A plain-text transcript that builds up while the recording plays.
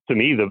to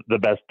me, the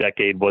best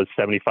decade was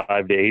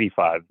 75 to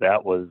 85.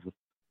 That was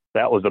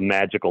a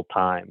magical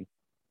time.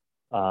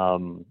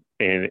 And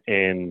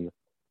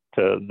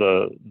to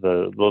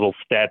the little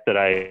stat that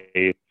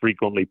I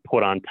frequently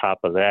put on top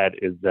of that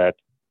is that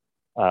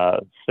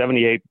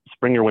 78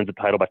 Springer wins the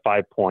title by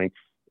 5 points.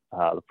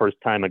 The first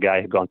time a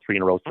guy had gone 3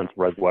 in a row since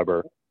Res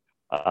Weber.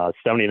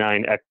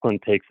 79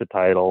 Eklund takes the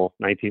title.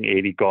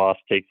 1980 Goss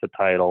takes the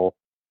title.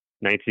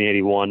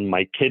 1981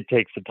 Mike Kidd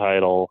takes the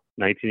title.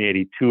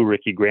 1982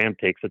 Ricky Graham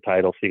takes the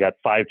title. So you got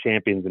 5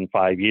 champions in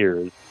 5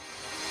 years.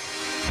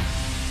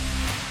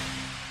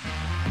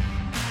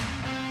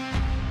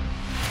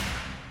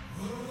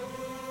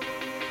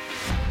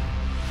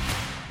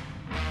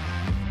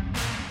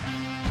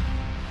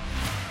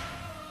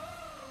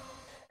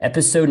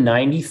 Episode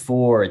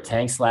 94,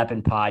 Tank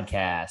Slapping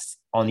Podcast.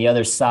 On the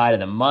other side of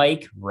the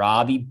mic,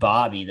 Robbie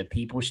Bobby, the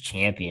people's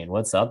champion.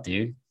 What's up,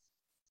 dude?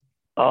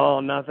 Oh,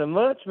 nothing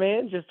much,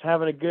 man. Just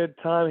having a good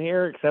time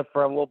here, except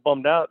for I'm a little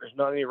bummed out. There's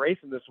not any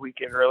racing this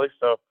weekend, really,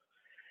 so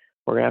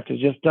we're going to have to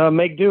just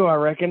make do, I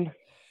reckon.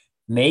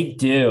 Make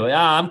do.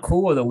 I'm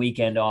cool with a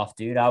weekend off,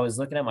 dude. I was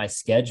looking at my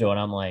schedule, and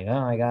I'm like,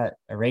 I got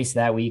a race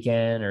that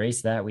weekend,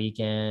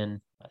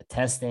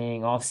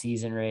 testing,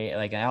 off-season race,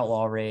 like an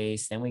outlaw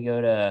race. Then we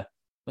go to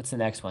what's the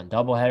next one?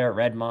 Doubleheader at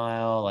Red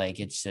Mile. Like,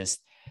 it's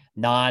just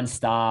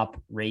nonstop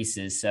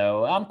races.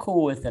 So I'm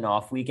cool with an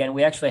off weekend.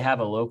 We actually have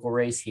a local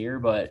race here,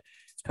 but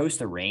it's supposed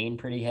to rain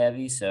pretty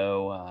heavy.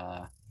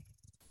 So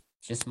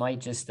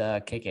might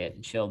kick it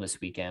and chill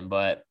this weekend.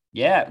 But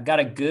yeah, got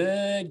a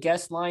good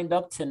guest lined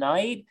up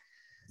tonight.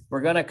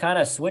 We're going to kind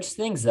of switch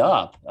things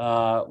up.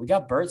 We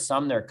got Bert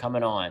Sumner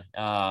coming on.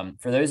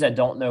 For those that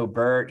don't know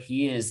Bert,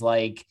 he is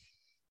like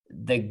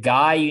the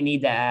guy you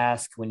need to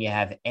ask when you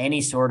have any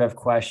sort of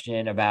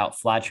question about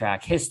flat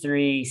track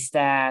history,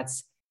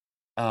 stats,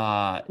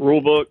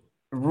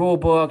 rule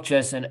book,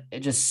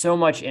 just so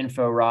much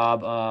info,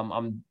 Rob.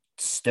 I'm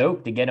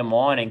stoked to get him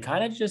on and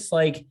kind of just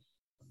like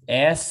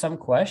ask some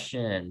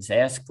questions.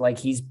 Ask like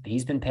he's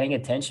been paying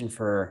attention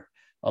for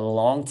a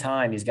long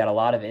time. He's got a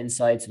lot of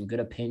insights and good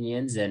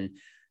opinions, and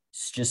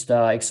just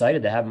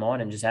excited to have him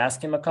on and just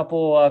ask him a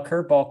couple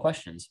curveball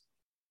questions.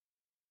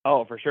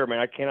 Oh, for sure, man.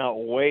 I cannot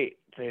wait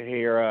to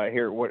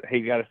hear what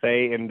he's got to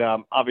say. And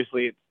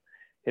obviously it's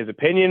his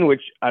opinion,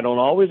 which I don't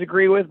always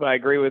agree with, but I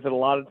agree with it a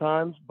lot of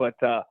times. But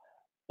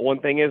one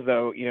thing is,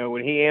 though,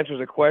 when he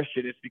answers a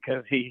question, it's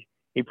because he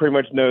pretty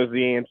much knows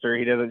the answer.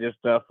 He doesn't just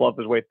fluff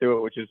his way through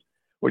it,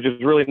 which is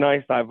really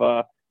nice. I've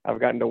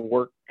gotten to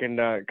work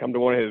and come to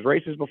one of his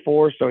races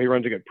before, so he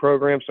runs a good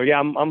program. So yeah,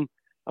 I'm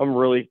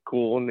really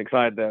cool and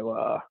excited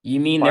to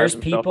you mean there's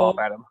people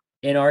at him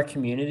in our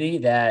community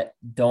that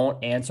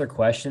don't answer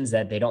questions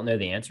that they don't know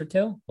the answer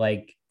to?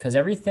 Like, because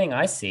everything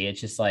I see,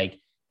 it's just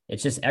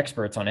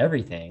experts on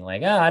everything.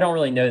 Like, I don't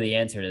really know the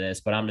answer to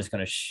this, but I'm just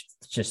going to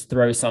just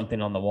throw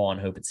something on the wall and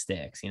hope it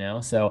sticks,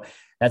 So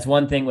that's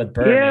one thing with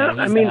Bert,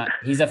 man.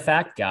 He's a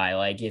fact guy.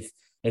 Like if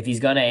he's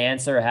going to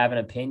answer or have an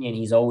opinion,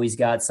 he's always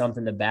got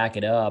something to back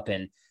it up.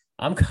 And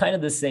I'm kind of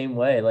the same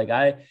way. Like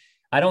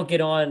I don't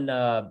get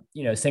on,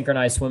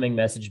 synchronized swimming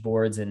message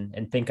boards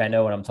and think I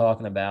know what I'm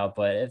talking about.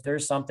 But if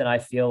there's something I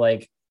feel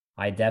like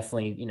I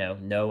definitely,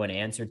 know an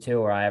answer to,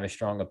 or I have a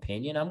strong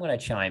opinion, I'm going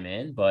to chime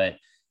in. But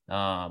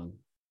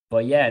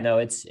yeah, no,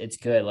 it's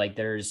good. Like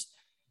there's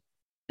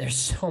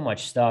so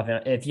much stuff.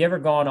 And if you ever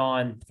gone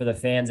on, for the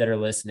fans that are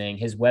listening,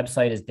 his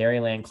website is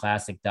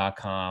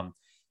dairylandclassic.com,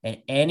 and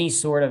any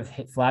sort of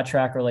flat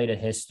track related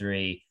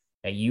history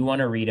that you want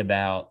to read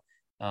about,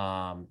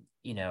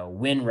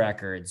 win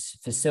records,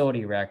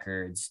 facility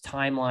records,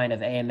 timeline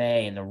of AMA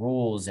and the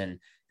rules. And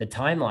the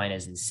timeline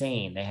is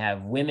insane. They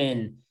have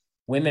women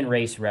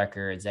race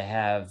records. They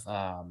have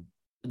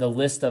the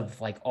list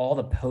of like all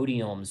the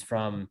podiums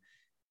from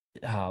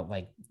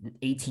like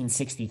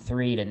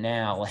 1863 to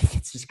now. Like,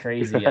 it's just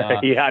crazy.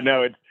 Yeah,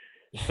 no, it's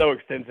so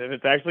extensive.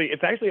 It's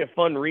actually a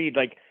fun read.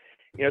 Like,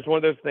 it's one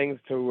of those things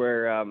to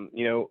where,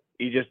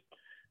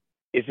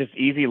 it's just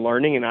easy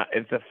learning, and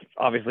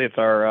obviously it's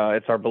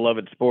our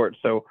beloved sport,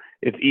 so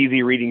it's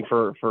easy reading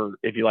for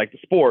if you like the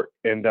sport,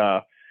 and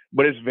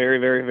but it's very,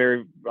 very,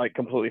 very like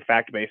completely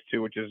fact based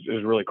too, which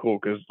is really cool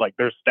because like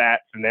there's stats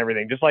and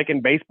everything, just like in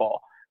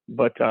baseball.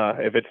 But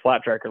if it's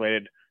flat track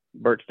related,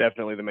 Bert's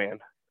definitely the man.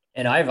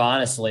 And I've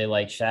honestly,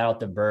 like, shout out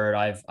to Bert.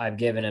 I've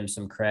given him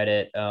some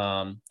credit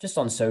just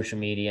on social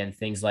media and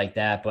things like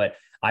that, but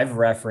I've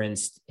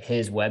referenced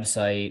his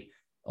website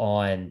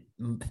on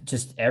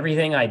just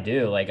everything I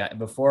do. Like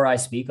before I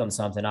speak on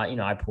something,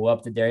 I pull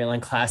up the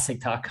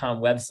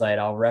dairylandclassic.com website.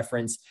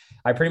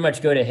 I pretty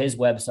much go to his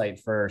website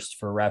first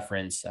for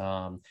reference.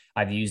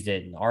 I've used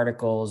it in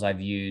articles. I've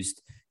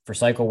used for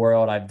Cycle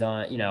World. I've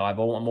done, I'm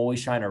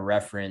always trying to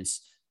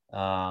reference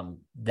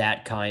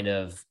that kind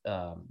of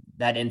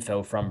that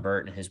info from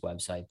Bert and his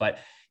website. But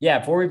yeah,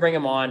 before we bring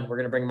him on, we're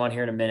going to bring him on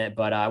here in a minute,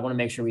 but I want to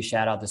make sure we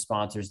shout out the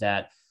sponsors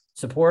that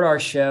support our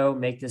show,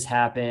 make this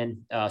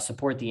happen,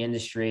 support the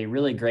industry,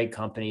 really great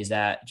companies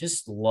that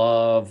just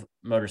love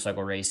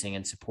motorcycle racing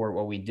and support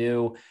what we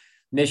do.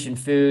 Mission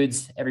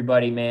Foods,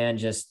 everybody, man,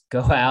 just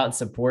go out and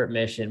support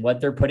Mission.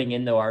 What they're putting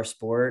into our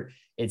sport,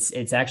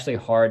 it's actually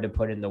hard to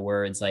put into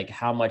words, like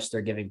how much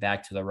they're giving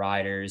back to the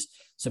riders,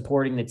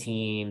 supporting the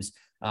teams.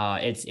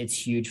 It's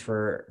huge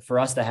for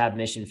us to have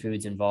Mission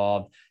Foods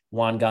involved.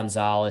 Juan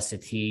Gonzalez,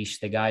 Satish,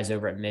 the guys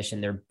over at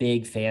Mission, they're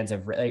big fans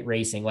of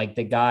racing. Like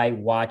the guy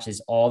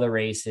watches all the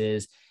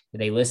races.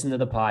 They listen to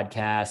the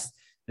podcast.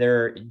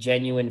 They're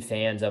genuine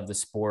fans of the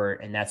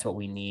sport, and that's what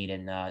we need.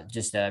 And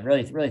just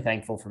really, really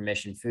thankful for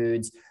Mission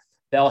Foods.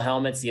 Bell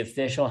Helmet's the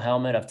official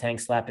helmet of Tank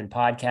Slapping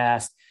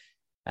Podcast.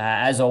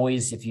 As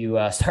always, if you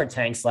start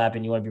tank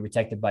slapping, you want to be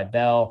protected by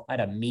Bell. I had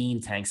a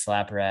mean tank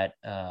slapper at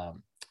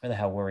where the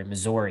hell were we?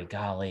 Missouri.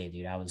 Golly,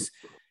 dude, that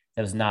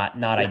was not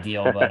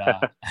ideal. But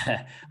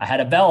I had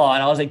a Bell on.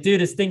 I was like,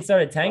 dude, this thing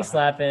started tank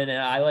slapping,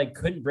 and I like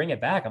couldn't bring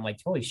it back. I'm like,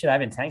 holy shit, I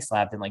haven't tank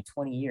slapped in like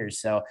 20 years.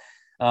 So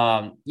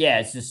yeah,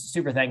 it's just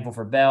super thankful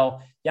for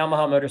Bell.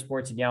 Yamaha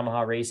Motorsports and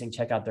Yamaha Racing.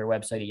 Check out their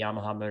website at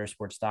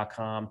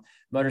yamahamotorsports.com.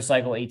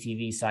 Motorcycle,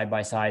 ATV,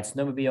 side-by-side,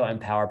 snowmobile, and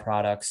power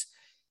products.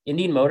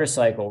 Indian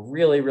Motorcycle,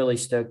 really, really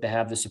stoked to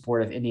have the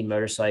support of Indian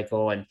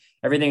Motorcycle and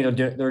everything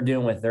they're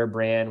doing with their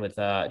brand, with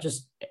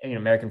just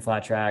American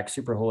Flat Track,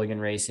 Super Hooligan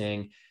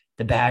Racing,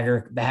 the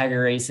bagger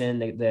racing,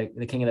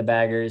 the king of the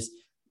baggers.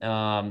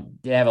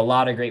 They have a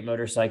lot of great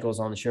motorcycles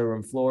on the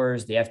showroom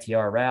floors, the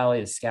FTR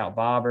Rally, the Scout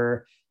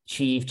Bobber,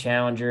 Chief,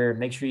 Challenger.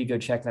 Make sure you go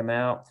check them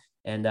out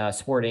and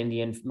support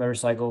Indian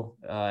Motorcycle,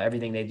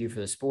 everything they do for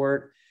the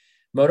sport.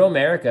 Moto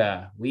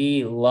America.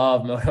 We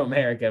love Moto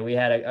America. We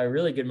had a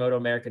really good Moto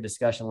America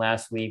discussion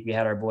last week. We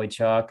had our boy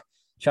Chuck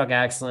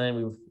Axland.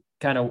 We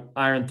kind of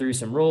ironed through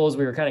some rules.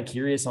 We were kind of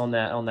curious on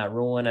that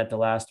ruling at the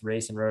last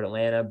race in Road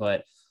Atlanta, but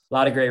a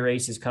lot of great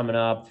races coming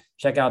up.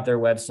 Check out their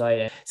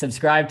website and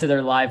subscribe to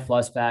their Live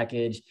Plus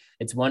package.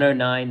 It's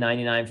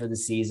 $109.99 for the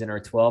season or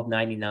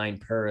 $12.99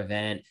 per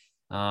event.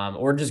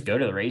 Or just go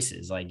to the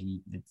races. Like,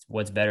 it's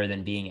what's better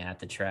than being at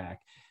the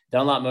track.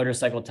 Dunlop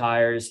Motorcycle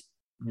Tires,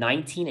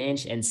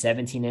 19-inch and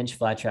 17-inch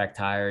flat track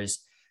tires.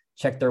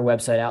 Check their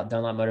website out,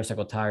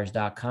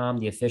 dunlopmotorcycletires.com,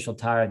 the official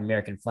tire of the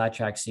American Flat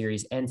Track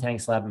Series and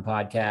Tank Slapping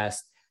Podcast.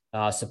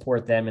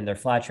 Support them in their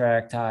flat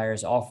track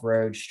tires,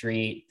 off-road,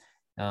 street.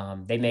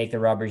 They make the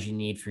rubbers you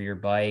need for your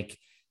bike.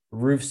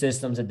 Roof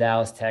Systems of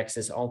Dallas,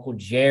 Texas. Uncle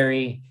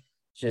Jerry,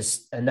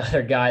 just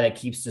another guy that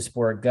keeps the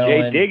sport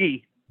going.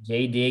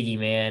 Jay Diggy,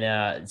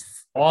 man.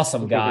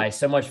 Awesome guy.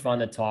 So much fun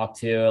to talk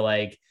to.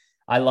 Like,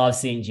 I love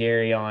seeing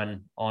Jerry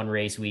on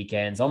race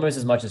weekends, almost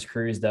as much as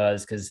Cruz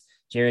does, because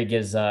Jerry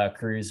gives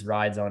Cruz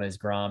rides on his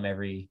Grom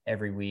every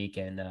week.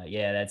 And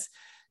yeah,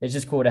 it's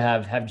just cool to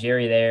have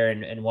Jerry there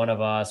and one of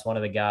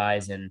the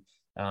guys, and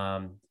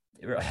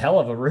hell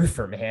of a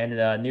roofer,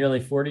 man.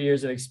 Nearly 40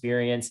 years of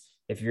experience.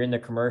 If you're in the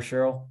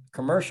commercial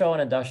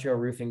and industrial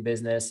roofing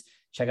business,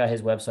 check out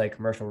his website,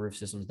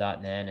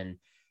 commercialroofsystems.net.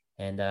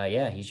 And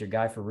yeah, he's your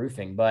guy for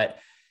roofing. But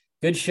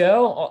good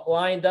show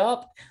lined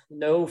up.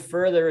 No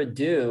further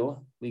ado,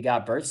 we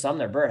got Bert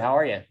Sumner. Bert, how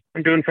are you?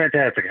 I'm doing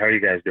fantastic. How are you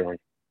guys doing?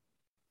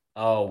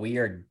 Oh, we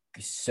are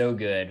so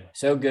good.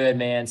 So good,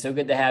 man. So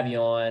good to have you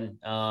on.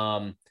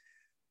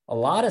 A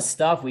lot of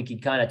stuff we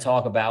could kind of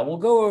talk about. We'll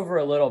go over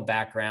a little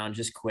background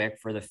just quick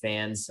for the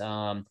fans.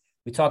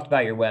 We talked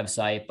about your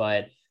website,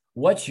 but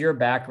what's your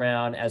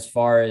background as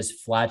far as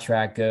flat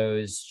track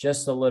goes?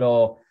 Just a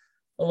little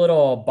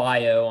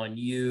bio on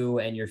you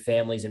and your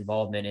family's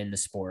involvement in the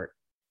sport.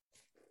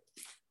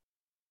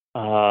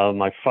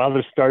 My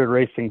father started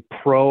racing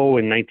pro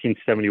in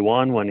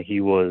 1971 when he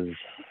was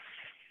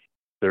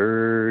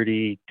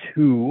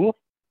 32,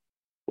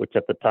 which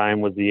at the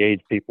time was the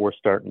age people were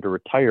starting to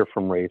retire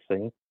from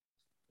racing.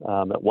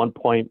 At one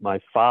point, my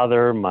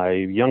father, my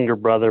younger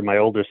brother, my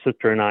older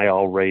sister, and I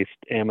all raced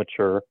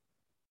amateur.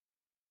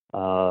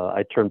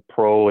 I turned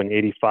pro in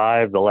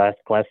 85, the last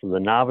class of the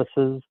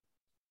novices.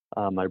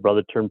 My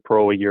brother turned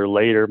pro a year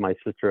later. My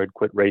sister had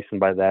quit racing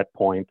by that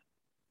point.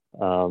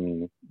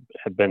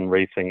 Had been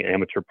racing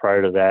amateur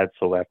prior to that,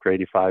 so after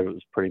 85, it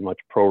was pretty much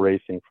pro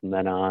racing from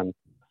then on.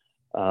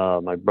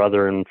 My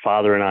brother and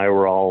father and I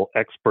were all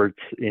experts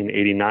in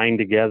 89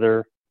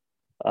 together.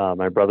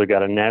 My brother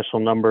got a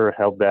national number,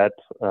 held that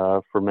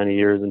for many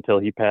years until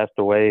he passed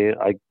away.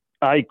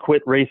 I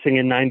quit racing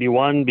in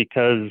 91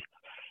 because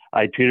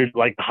I treated it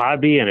like a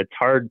hobby, and it's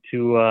hard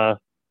to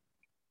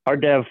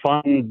have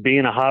fun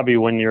being a hobby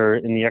when you're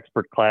in the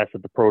expert class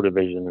at the pro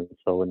division. And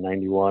so in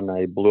 91,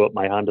 I blew up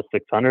my Honda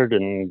 600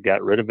 and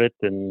got rid of it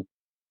and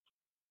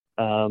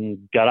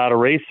got out of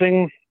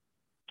racing.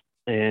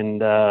 And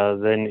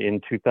then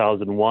in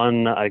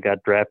 2001, I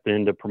got drafted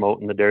into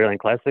promoting the Dairyland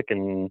Classic.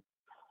 In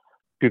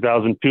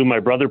 2002, my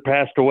brother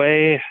passed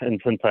away.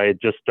 And since I had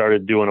just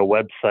started doing a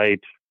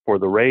website for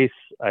the race,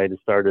 I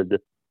decided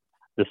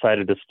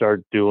to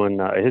start doing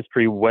a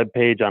history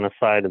webpage on the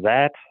side of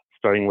that,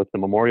 starting with the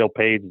memorial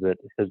page that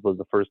his was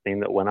the first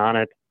name that went on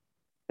it.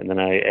 And then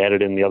I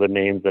added in the other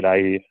names that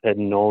I had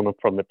known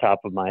from the top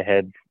of my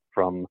head,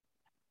 from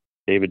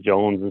David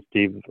Jones and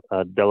Steve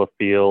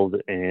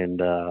Delafield and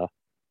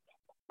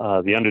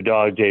the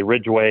underdog, Jay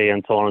Ridgway,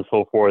 and so on and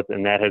so forth.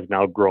 And that has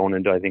now grown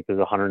into, I think there's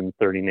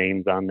 130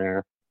 names on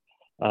there.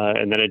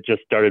 And then it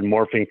just started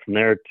morphing from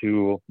there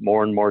to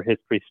more and more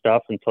history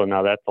stuff. And so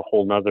now that's a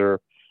whole nother,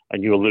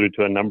 and you alluded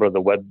to a number of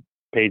the web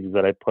pages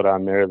that I put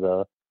on there,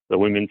 the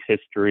women's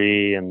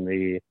history and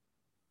the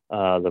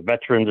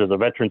veterans, or the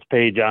veterans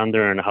page on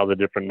there, and how the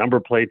different number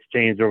plates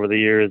changed over the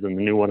years. And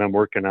the new one I'm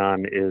working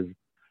on is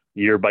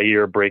year by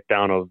year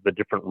breakdown of the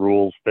different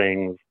rules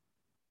things.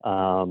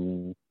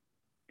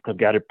 I've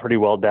got it pretty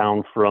well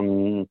down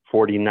from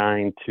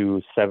 49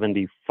 to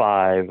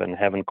 75, and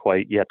haven't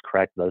quite yet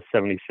cracked the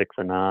 76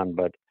 and on,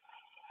 but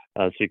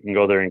so you can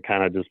go there and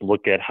kind of just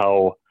look at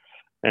how,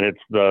 and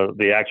it's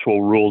the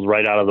actual rules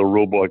right out of the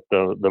rule book,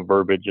 the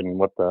verbiage and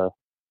what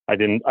I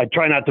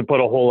try not to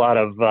put a whole lot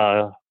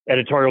of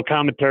editorial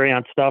commentary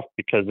on stuff,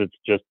 because it's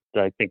just,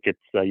 I think it's,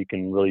 you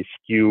can really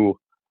skew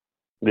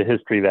the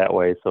history that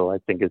way. So I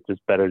think it's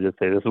just better to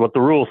say, this is what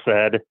the rule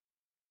said,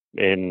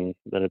 and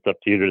then it's up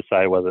to you to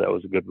decide whether that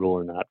was a good rule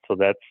or not. So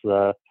that's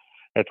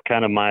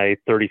kind of my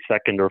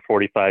 30-second or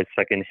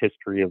 45-second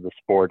history of the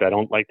sport. I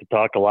don't like to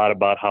talk a lot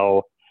about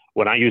how,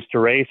 when I used to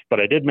race,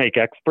 but I did make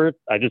expert,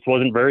 I just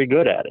wasn't very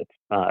good at it.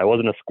 I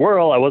wasn't a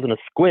squirrel, I wasn't a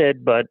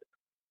squid, but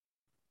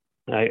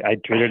I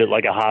treated it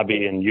like a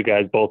hobby, and you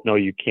guys both know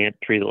you can't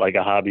treat it like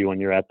a hobby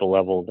when you're at the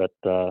level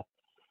that,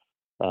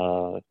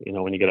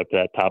 when you get up to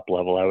that top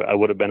level. I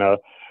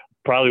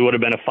probably would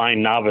have been a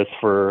fine novice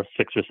for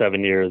 6 or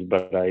 7 years,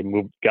 but I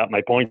got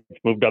my points,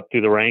 moved up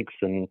through the ranks,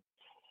 and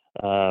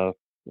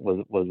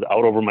was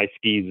out over my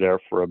skis there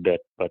for a bit.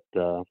 But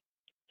that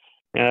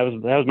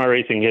was my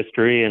racing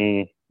history,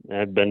 and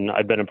I've been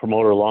a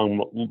promoter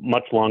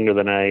much longer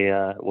than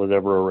I was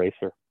ever a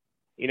racer.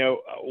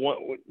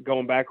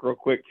 Going back real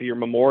quick to your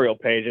memorial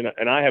page,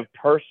 and I have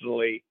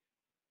personally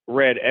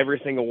read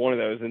every single one of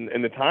those,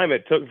 and the time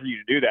it took for you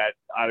to do that,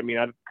 I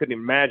couldn't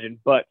imagine,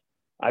 but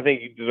I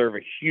think you deserve a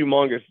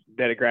humongous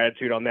debt of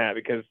gratitude on that,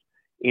 because,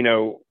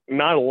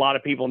 not a lot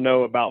of people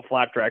know about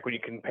flat track when you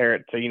compare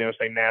it to,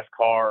 say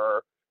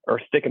NASCAR or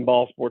stick and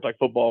ball sports like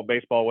football,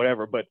 baseball,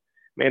 whatever. But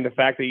man, the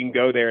fact that you can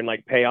go there and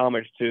pay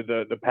homage to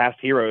the past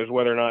heroes,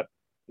 whether or not,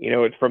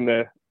 it's from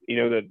the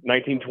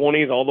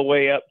 1920s all the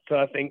way up to,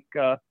 I think,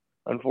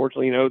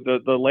 unfortunately,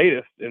 the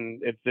latest.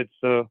 And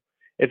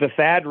it's a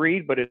sad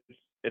read, but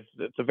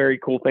it's a very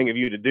cool thing of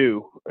you to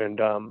do. And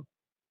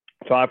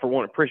so I, for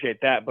one,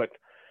 appreciate that. But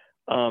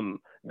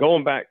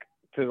going back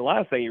to the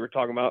last thing you were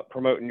talking about,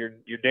 promoting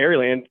your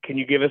Dairyland, can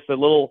you give us a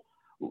little,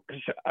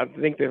 I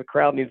think the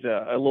crowd needs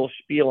a little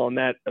spiel on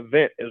that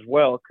event as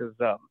well, because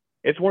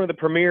it's one of the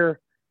premier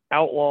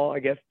outlaw, I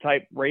guess,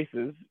 type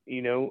races,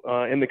 in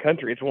the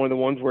country. It's one of the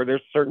ones where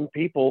there's certain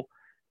people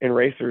and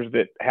racers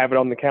that have it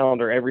on the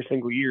calendar every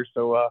single year.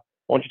 So why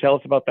don't you tell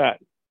us about that?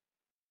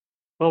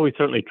 Well, we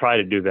certainly try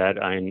to do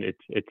that. I mean,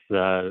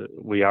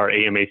 we are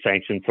AMA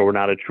sanctioned, so we're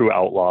not a true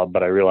outlaw,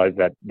 but I realize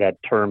that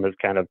term has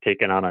kind of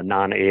taken on a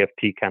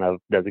non-AFT kind of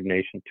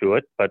designation to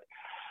it. But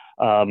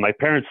my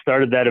parents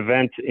started that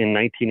event in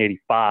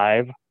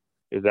 1985.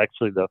 It was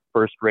actually the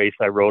first race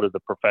I rode as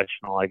a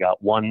professional. I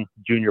got 1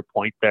 junior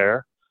point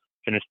there,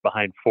 finished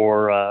behind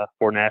four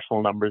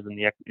national numbers in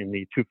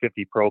the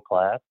 250 pro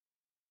class.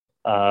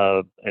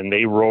 And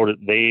they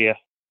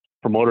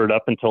promoted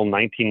up until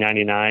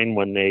 1999,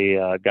 when they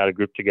got a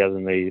group together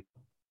and they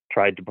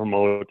tried to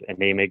promote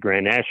an AMA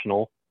Grand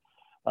National,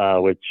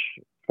 which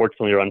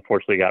fortunately or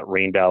unfortunately got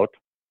rained out.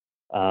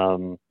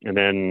 And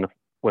then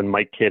when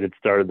Mike Kidd had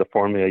started the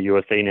Formula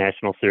USA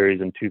National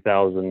Series in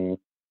 2000,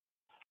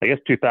 I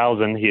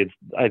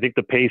think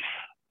the Pace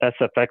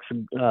SFX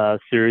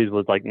series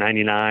was like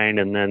 99,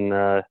 and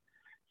then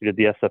he did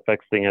the SFX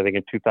thing, I think,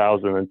 in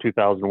 2000, and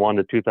 2001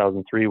 to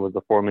 2003 was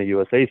the Formula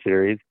USA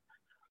Series.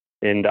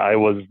 And I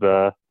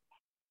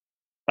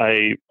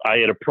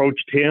had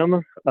approached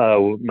him.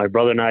 My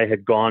brother and I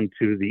had gone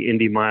to the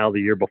Indy Mile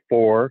the year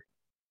before,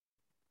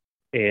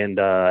 and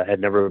had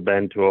never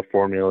been to a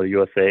Formula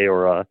USA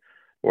or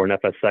an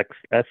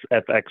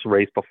SFX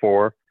race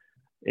before.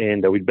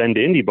 And we'd been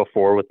to Indy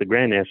before with the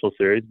Grand National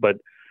Series, but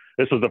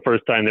this was the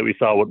first time that we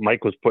saw what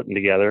Mike was putting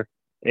together.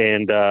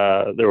 And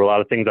there were a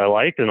lot of things I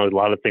liked, and a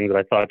lot of things that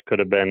I thought could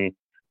have been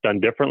done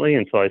differently.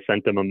 And so I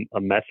sent him a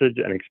message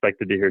and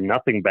expected to hear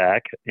nothing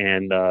back.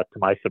 And to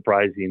my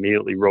surprise, he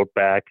immediately wrote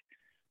back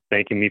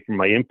thanking me for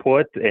my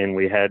input. And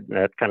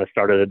that kind of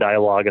started a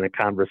dialogue and a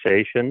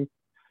conversation.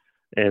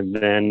 And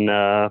then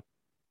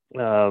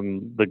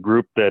the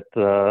group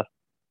that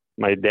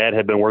my dad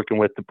had been working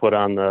with to put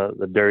on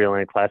the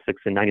Dairyland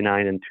Classics in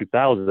 99 and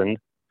 2000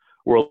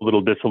 were a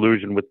little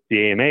disillusioned with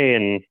the AMA.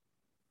 And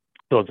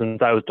so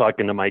since I was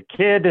talking to my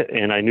kid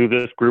and I knew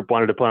this group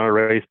wanted to put on a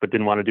race but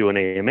didn't want to do an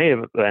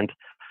AMA event,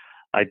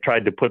 I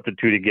tried to put the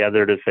two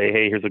together to say,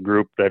 hey, here's a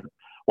group that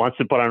wants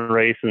to put on a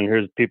race and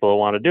here's people that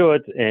want to do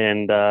it.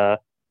 And that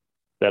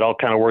all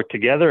kind of worked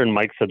together. And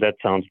Mike said, that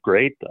sounds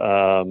great.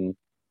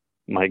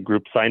 My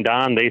group signed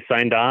on, they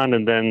signed on.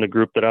 And then the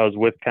group that I was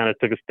with kind of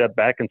took a step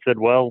back and said,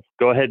 well,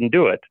 go ahead and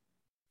do it.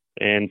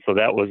 And so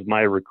that was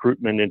my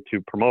recruitment into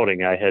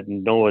promoting. I had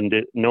no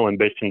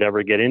ambition to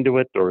ever get into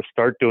it or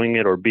start doing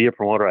it or be a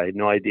promoter. I had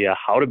no idea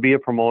how to be a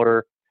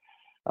promoter.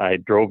 I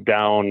drove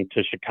down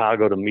to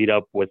Chicago to meet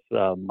up with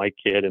Mike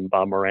Kidd and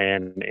Bob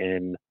Moran,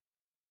 and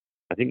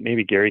I think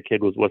maybe Gary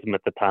Kidd was with him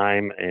at the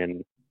time.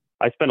 And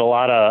I spent a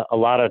lot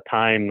of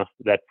time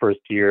that first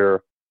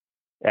year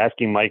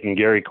asking Mike and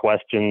Gary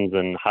questions,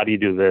 and how do you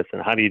do this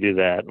and how do you do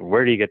that and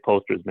where do you get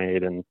posters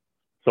made and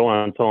so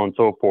on and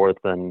so forth.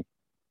 And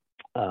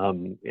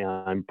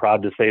I'm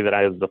proud to say that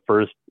I was the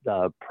first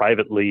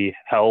privately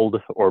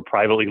held or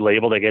privately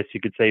labeled, I guess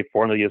you could say,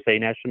 Formula USA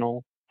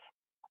National.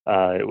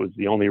 It was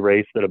the only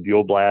race that a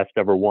Buell Blast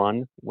ever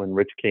won, when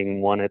Rich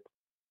King won it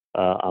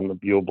on the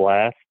Buell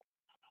Blast.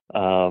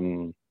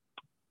 I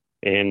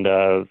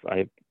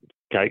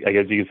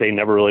guess you could say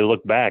never really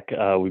looked back.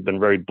 We've been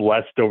very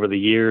blessed over the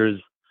years.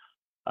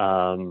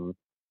 That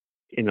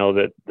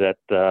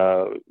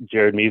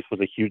Jared Meese was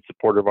a huge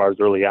supporter of ours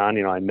early on.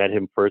 I met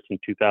him first in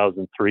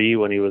 2003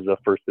 when he was a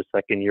first or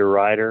second year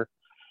rider.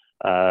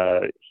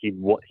 He's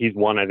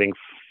won, I think,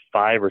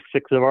 5 or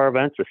 6 of our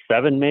events, or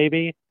 7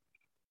 maybe.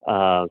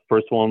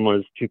 First one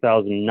was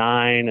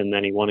 2009, and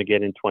then he won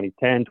again in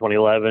 2010,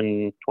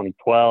 2011,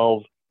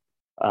 2012.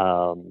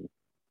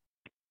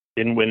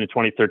 Didn't win in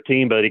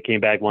 2013, but he came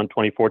back, won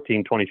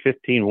 2014,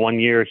 2015. One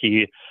year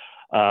he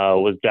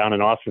was down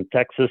in Austin,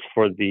 Texas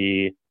for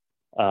the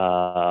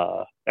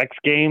X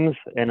Games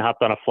and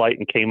hopped on a flight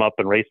and came up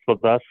and raced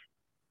with us,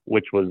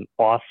 which was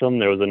awesome.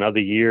 There was another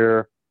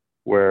year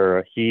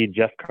where he,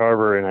 Jeff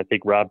Carver, and I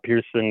think Rob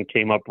Pearson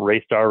came up,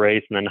 raced our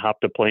race, and then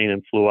hopped a plane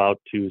and flew out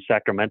to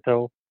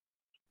Sacramento.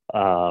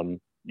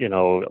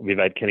 We've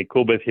had Kenny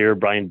Kulbith here.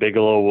 Brian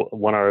Bigelow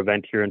won our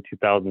event here in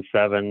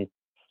 2007.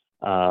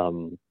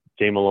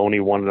 Jay Maloney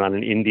won it on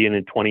an Indian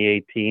in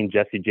 2018.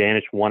 Jesse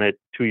Janish won it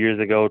 2 years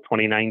ago,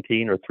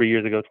 2019, or 3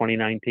 years ago,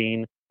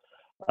 2019.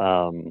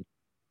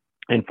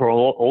 And for an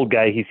old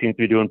guy, he seems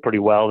to be doing pretty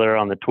well there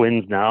on the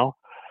Twins now.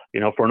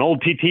 For an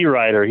old TT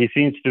rider, he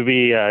seems to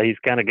be, he's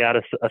kind of got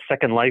a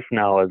second life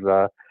now as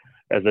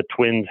a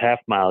Twins half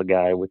mile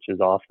guy, which is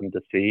awesome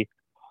to see.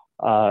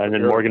 And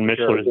then Morgan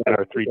Mishler has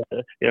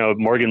been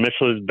Morgan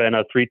Mishler has been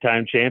a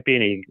 3-time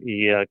champion.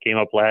 He came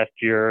up last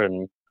year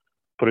and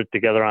put it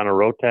together on a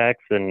Rotax.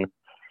 And,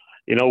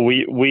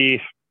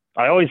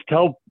 I always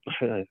tell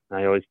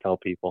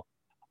people,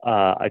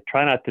 I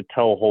try not to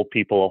tell whole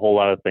people a whole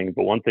lot of things,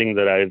 but one thing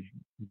that I've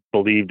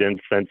believed in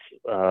since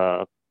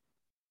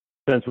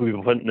we've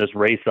been putting this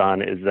race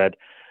on is that,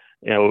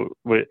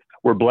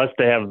 we're blessed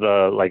to have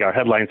our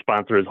headline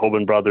sponsor is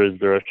Hoban Brothers.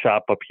 They're a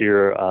shop up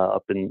here,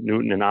 up in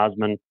Newton and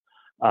Osmond.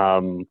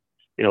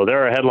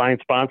 They're a headline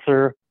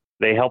sponsor.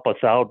 They help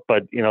us out,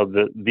 but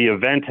the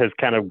event has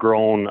kind of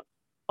grown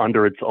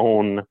under its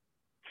own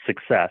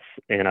success.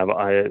 And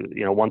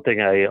one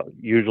thing I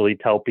usually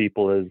tell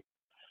people is,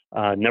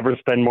 never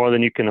spend more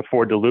than you can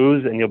afford to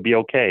lose, and you'll be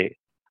okay.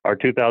 Our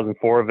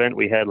 2004 event,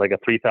 we had like a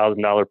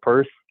 $3,000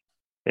 purse,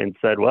 and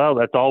said, well,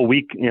 that's all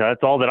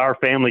that's all that our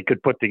family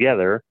could put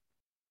together.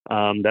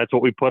 That's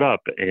what we put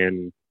up.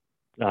 And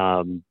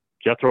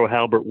Jethro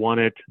Halbert won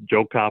it.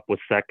 Joe Kopp was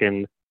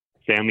second.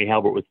 Sammy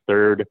Halbert was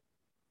third.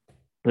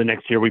 The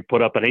next year we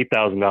put up an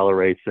 $8,000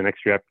 race. The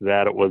next year after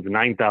that it was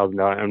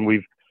 $9,000. And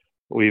we've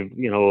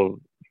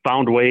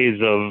found ways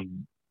of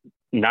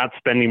not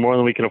spending more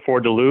than we can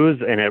afford to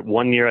lose. And at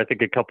one year, I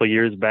think a couple of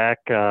years back,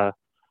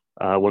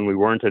 when we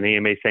weren't an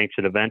AMA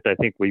sanctioned event, I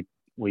think we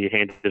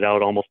handed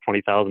out almost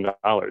 $20,000.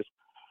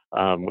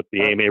 With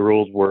the AMA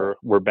rules,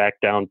 we're back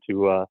down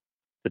to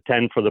the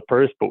 10 for the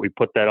purse, but we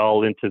put that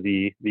all into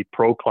the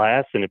pro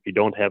class. And if you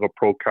don't have a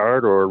pro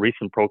card or a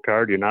recent pro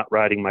card, you're not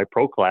riding my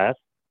pro class.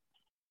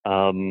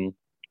 So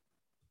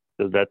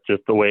that's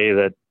just the way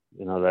that,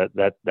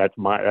 that's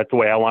the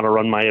way I want to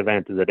run my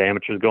event, is that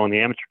amateurs go in the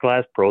amateur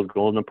class, pros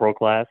go in the pro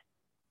class.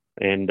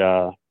 And,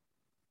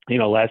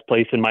 last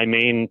place in my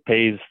main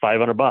pays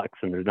 $500,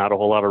 and there's not a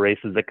whole lot of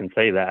races that can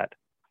say that.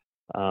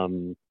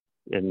 And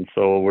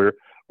so we're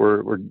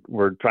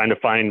trying to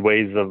find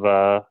ways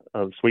of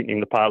sweetening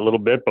the pot a little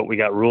bit, but we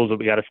got rules that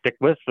we got to stick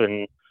with.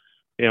 And,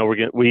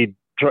 we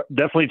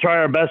definitely try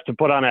our best to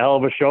put on a hell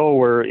of a show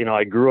where,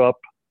 I grew up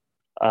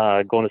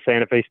going to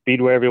Santa Fe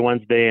Speedway every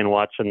Wednesday and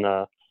watching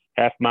the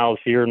half miles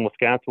here in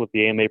Wisconsin with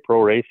the AMA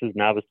Pro races,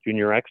 novice,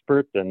 junior,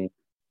 expert. And,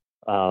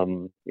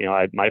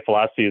 my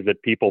philosophy is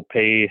that people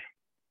pay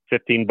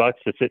 $15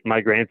 to sit in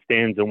my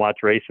grandstands and watch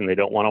racing. They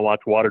don't want to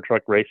watch water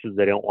truck races.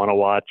 They don't want to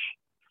watch,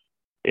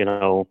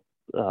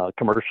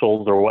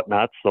 commercials or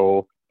whatnot.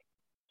 So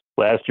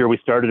last year we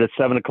started at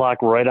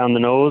 7:00 right on the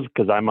nose,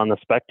 because I'm on the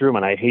spectrum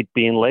and I hate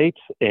being late.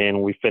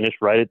 And we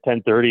finished right at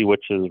 10:30,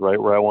 which is right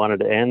where I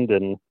wanted to end.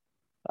 And,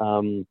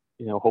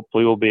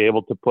 hopefully we'll be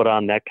able to put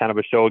on that kind of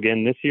a show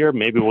again this year.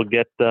 Maybe we'll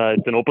get,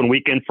 it's an open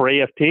weekend for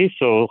AFT.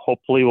 So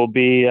hopefully we'll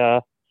be,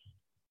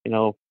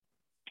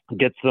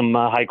 get some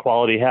high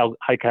quality,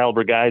 high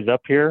caliber guys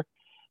up here.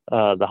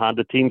 The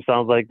Honda team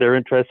sounds like they're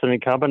interested in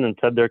coming and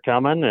said they're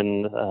coming.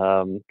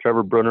 And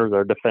Trevor Brunner,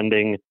 our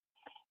defending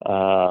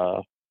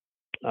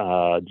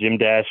Jim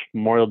Dash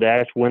Memorial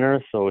Dash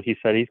winner. So he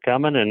said he's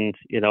coming, and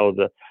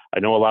I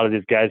know a lot of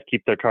these guys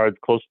keep their cards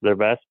close to their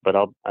vest, but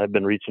I've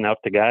been reaching out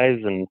to guys,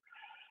 and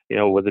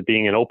with it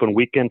being an open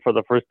weekend for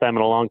the first time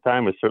in a long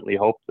time, I certainly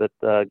hope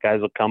that guys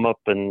will come up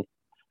and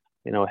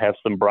have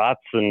some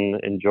brats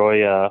and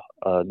enjoy a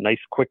nice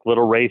quick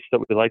little race that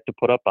we like to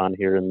put up on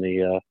here in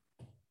the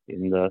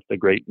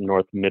great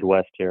North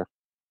Midwest here.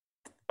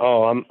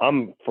 Oh,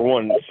 I'm for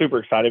one super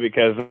excited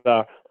because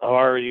I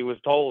already was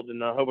told,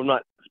 and I hope I'm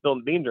not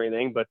spilling beans or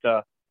anything, but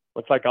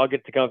looks like I'll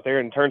get to come up there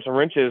and turn some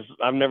wrenches.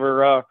 I've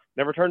never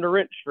turned a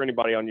wrench for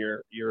anybody on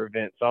your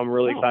event, so I'm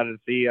really excited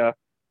to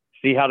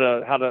see how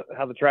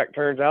the track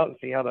turns out and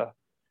see how to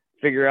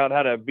figure out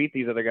how to beat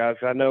these other guys.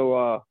 'Cause I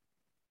know,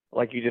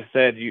 like you just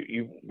said,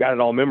 you got it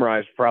all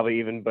memorized probably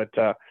even, but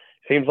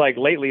seems like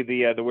lately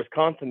the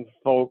Wisconsin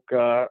folk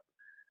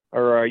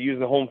are using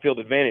the home field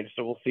advantage.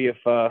 So we'll see if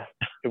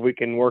we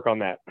can work on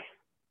that.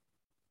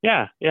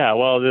 Yeah.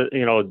 Well,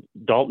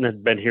 Dalton has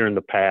been here in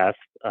the past.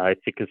 I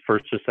think his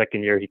first or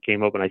second year he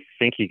came up, and I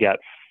think he got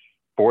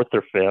fourth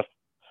or fifth.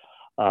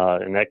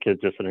 And that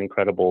kid's just an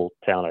incredible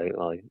talent.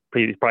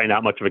 He's probably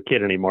not much of a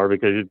kid anymore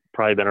because he's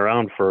probably been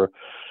around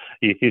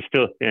he's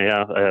still,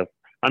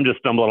 I'm just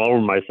stumbling over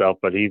myself,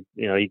 but he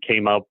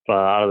came up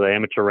out of the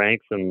amateur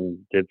ranks and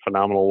did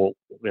phenomenal,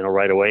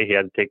 right away. He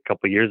had to take a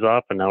couple of years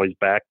off, and now he's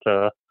back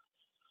to,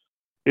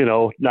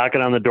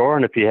 knocking on the door.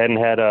 And if he hadn't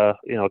had a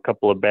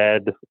couple of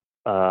bad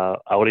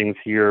outings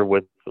here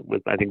with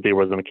I think there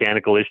was a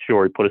mechanical issue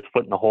or he put his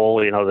foot in the hole,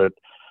 that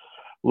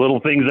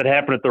little things that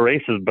happen at the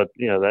races, but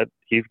that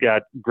he's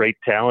got great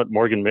talent.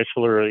 Morgan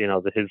Mishler,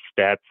 his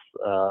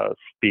stats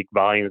speak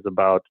volumes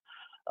about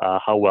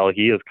how well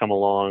he has come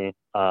along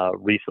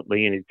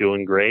recently, and he's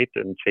doing great.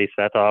 And Chase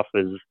Setoff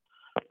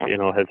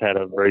has had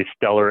a very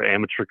stellar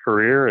amateur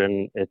career,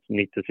 and it's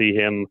neat to see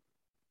him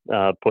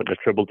putting a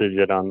triple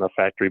digit on the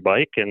factory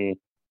bike. And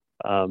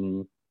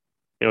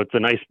it's a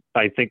nice.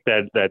 I think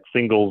that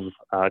singles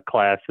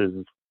class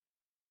is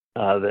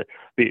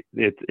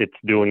it's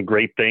doing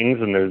great things,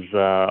 and there's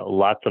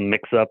lots of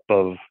mix up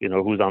of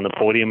who's on the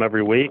podium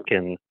every week,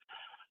 and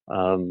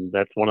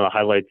that's one of the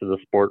highlights of the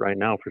sport right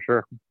now for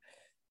sure.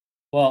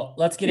 Well,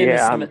 let's get into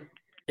some.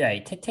 Yeah,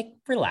 take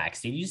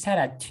relax, dude. You just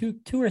had two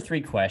or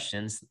three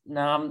questions.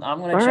 No, I'm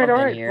going to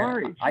jump in here.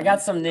 Right. I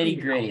got some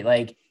nitty gritty.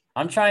 Like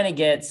I'm trying to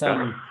get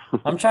some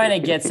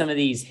of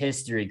these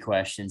history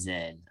questions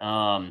in.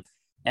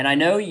 And I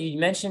know you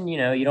mentioned, you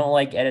don't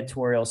like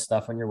editorial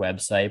stuff on your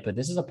website, but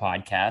this is a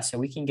podcast, so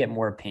we can get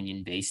more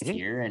opinion based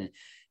here. And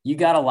you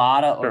got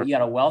you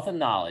got a wealth of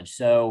knowledge.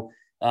 So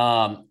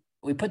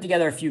we put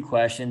together a few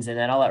questions, and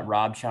then I'll let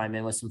Rob chime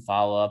in with some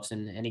follow-ups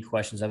and any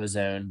questions of his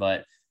own.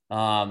 But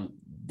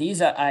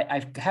these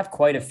I have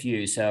quite a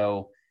few,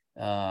 so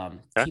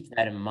keep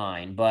that in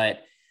mind.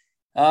 But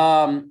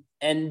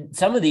and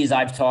some of these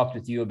I've talked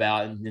with you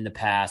about in the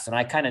past, and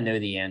I kind of know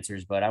the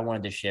answers, but I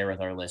wanted to share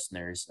with our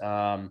listeners.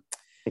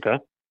 Okay.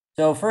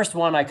 So first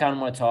one I kind of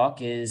want to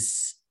talk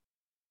is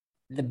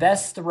the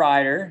best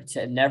rider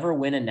to never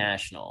win a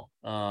national.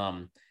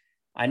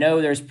 I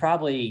know there's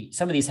probably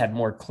some of these have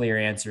more clear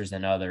answers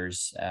than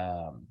others,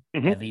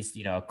 at least,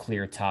 a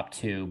clear top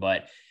two.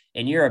 But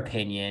in your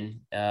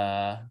opinion,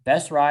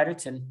 best rider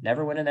to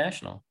never win a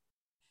national?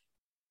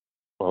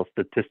 Well,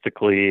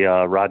 statistically,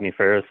 Rodney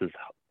Ferris is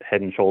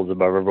head and shoulders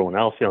above everyone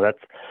else.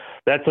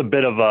 That's a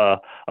bit of a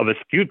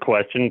skewed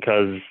question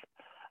because,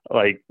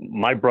 like,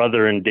 my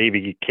brother and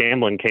Davey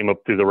Camlin came up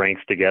through the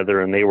ranks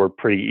together, and they were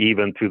pretty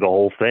even through the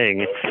whole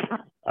thing.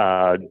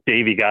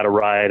 Davey got a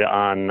ride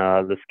on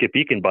the Skip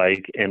Eakin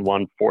bike and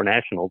won 4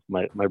 nationals.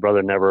 My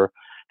brother never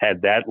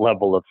had that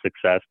level of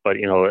success, but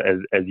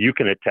as you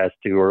can attest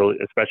to,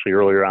 especially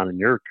earlier on in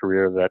your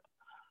career, that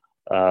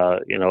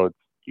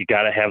you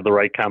got to have the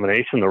right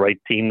combination, the right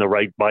team, the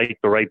right bike,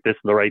 the right this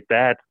and the right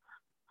that.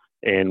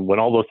 And when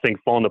all those things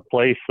fall into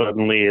place,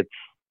 suddenly it's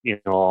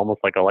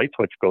almost like a light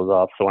switch goes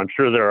off. So I'm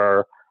sure there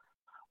are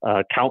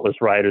countless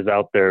riders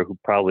out there who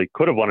probably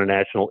could have won a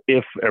national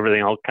if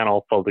everything else kind of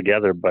all fell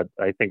together. But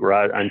I think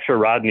I'm sure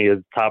Rodney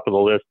is top of the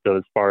list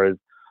as far as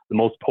the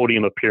most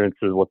podium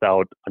appearances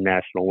without a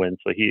national win.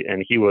 So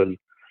he was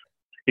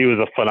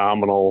a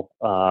phenomenal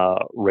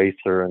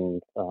racer,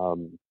 and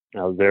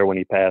I was there when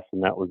he passed,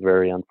 and that was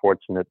very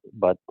unfortunate.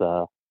 But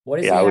what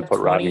is I would put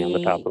Rodney on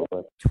the top of the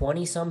list.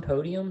 20 some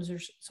podiums or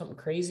something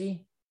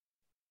crazy?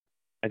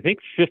 I think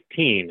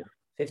 15.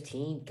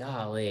 15?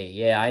 Golly.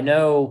 Yeah, I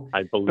know.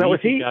 I believe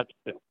he got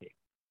 15.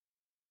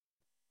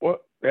 Well,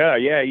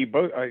 yeah, you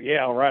both.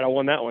 All right, I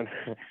won that one.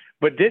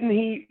 But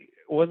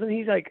wasn't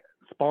he like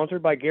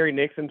sponsored by Gary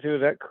Nixon too?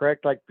 Is that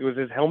correct? Like, was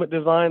his helmet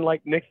design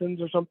like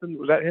Nixon's or something?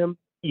 Was that him?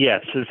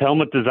 Yes, his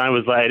helmet design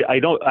was.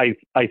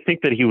 I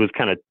think that he was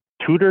kind of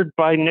tutored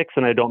by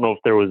Nixon. I don't know if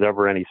there was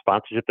ever any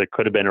sponsorship. That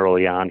could have been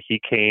early on. He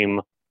came.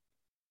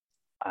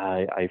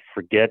 I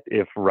forget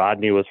if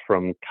Rodney was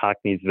from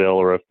Cockneysville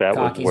or if that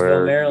was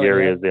where Maryland, the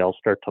areas they all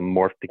start to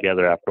morph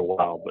together after a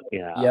while. But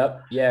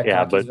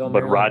yeah.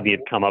 But Rodney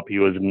had come up. He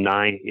was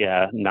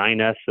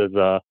 9S as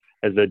a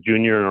as a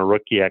junior and a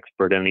rookie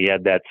expert, and he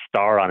had that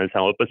star on his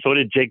helmet. But so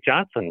did Jake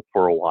Johnson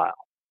for a while.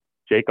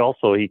 Jake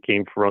also, he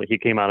came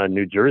out of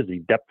New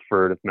Jersey,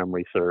 Deptford, if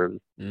memory serves.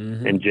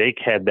 Mm-hmm. And Jake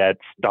had that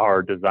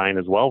star design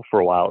as well for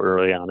a while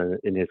early on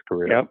in his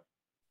career. Yep,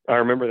 I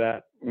remember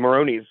that.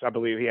 Maroney's, I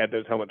believe he had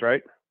those helmets,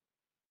 right?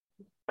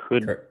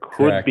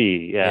 Could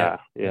be, yeah.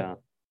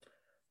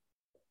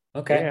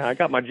 Okay. Yeah, I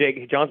got my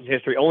Jake Johnson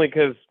history only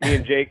because me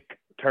and Jake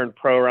turned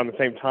pro around the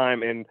same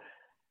time, and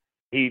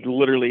he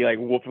literally like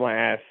whooped my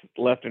ass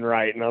left and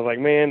right. And I was like,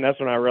 man,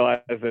 that's when I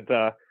realized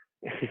that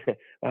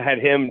I had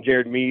him,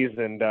 Jared Mees,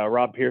 and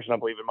Rob Pearson, I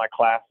believe, in my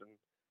class. And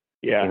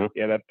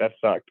that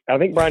sucked. I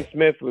think Brian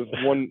Smith was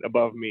one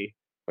above me.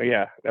 But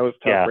yeah, that was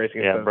tough racing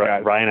against those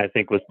guys. Brian, I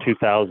think, was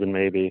 2000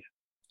 maybe.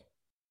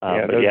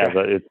 But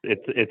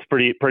it's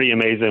pretty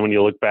amazing when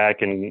you look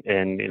back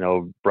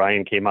and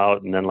Brian came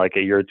out, and then like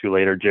a year or two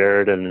later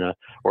Jared, and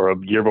or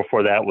a year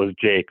before that was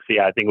Jake. So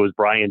yeah, I think it was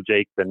Brian,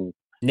 Jake, then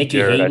Nikki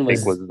Jared, Hayden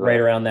was right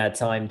around that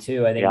time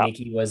too. I think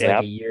Nikki was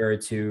like a year or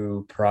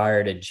two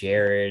prior to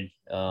Jared.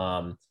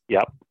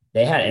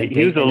 They had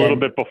he was a little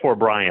bit before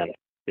Brian.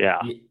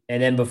 Yeah.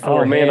 And then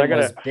before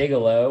was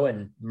Bigelow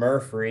and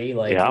Murphy.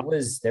 Like there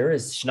was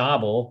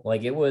Schnabel.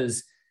 Like it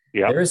was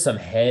there was some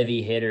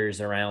heavy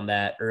hitters around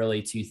that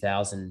early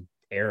 2000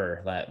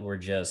 era that were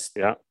just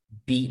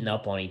beating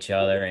up on each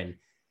other, and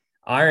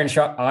iron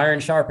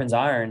sharpens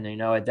iron.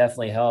 It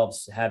definitely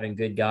helps having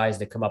good guys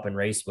to come up and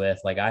race with.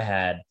 Like I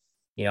had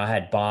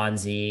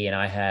Bonzi, and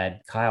I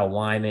had Kyle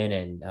Wyman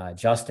and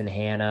Justin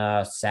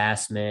Hanna,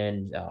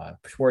 Sassman,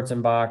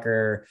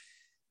 Schwarzenbacher.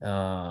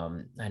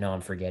 I know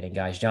I'm forgetting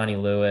guys, Johnny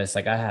Lewis.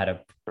 Like I had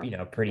a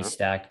pretty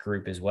stacked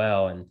group as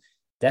well, and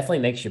definitely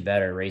makes you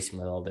better racing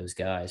with all those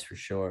guys for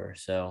sure.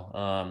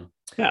 So,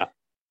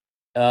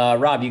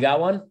 Rob, you got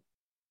one?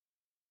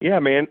 Yeah,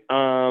 man.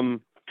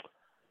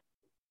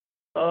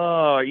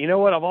 You know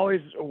what? I've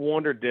always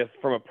wondered this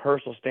from a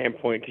personal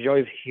standpoint, because you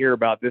always hear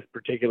about this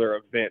particular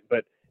event,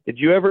 but did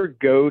you ever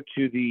go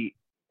to the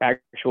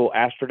actual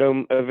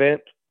Astrodome event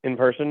in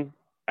person?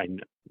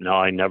 No,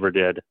 I never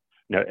did.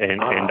 No,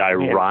 and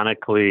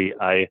ironically,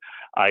 I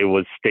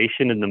was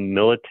stationed in the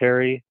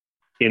military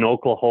in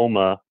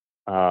Oklahoma.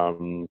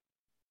 I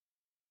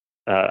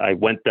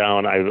went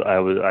down.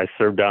 I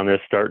served down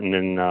there starting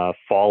in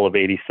fall of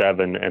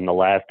 '87, and the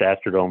last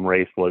Astrodome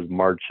race was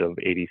March of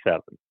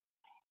 '87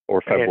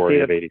 or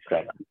February of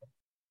 '87.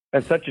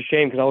 That's such a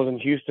shame, because I was in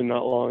Houston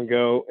not long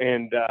ago,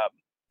 and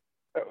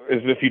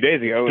it was a few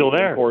days ago. Still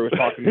there. Corey was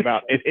talking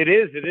about it. It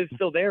is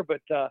still there,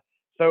 but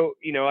so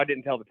I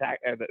didn't tell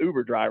the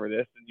Uber driver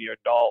this, and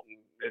Dalton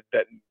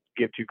doesn't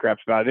give two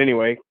craps about it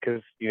anyway,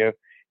 because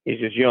he's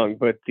just young.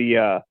 But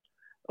I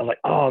was like,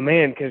 oh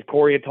man, because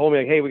Corey had told me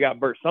like, hey, we got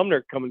Bert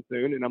Sumner coming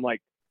soon, and I'm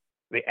like,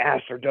 the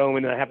Astrodome,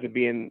 and I have to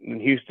be in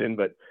Houston.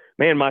 But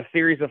man, my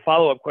series of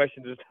follow up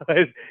questions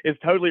is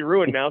totally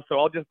ruined now. So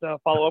I'll just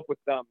follow up with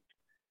what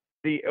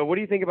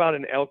do you think about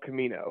an El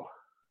Camino?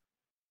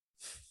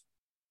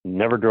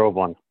 Never drove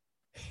one.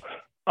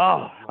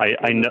 Oh,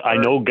 I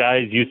know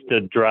guys used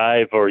to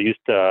drive or used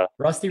to.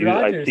 Rusty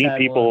Rogers. I've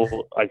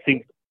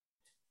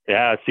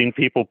seen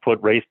people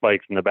put race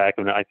bikes in the back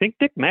of it. I think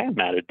Dick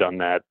Madman had done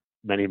that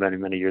many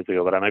years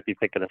ago, but I might be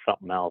thinking of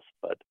something else.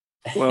 But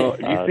well,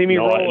 you see me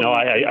rolling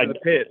the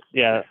pit.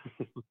 Yeah,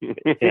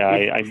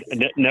 I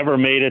never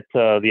made it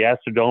to the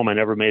Astrodome. I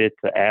never made it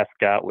to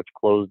Ascot, which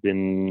closed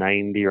in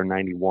 '90 or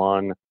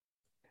 '91.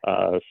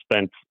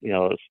 Spent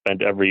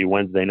every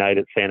Wednesday night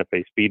at Santa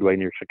Fe Speedway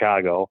near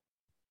Chicago.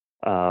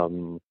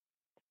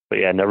 But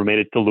yeah, never made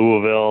it to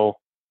Louisville.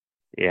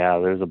 Yeah,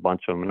 there's a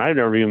bunch of them, and I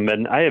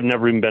have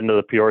never even been to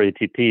the Peoria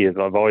TT.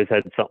 I've always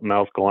had something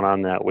else going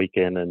on that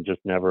weekend, and just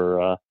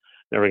never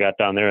got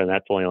down there. And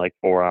that's only like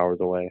 4 hours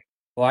away.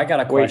 Well, I got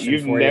a question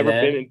you've for you. You've never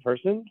been in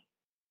person?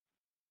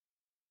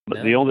 But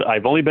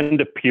I've only been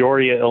to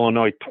Peoria,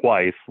 Illinois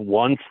twice.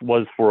 Once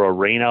was for a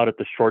rain out at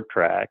the short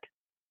track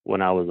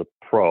when I was a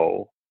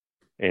pro.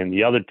 And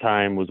the other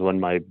time was when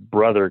my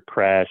brother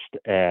crashed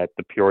at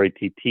the Peoria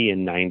TT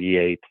in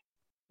 '98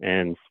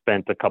 and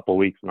spent a couple of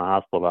weeks in the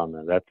hospital down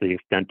there. That's the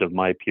extent of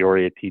my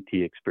Peoria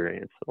TT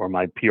experience, or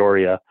my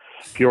Peoria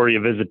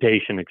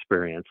visitation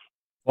experience.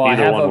 Well,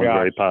 Neither one was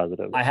very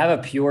positive. I have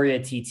a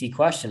Peoria TT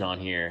question on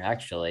here,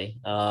 actually.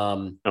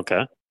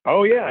 Okay.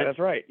 Oh yeah, that's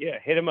right. Yeah,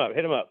 hit him up.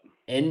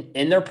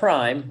 In their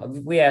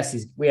prime, we ask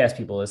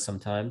people this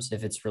sometimes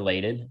if it's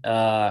related.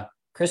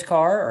 Chris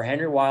Carr or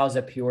Henry Wiles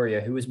at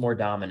Peoria, who was more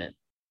dominant?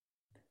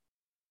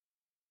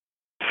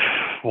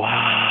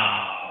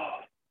 Wow.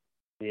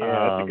 Yeah,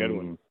 that's a good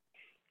one.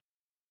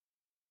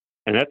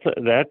 And that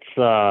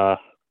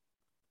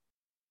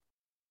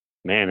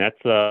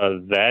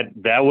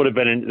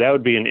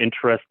would be an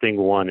interesting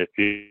one if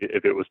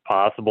it was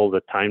possible to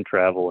time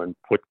travel and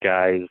put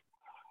guys,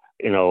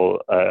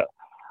 I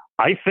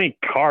think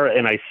Carr,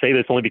 and I say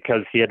this only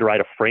because he had to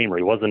ride a framer.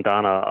 He wasn't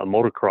on a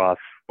motocross.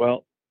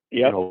 Well,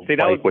 yeah,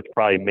 bike, which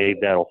probably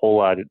made that a whole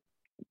lot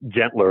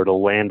gentler to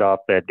land off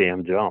that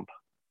damn jump.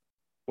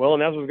 Well,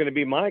 and that was going to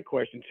be my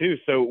question too.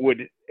 So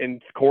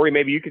and Corey,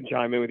 maybe you can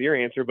chime in with your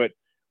answer, but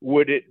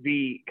would it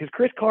be – because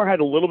Chris Carr had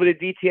a little bit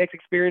of DTX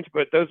experience,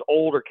 but those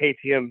older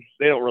KTMs,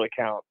 they don't really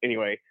count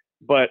anyway.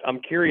 But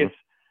I'm curious,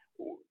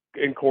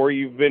 and Corey,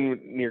 you've been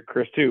near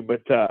Chris too,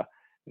 but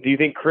do you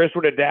think Chris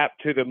would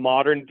adapt to the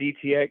modern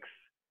DTX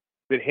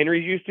that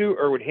Henry's used to,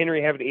 or would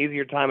Henry have an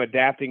easier time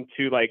adapting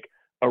to like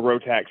a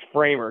Rotax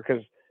framer?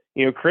 Because,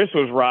 you know, Chris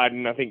was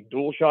riding, I think,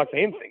 dual shocks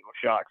and single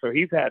shock. So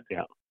he's had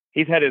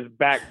his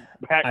back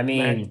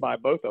smashed by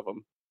both of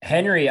them.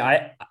 Henry,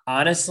 I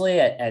honestly,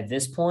 at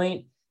this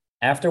point,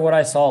 after what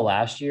I saw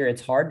last year,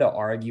 it's hard to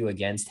argue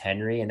against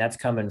Henry. And that's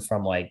coming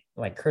from like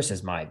Chris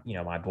is my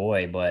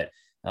boy, but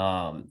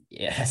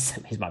yes,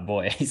 he's my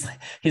boy.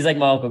 He's like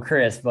my Uncle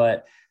Chris,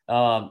 but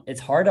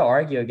it's hard to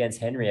argue against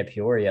Henry at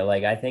Peoria.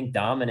 Like, I think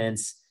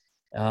dominance,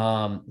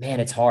 man,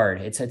 it's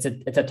hard. It's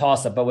a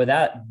toss up, but with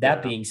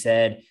that being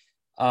said,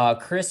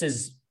 Chris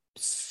is,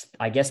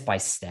 I guess by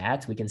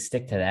stats, we can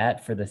stick to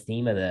that for the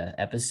theme of the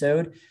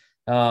episode.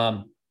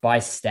 By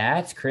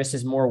stats, Chris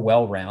is more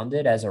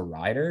well-rounded as a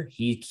rider.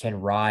 He can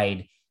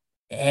ride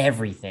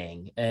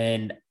everything.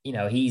 And, you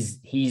know, he's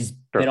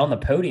been on the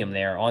podium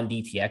there on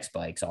DTX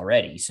bikes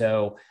already.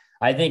 So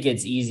I think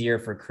it's easier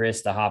for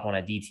Chris to hop on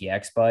a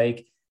DTX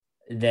bike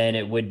than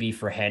it would be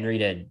for Henry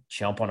to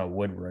jump on a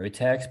wood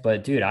Rotex.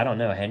 But dude, I don't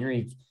know.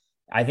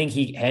 I think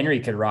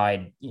Henry could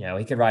ride, you know,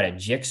 he could ride a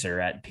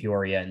Gixxer at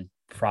Peoria and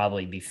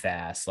probably be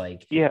fast.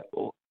 Like, yeah.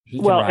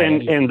 Well,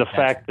 and the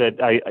fact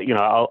that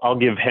I'll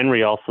give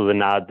Henry also the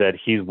nod that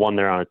he's won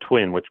there on a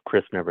twin, which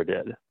Chris never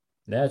did.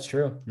 That's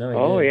true.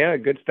 No. Yeah,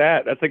 good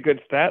stat. That's a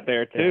good stat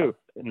there too.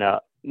 Yeah.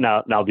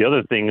 Now the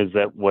other thing is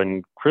that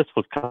when Chris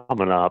was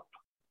coming up,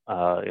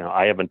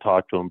 I haven't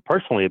talked to him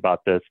personally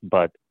about this,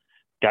 but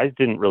guys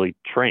didn't really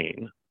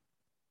train.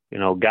 You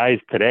know, guys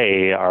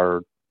today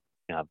are,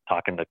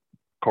 talking to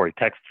Corey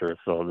Texter,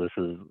 so this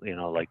is,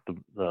 like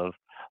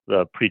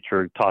the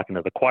preacher talking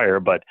to the choir,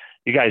 but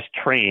you guys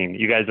train,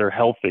 you guys are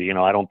healthy.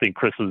 I don't think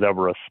Chris was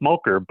ever a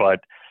smoker, but,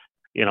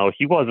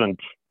 he wasn't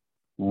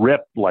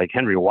ripped like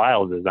Henry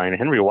Wiles is. I mean,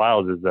 Henry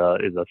Wiles is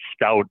a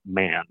stout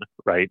man,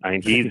 right? I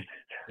mean,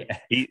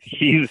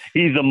 he's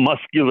a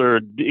muscular,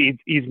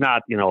 he's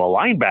not, a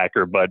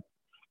linebacker, but,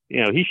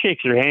 he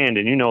shakes your hand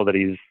and you know that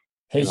his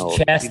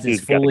chest is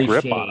fully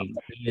shaved.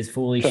 He is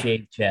fully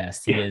shaved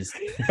chest. He is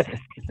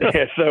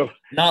so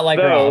not like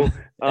Rob.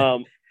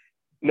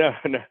 No.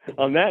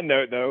 On that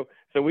note, though,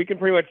 so we can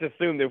pretty much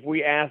assume that if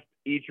we asked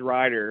each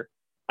rider,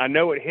 I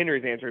know what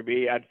Henry's answer would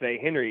be. I'd say,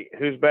 Henry,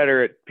 who's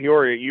better at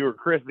Peoria, you or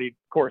Chris? Of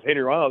course,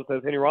 Henry Wiles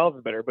says Henry Wiles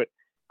is better. But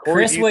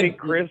Corey, do you think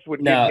Chris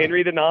would give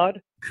Henry the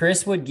nod?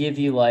 Chris would give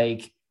you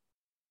like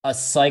a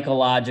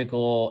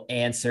psychological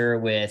answer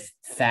with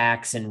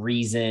facts and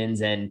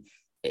reasons, and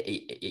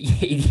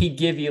he'd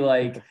give you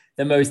like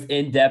the most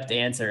in-depth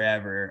answer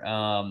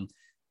ever.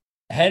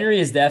 Henry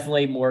is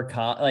definitely more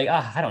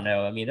I don't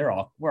know. I mean,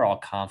 we're all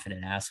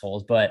confident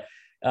assholes, but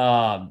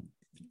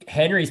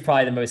Henry's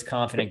probably the most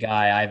confident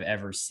guy I've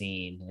ever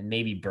seen. And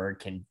maybe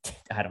Bert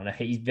I don't know.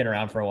 He's been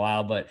around for a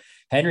while, but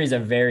Henry's a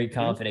very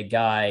confident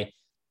guy.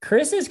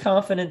 Chris is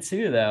confident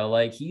too, though.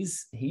 Like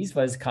he's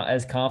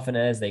as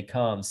confident as they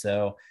come.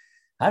 So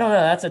I don't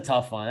know. That's a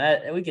tough one.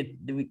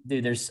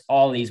 There's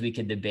all these we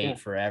could debate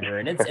forever.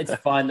 And it's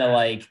fun to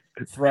like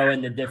throw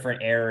in the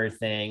different error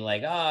thing.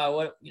 Like,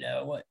 what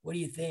do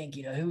you think?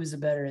 Who was the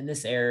better in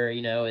this error?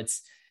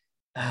 It's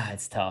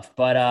tough,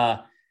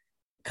 but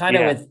kind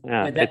of with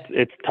that.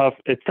 It's tough.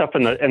 It's tough.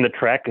 And the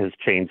track has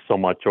changed so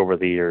much over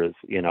the years.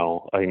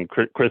 I mean,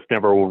 Chris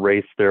never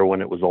raced there when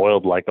it was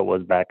oiled like it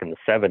was back in the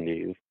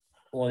 70s.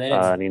 Well, then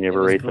and he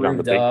never raced it on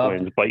the big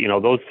twins, but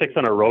those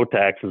 600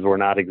 Rotaxes were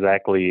not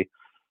exactly,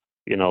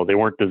 they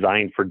weren't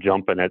designed for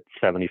jumping at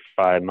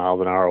 75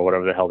 miles an hour or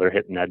whatever the hell they're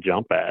hitting that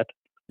jump at.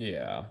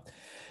 Yeah.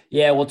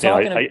 Yeah. Well,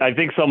 I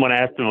think someone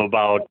asked him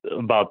about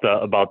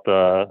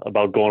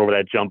going over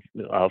that jump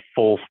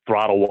full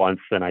throttle once.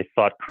 And I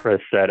thought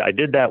Chris said, I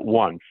did that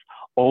once,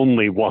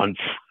 only once.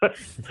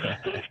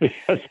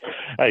 Because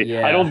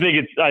I don't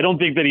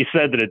think that he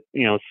said that it,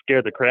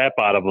 scared the crap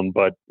out of him,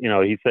 but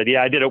he said,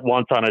 I did it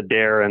once on a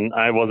dare and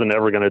I wasn't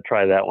ever going to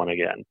try that one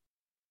again.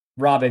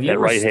 Rob, have you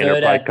ever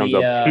stood at comes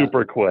up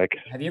super quick.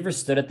 Have you ever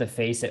stood at the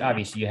face?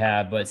 Obviously you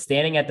have, but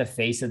standing at the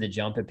face of the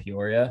jump at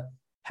Peoria,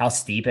 how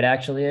steep it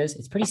actually is?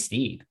 It's pretty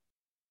steep.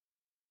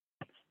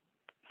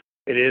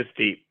 It is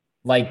steep.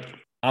 Like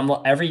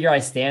every year I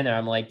stand there,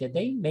 I'm like, did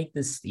they make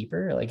this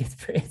steeper? Like it's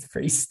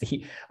pretty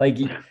steep. Like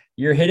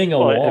you're hitting a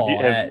wall.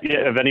 Have you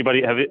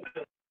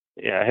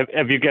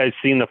guys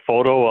seen the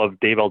photo of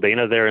Dave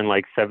Aldana there in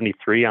like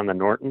 73 on the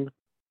Norton?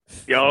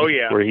 Oh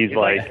yeah. Where he's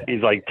like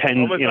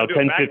 10,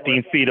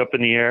 15 feet up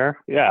in the air.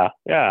 Yeah.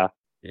 Yeah.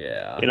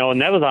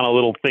 And that was on a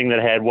little thing that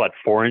had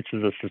 4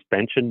 inches of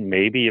suspension,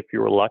 maybe if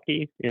you were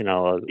lucky. A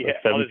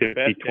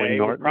 750 twin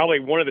Norton. Probably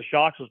one of the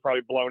shocks was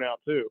probably blown out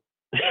too.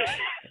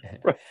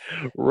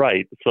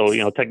 Right. So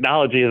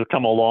technology has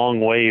come a long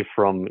way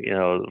from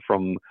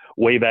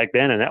way back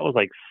then, and that was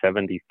like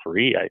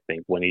 73, I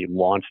think, when he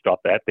launched off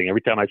that thing.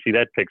 Every time I see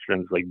that picture,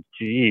 it's like,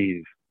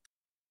 geez.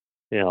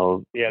 Yeah,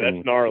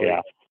 that's gnarly.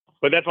 Yeah.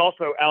 But that's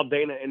also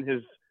Aldana in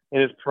his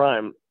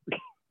prime.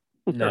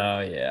 No,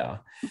 yeah.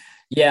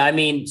 Yeah, I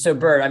mean, so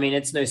Bert, I mean,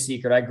 it's no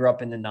secret. I grew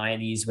up in the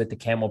 90s with the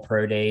Camel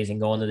Pro days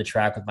and going to the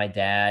track with my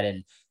dad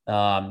and,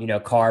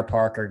 Carr,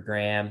 Parker,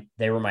 Graham,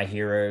 they were my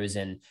heroes.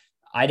 And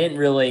I didn't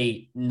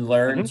really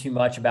learn too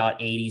much about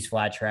 80s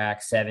flat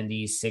track,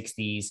 70s,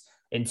 60s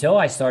until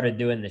I started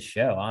doing the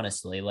show,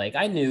 honestly. Like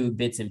I knew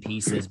bits and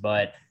pieces,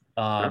 but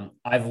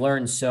I've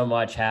learned so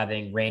much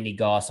having Randy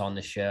Goss on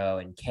the show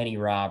and Kenny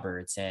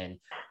Roberts and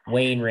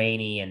Wayne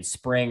Rainey and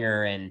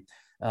Springer and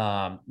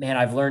man,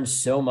 I've learned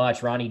so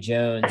much, Ronnie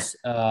Jones,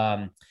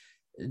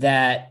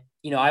 that,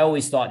 I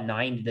always thought the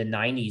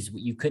 90s,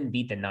 you couldn't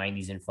beat the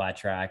 90s in flat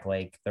track,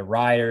 like the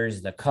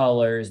riders, the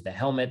colors, the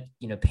helmet,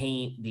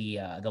 paint,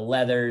 the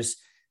leathers,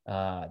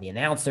 the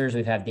announcers.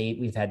 We've had Dave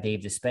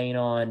Despain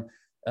on.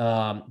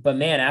 But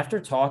man,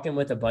 after talking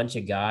with a bunch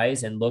of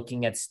guys and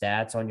looking at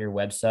stats on your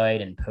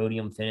website and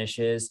podium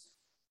finishes,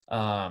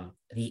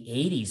 the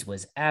 80s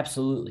was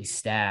absolutely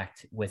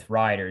stacked with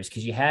riders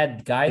because you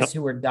had guys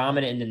who were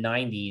dominant in the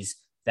 90s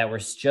that were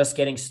just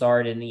getting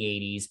started in the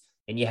 80s.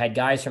 And you had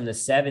guys from the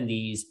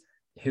 70s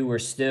who were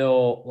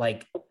still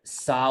like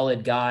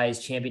solid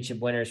guys, championship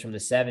winners from the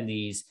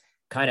 70s,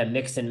 kind of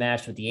mixed and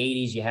matched with the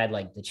 80s. You had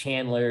like the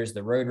Chandlers,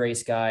 the road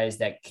race guys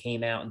that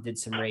came out and did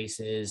some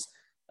races.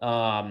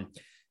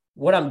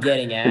 What I'm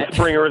getting at.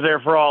 Springer was there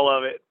for all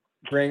of it.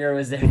 Springer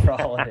was there for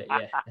all of it.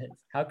 Yeah.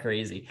 How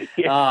crazy.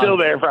 Still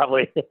there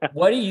probably.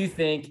 What do you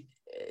think,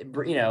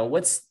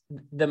 what's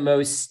the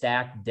most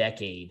stacked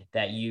decade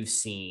that you've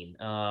seen?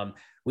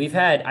 We've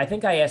had, I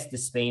think I asked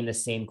Despain the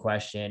same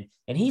question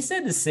and he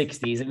said the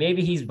 60s and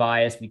maybe he's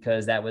biased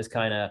because that was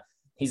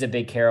he's a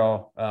big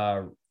Carroll,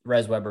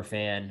 Resweber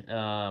fan.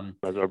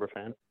 Resweber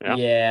fan. Yeah.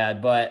 Yeah.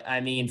 But I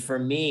mean, for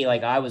me,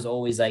 like I was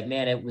always like,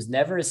 man, it was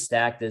never as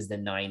stacked as the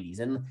 90s.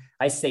 And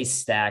I say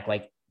stacked,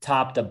 like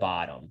top to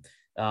bottom.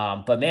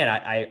 But man,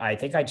 I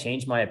think I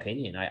changed my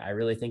opinion. I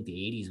really think the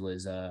 80s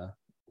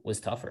was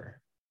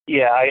tougher.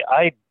 Yeah,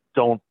 I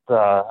don't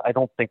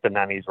think the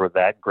 90s were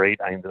that great.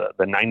 I mean,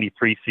 the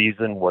 93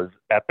 season was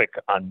epic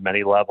on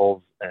many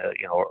levels.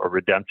 A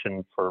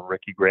redemption for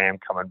Ricky Graham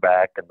coming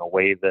back and the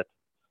way that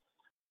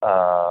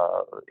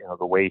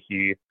the way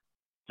he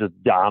just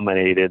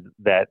dominated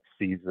that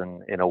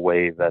season in a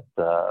way that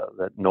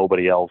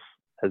nobody else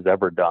has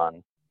ever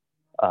done.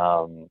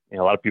 A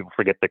lot of people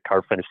forget that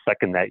Carr finished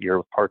second that year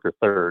with Parker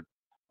third.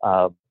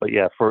 But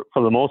yeah, for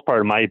the most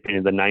part, in my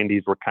opinion, the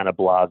 90s were kind of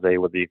blasé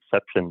with the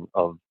exception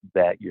of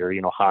that year.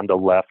 Honda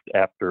left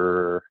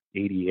after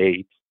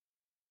 88.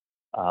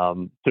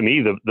 To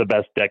me, the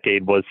best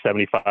decade was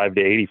 75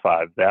 to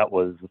 85. That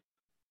was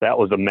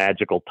a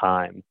magical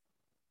time.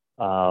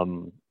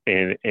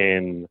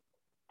 And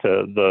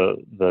to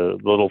the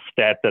little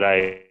stat that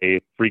I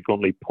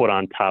frequently put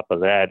on top of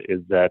that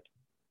is that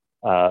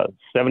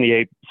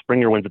 78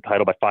 Springer wins the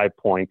title by 5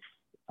 points.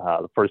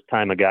 The first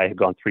time a guy had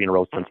gone 3 in a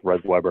row since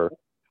Resweber.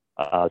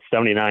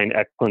 79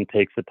 Eklund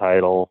takes the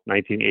title.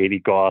 1980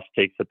 Goss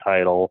takes the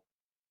title.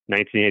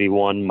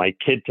 1981 Mike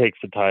Kidd takes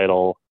the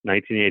title.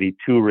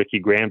 1982 Ricky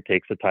Graham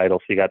takes the title.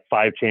 So you got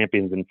 5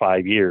 champions in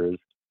 5 years.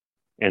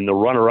 And the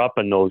runner-up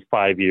in those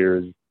 5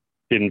 years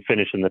didn't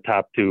finish in the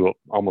top 2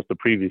 almost the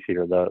previous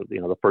year.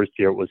 The first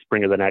year it was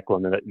Springer then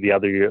Eklund, and the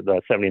other year,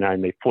 the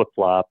 79, they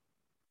flip-flop.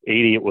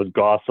 80, it was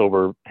Goss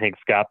over Hank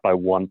Scott by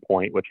 1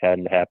 point, which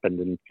hadn't happened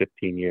in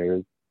 15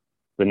 years.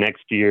 The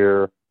next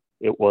year,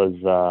 it was,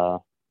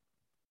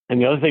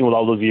 and the other thing with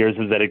all those years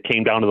is that it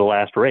came down to the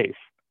last race.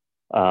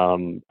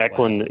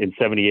 Eklund in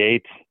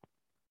 78,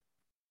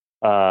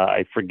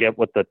 I forget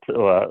what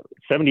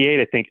 78,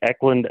 I think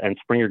Eklund and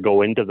Springer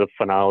go into the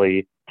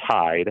finale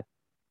tied.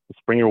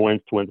 Springer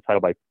wins to win the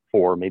title by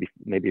 4. Maybe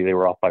they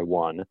were off by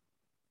 1.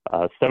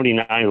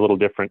 79, a little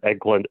different.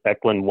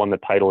 Eklund won the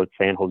title at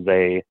San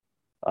Jose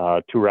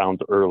 2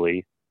 rounds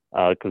early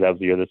because that was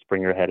the year that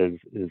Springer had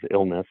his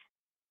illness.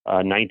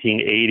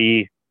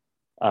 1980,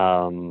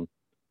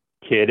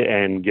 Kidd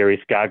and Gary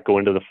Scott go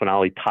into the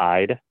finale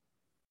tied,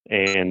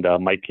 and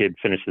Mike Kidd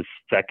finishes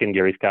second,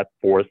 Gary Scott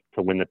fourth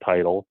to win the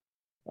title.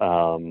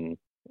 And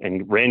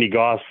Randy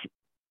Goss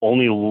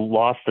only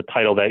lost the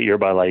title that year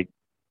by like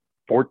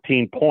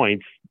 14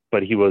 points,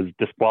 but he was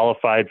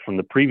disqualified from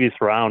the previous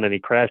round and he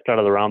crashed out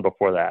of the round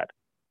before that.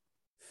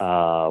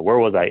 Where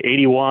was I?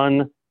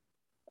 81.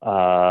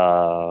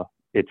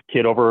 It's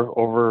Kidd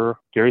over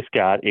Gary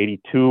Scott.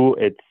 82.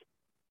 It's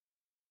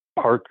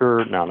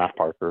not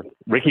Parker.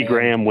 Ricky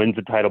Graham wins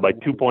the title by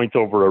 2 points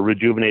over a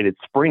rejuvenated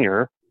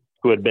Springer,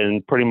 who had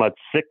been pretty much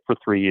sick for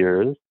 3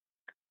 years.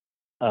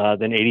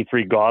 Then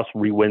 83, Goss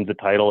re-wins the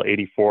title.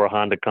 84,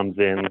 Honda comes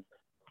in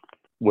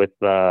with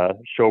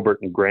Schobert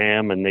and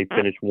Graham, and they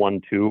finish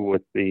 1-2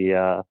 with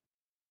the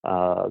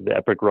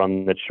epic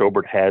run that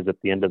Schobert has at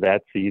the end of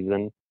that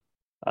season.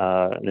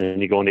 And then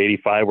you go into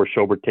 85, where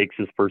Schobert takes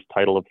his first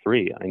title of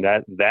 3. I mean,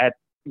 that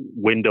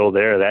window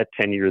there, that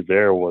 10 years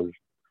there was,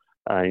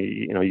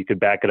 you could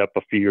back it up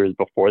a few years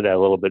before that a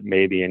little bit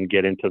maybe and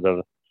get into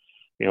the,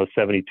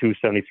 72,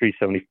 73,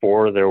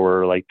 74. There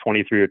were like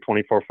 23 or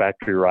 24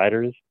 factory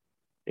riders.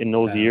 in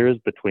those years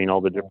between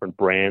all the different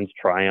brands.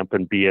 Triumph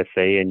and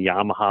BSA and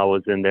Yamaha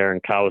was in there,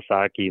 and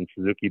Kawasaki and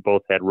Suzuki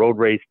both had road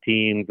race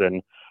teams,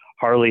 and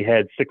Harley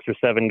had 6 or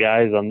 7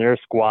 guys on their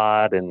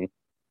squad. And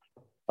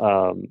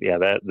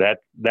that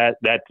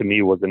to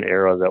me was an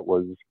era that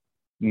was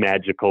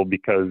magical,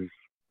 because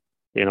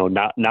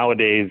not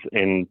nowadays,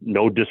 and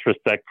no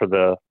disrespect for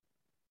the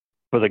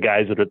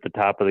guys that are at the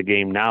top of the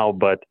game now,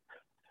 but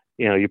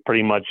you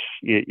pretty much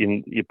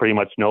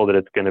know that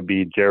it's going to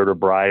be Jared or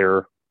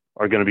Breyer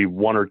are going to be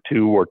 1 or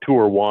 2 or 2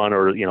 or 1,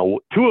 or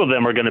 2 of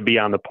them are going to be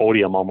on the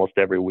podium almost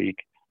every week,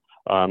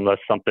 unless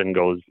something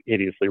goes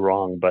hideously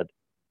wrong. But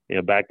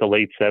back to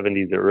late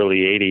 70s or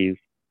early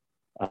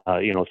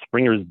 80s,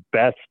 Springer's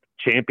best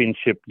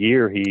championship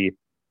year, he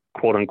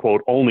quote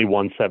unquote only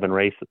won 7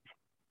 races.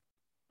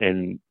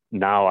 And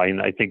now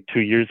I think 2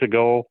 years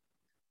ago,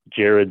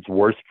 Jared's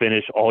worst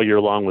finish all year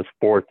long was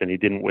 4th, and he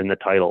didn't win the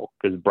title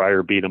because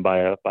Breyer beat him by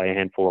a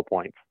handful of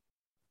points.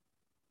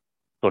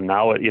 So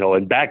now,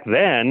 and back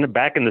then,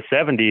 back in the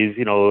 70s,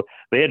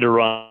 they had to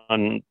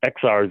run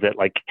XRs at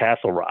like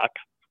Castle Rock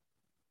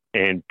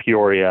and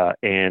Peoria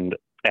and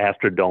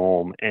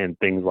Astrodome and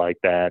things like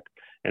that,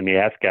 and the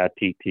Ascot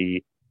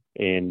TT.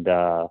 And,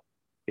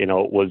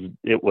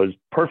 it was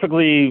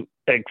perfectly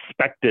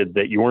expected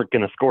that you weren't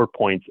going to score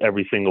points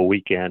every single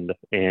weekend.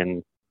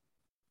 And,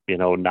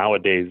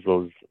 nowadays,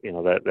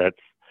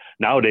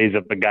 nowadays,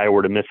 if the guy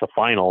were to miss a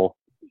final,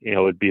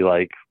 it'd be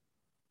like,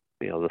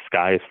 the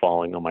sky is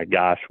falling. Oh my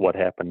gosh, what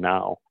happened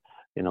now?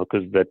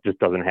 Because that just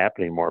doesn't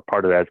happen anymore.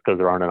 Part of that is because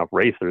there aren't enough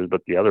racers,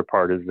 but the other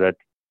part is that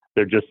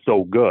they're just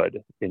so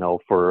good.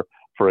 For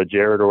a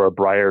Jared or a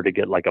Breyer to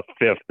get like a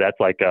 5th, that's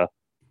like a,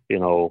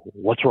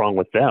 what's wrong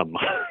with them?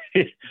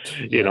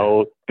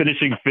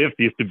 Finishing 5th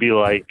used to be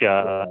like,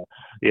 that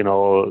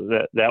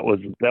was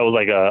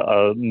like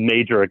a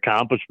major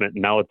accomplishment.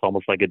 Now it's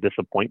almost like a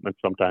disappointment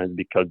sometimes,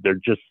 because they're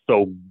just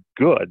so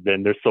good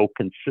and they're so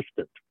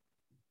consistent.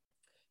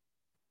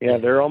 Yeah,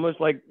 they're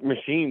almost like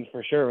machines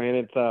for sure, man.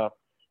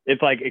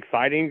 It's like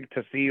exciting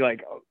to see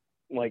like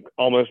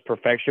almost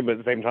perfection, but at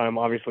the same time,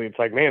 obviously, it's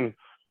like, man,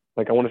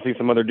 like I want to see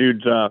some other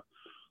dudes. I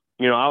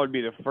would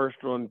be the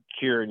first one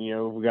cheering.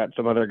 We got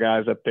some other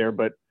guys up there,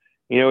 but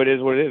it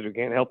is what it is. We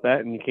can't help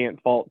that, and you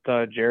can't fault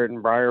Jared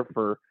and Breyer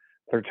for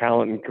their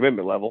talent and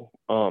commitment level.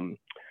 I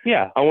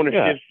want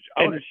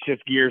to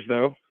shift gears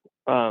though.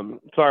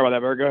 Sorry about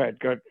that, Bert. Go ahead.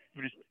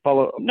 Just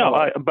follow. No,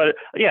 I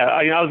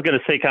was going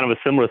to say kind of a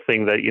similar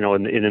thing that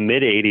in the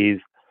mid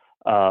 '80s,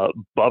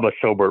 Bubba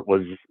Schobert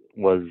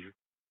was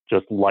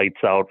just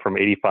lights out from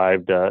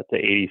 '85 to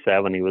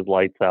 '87. He was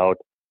lights out,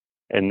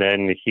 and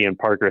then he and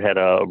Parker had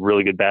a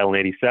really good battle in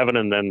 '87,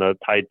 and then the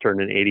tide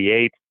turned in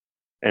 '88,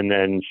 and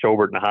then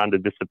Schobert and Honda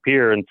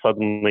disappear, and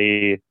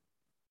suddenly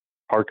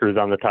Parker's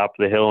on the top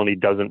of the hill, and he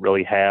doesn't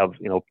really have.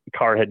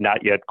 Carr had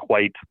not yet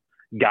quite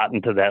gotten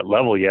to that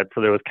level yet,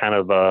 so there was kind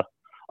of a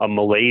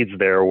malaise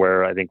there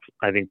where I think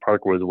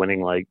Parker was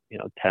winning like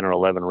 10 or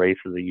 11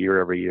 races a year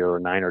every year, or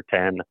 9 or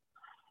 10,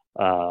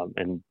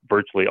 and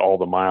virtually all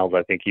the miles.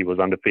 I think he was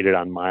undefeated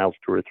on miles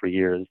 2 or 3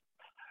 years.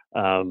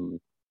 And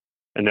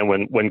then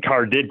when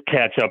Carr did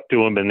catch up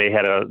to him and they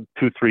had a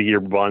 2-3 year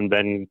run,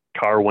 then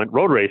Carr went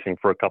road racing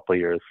for a couple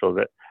of years. So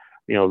that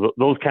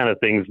those kind of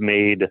things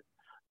made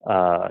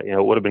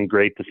it would have been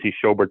great to see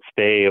Schobert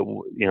stay.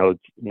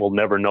 We'll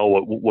never know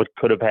what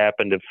could have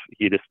happened if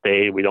he'd have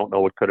stayed. We don't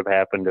know what could have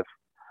happened if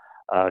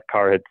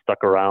Carr had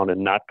stuck around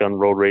and not done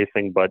road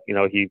racing, but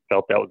he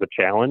felt that was a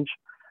challenge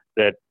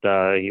that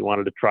he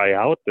wanted to try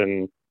out,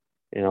 and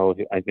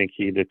I think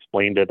he'd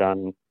explained it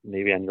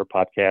maybe on your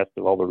podcast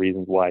of all the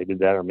reasons why he did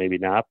that, or maybe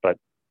not. But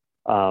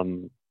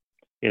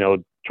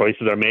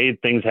choices are made,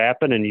 things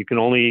happen, and you can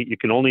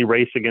only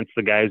race against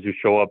the guys who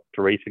show up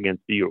to race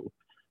against you.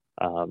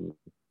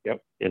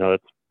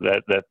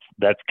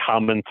 That's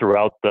common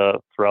throughout the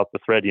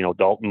thread.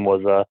 Dalton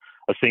was a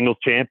singles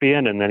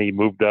champion, and then he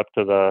moved up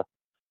to the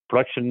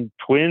production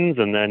twins,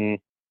 and then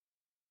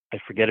I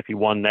forget if he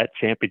won that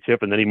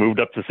championship, and then he moved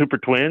up to super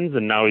twins,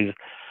 and now he's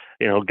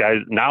guys,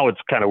 now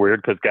it's kind of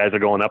weird because guys are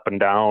going up and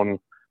down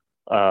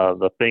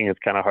the thing. It's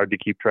kind of hard to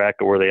keep track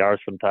of where they are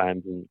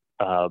sometimes, and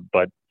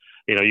but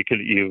I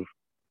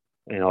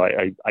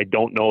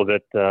don't know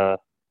that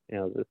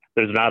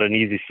there's not an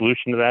easy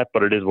solution to that,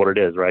 but it is what it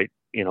is, right?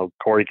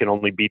 Corey can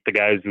only beat the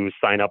guys who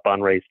sign up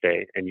on race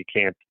day, and you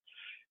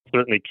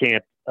certainly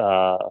can't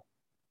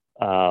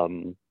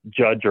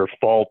judge or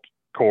fault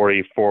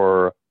Corey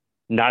for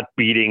not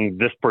beating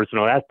this person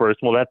or that person.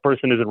 Well, that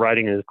person isn't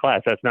riding in his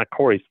class. That's not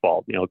Corey's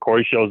fault.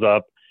 Corey shows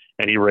up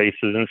and he races,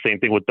 and the same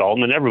thing with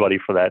Dalton and everybody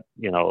for that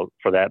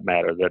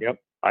matter. That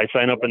I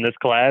sign up in this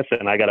class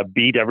and I got to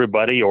beat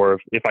everybody, or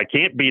if I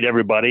can't beat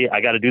everybody,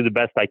 I got to do the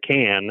best I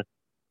can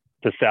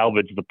to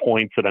salvage the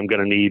points that I'm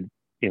going to need,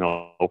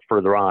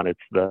 further on. It's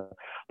the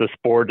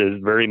sport is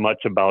very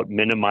much about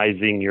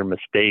minimizing your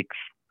mistakes,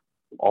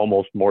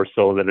 almost more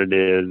so than it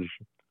is,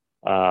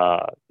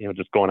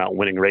 just going out and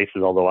winning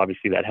races. Although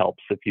obviously that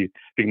helps if you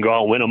can go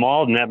out and win them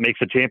all, and that makes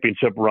a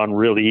championship run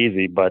really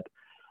easy. But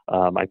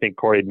I think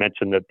Corey had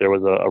mentioned that there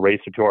was a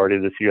race or two already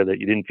this year that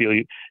you didn't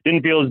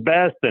feel his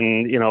best,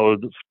 and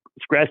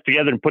scratched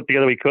together and put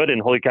together we could,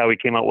 and holy cow, we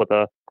came out with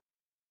a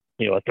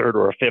third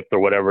or a fifth or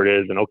whatever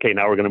it is, and okay,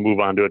 now we're going to move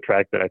on to a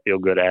track that I feel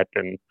good at,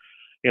 and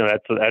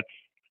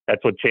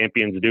that's what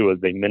champions do, is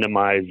they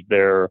minimize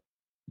their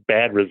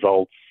bad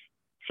results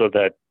so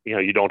that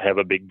you don't have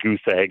a big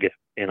goose egg,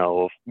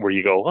 where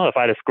you go, oh, if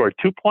I'd have scored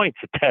 2 points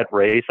at that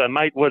race, I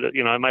might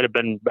have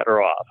been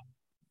better off.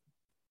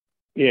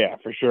 Yeah,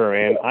 for sure.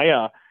 And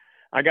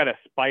I got a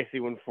spicy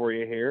one for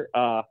you here.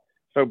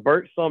 So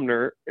Bert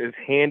Sumner is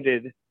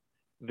handed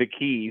the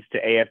keys to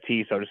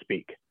AFT, so to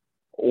speak.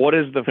 What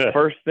is the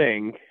first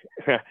thing?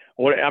 I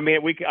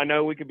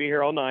know we could be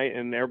here all night,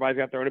 and everybody's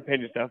got their own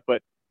opinion stuff,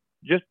 but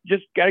just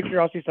out of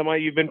curiosity,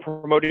 somebody you've been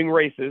promoting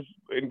races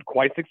and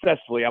quite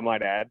successfully, I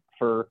might add,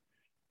 for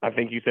I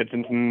think you said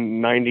since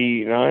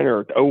 99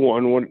 or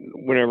 01,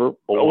 whenever,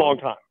 a long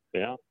time.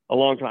 Yeah, a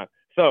long time.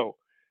 So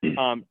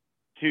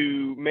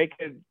to make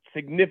a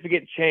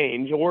significant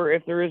change, or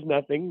if there is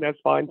nothing, that's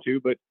fine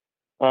too. But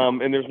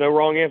and there's no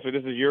wrong answer.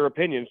 This is your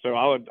opinion, so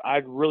I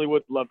really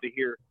would love to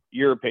hear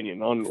your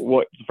opinion on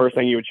what the first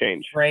thing you would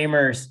change.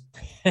 Framers.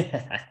 Sit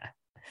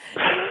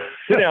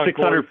down,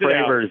 600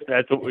 framers.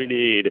 That's what we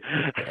need.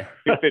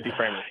 250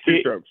 framers, 2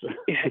 strokes.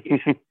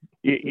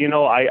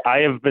 I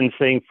have been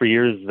saying for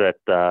years that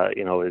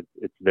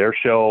it's their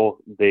show.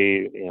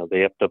 They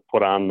have to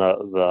put on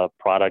the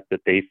product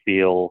that they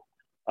feel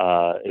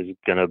is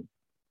going to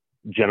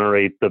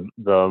generate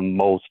the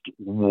most,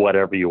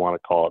 whatever you want to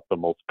call it, the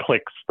most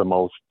clicks, the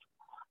most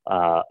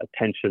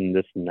attention,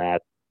 this and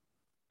that.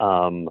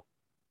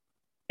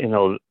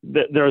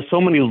 There are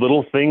so many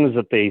little things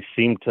that they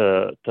seem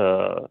to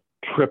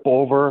trip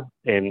over,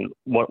 and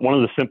one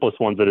of the simplest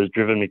ones that has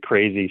driven me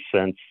crazy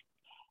since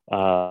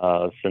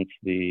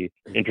the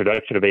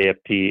introduction of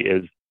AFT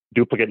is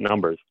duplicate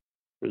numbers.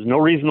 There's no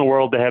reason in the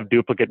world to have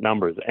duplicate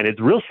numbers, and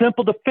it's real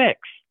simple to fix.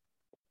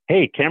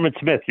 Hey, Cameron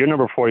Smith, you're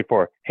number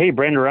 44. Hey,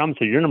 Brandon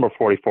Robinson, you're number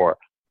 44.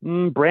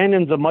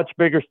 Brandon's a much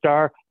bigger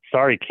star.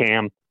 Sorry,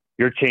 Cam,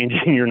 you're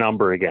changing your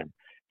number again.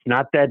 It's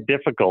not that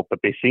difficult, but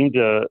they seem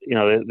to,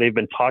 they've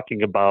been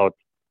talking about,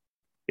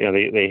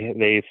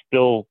 they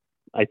still,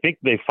 I think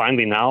they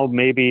finally now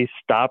maybe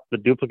stopped the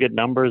duplicate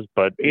numbers,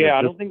 but yeah,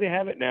 I don't think they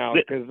have it now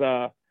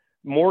because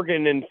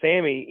Morgan and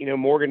Sammy,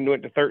 Morgan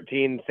went to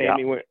 13,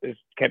 Sammy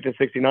kept to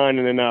 69,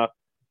 and then I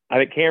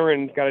think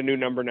Cameron's got a new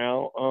number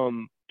now.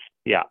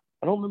 Yeah,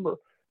 I don't remember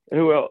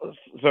who else.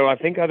 So I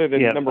think other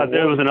than number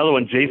there one, was another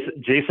one.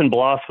 Jason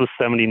Bloss was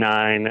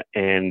 79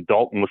 and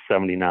Dalton was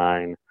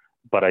 79,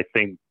 but I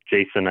think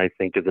Jason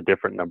is a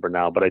different number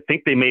now. But I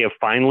think they may have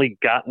finally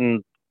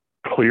gotten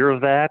clear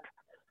of that.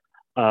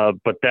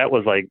 But that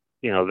was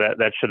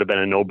that should have been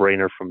a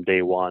no-brainer from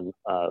day one.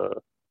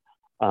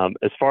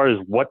 As far as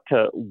what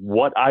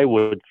I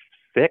would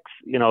fix,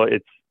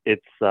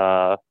 it's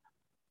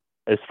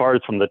as far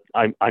as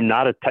I'm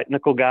not a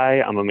technical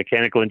guy. I'm a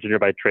mechanical engineer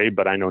by trade,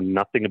 but I know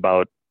nothing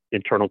about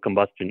internal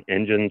combustion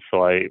engines.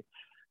 So I'm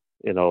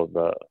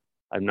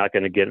not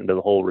going to get into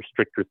the whole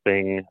restrictor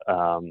thing.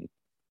 I'm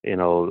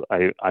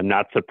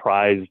not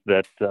surprised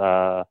that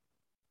the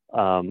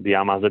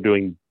Yamahas are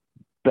doing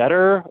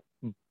better,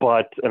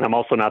 and I'm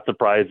also not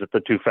surprised that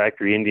the 2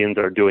 factory Indians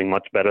are doing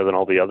much better than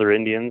all the other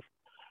Indians.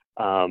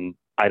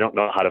 I don't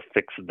know how to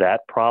fix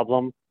that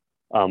problem.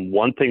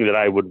 One thing that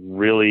I would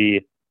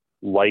really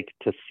like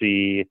to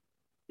see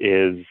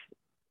is,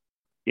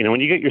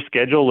 when you get your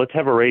schedule, let's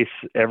have a race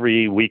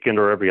every weekend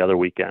or every other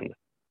weekend,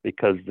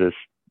 because this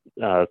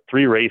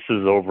 3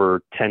 races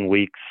over 10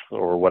 weeks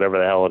or whatever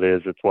the hell it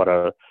is. It's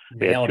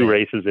they have 2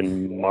 races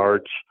in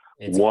March,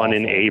 it's 1 awful.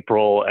 in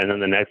April, and then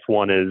the next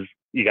one is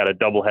you got a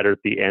doubleheader at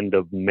the end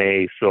of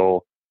May.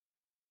 So,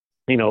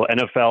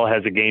 NFL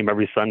has a game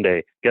every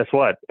Sunday. Guess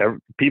what?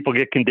 People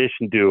get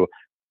conditioned to,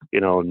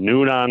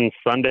 noon on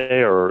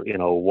Sunday or,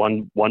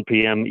 1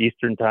 p.m.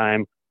 Eastern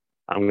time.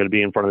 I'm going to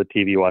be in front of the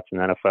TV watching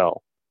NFL.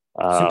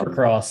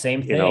 Supercross,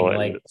 same thing,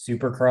 like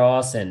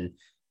Supercross and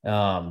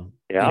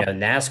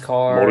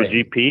NASCAR,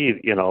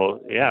 MotoGP.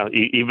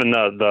 Even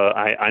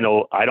I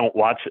know I don't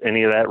watch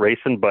any of that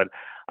racing, but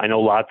I know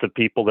lots of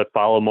people that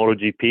follow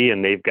MotoGP,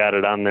 and they've got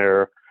it on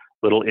their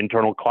little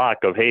internal clock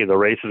of, hey, the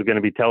race is going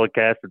to be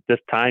telecast at this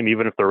time.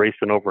 Even if they're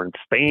racing over in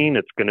Spain,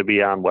 it's going to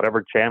be on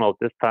whatever channel at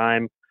this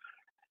time,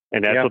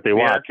 and that's what they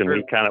watch. And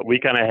we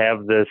kind of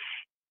have this.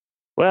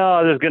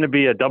 Well, there's going to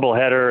be a double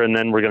header, and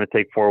then we're going to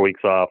take 4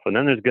 weeks off, and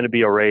then there's going to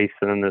be a race,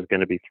 and then there's going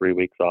to be 3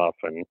 weeks off,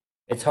 and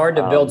it's hard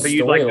to build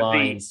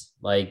storylines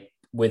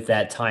with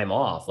that time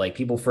off. Like,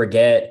 people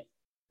forget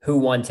who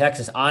won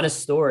Texas. Honest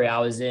story,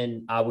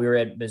 we were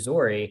at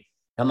Missouri.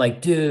 I'm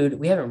like, dude,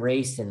 we haven't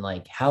raced in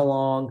how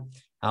long?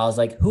 I was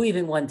like, who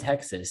even won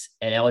Texas?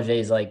 And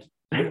LJ's like,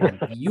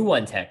 you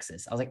won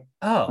Texas. I was like,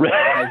 oh,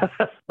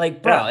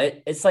 bro,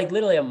 it's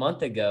literally a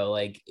month ago.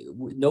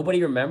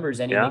 Nobody remembers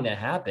anything that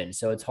happened.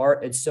 So it's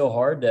hard. It's so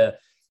hard to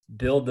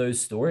build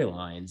those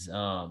storylines.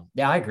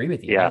 I agree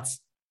with you. Yeah.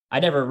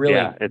 I never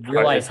really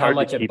realized how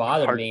much it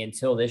bothered hard. me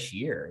until this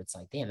year. It's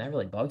like, damn, that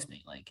really bugs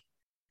me.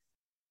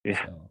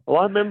 Yeah. So. Well,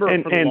 I remember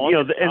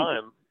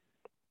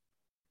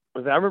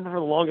for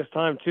the longest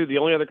time too. The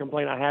only other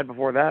complaint I had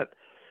before that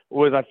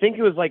was I think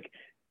it was like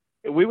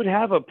we'd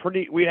have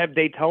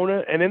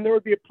Daytona, and then there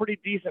would be a pretty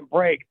decent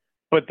break,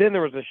 but then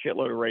there was a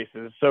shitload of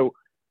races. So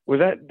was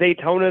that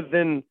Daytona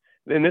then?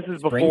 And this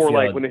is before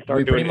like when they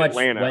started doing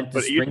Atlanta,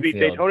 but it used to be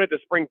Daytona to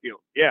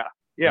Springfield. Yeah.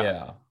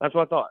 That's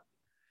what I thought.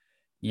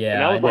 Yeah,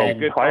 and that was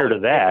good prior to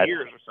that.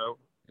 Years or so.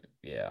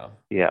 Yeah.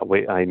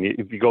 Wait,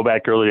 if you go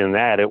back earlier than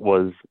that, it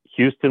was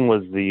Houston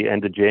was the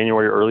end of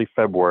January, early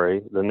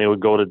February. Then they would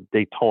go to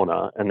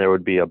Daytona, and there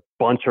would be a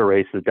bunch of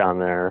races down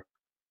there.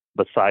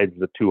 Besides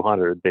the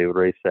 200, they would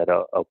race at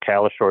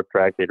Ocala short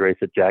track. They'd race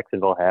at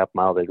Jacksonville half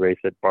mile. They'd race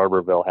at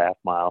Barberville half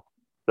mile.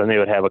 Then they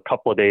would have a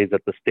couple of days at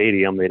the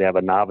stadium. They'd have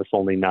a novice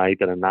only night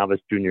and a novice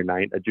junior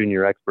night, a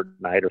junior expert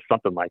night, or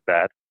something like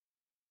that.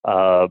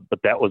 But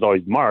that was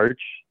always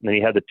March. And then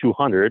you had the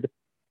 200.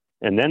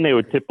 And then they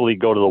would typically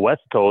go to the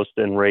West Coast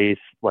and race,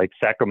 like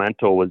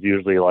Sacramento was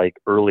usually like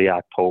early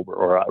October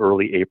or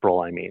early April,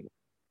 I mean.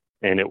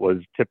 And it was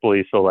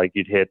typically, so like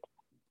you'd hit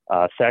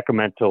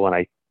Sacramento, and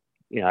I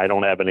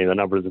don't have any of the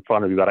numbers in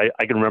front of me, but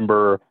I can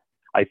remember,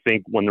 I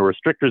think when the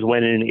restrictors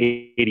went in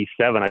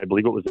 87, I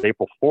believe it was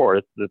April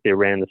 4th, that they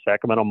ran the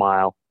Sacramento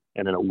Mile.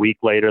 And then a week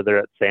later, they're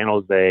at San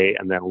Jose.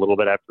 And then a little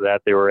bit after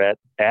that, they were at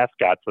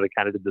Ascot. So they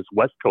kind of did this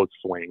West Coast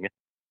swing.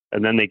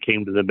 And then they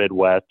came to the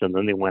Midwest, and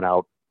then they went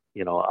out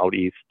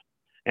east.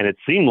 And it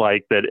seemed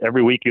like that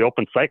every week you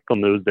opened Cycle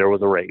News, there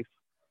was a race,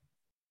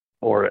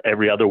 or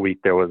every other week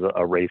there was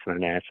a race in a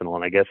national.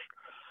 And I guess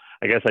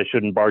I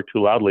shouldn't bark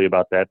too loudly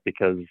about that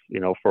because,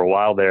 for a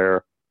while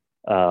there,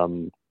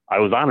 I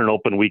was on an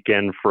open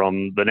weekend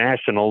from the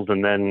nationals,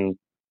 and then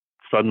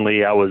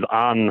suddenly I was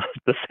on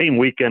the same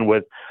weekend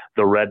with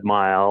the Red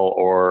Mile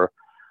or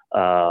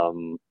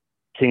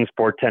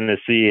Kingsport,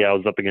 Tennessee. I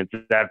was up against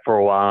that for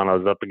a while, and I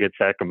was up against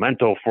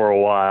Sacramento for a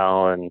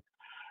while. And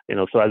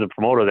so as a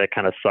promoter, that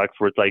kind of sucks,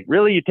 where it's like,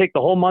 really, you take the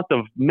whole month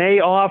of May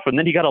off, and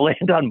then you got to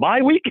land on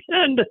my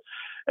weekend,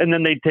 and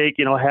then they take,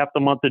 half the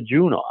month of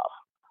June off.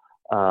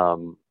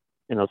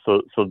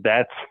 So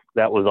that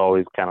was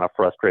always kind of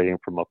frustrating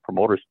from a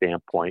promoter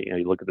standpoint.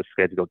 You look at the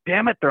schedule, go,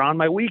 damn it, they're on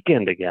my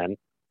weekend again,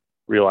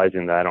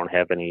 realizing that I don't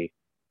have any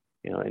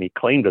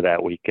claim to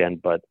that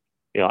weekend. But,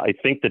 I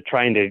think that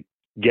trying to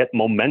get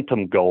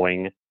momentum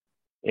going,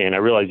 and I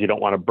realize you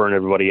don't want to burn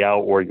everybody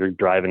out where you're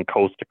driving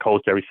coast to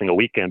coast every single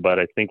weekend, but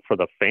I think for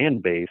the fan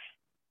base,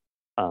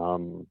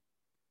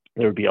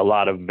 there would be a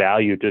lot of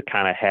value to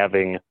kind of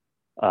having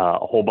a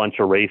whole bunch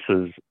of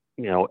races,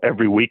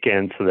 every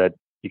weekend, so that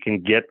you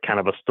can get kind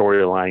of a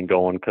storyline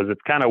going. Because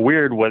it's kind of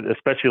weird,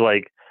 especially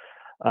like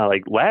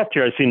last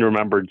year, I seem to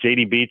remember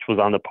JD Beach was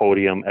on the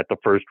podium at the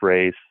first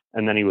race,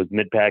 and then he was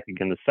mid-packing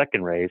in the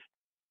second race.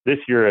 This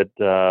year at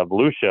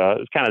Volusia, it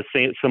was kind of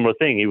similar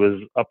thing. He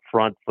was up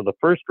front for the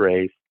first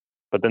race,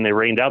 but then they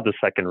rained out the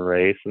second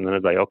race, and then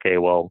it's like, okay,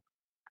 well,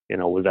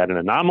 was that an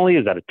anomaly?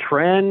 Is that a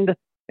trend?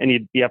 And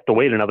you have to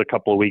wait another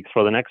couple of weeks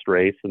for the next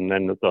race, and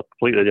then it's a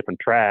completely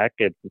different track,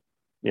 and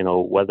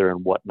weather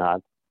and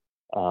whatnot.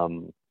 I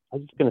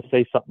was just going to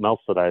say something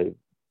else that I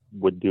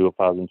would do if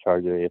I was in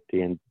charge of AFT,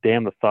 and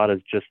damn, the thought has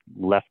just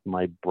left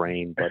my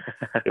brain, but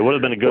it would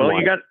have been a good one.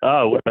 It would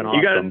have been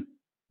awesome.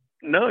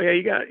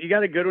 You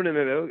got a good one in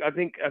there, though. I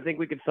think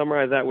we could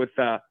summarize that with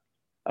a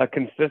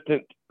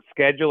consistent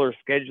schedule or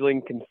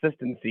scheduling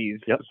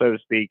consistencies, so to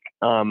speak.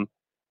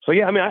 So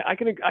yeah, I mean, I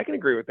can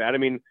agree with that. I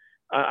mean,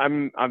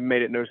 I've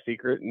made it no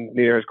secret, and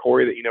neither has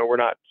Corey, that we're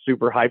not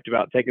super hyped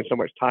about taking so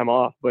much time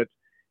off, but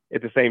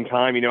at the same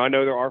time, I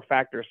know there are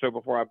factors. So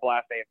before I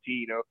blast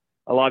AFT,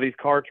 a lot of these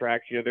car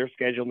tracks, they're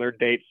scheduling their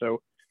dates,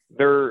 so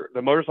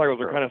the motorcycles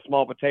are kind of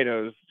small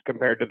potatoes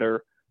compared to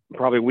their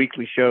probably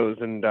weekly shows.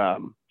 And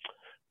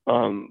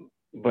all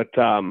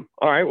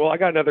right, well, I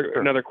got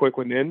another quick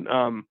one then.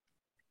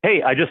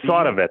 Hey, I just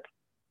thought of it.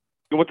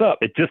 What's up?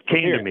 It just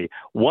came to me.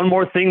 One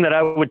more thing that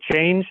I would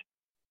change,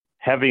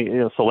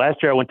 so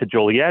last year I went to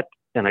Joliet,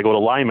 and I go to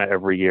Lima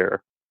every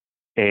year,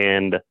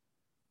 and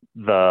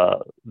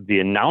the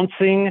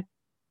announcing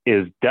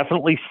is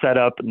definitely set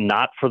up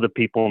not for the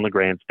people in the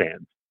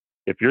grandstands.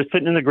 If you're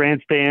sitting in the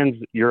grandstands,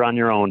 you're on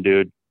your own,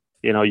 dude.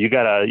 You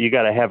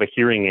gotta have a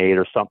hearing aid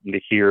or something to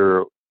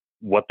hear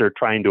what they're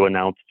trying to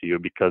announce to you,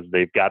 because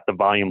they've got the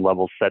volume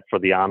level set for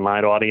the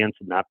online audience,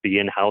 not the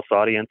in-house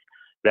audience.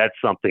 That's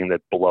something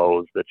that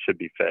blows, that should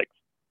be fixed.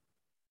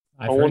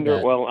 I've heard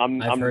that. Well,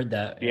 I've heard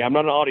that. Yeah, I'm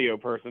not an audio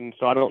person,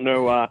 so I don't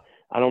know. I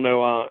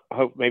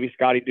hope maybe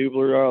Scotty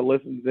Dubler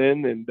listens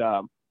in, and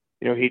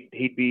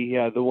he'd be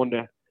the one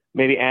to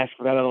maybe ask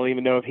for that. I don't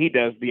even know if he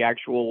does the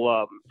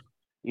actual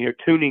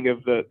tuning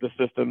of the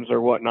systems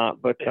or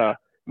whatnot, but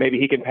maybe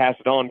he can pass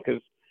it on,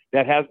 because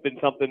that has been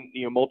something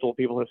multiple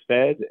people have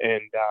said,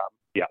 and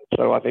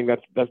so I think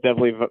that's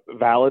definitely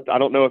valid. I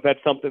don't know if that's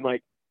something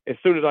like as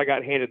soon as I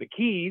got handed the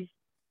keys,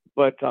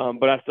 but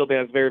I still think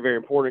that's very, very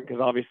important,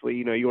 because obviously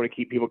you want to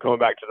keep people coming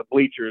back to the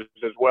bleachers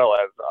as well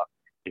as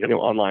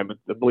online, but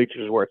the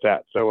bleachers is where it's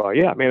at. So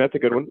yeah, man, that's a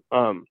good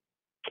one.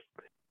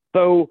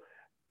 So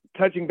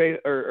touching base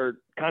or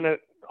kind of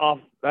off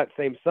that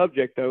same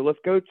subject though, let's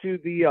go to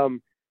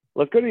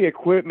the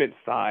equipment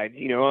side.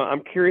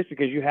 I'm curious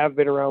because you have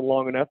been around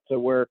long enough to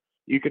where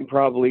you can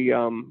probably,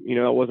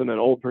 it wasn't an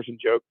old person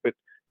joke, but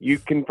you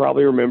can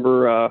probably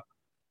remember,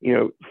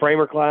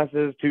 framer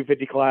classes,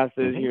 250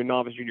 classes,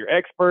 novice, junior,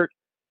 expert.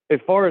 As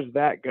far as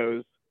that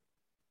goes,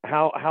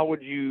 how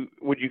would you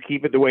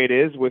keep it the way it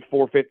is with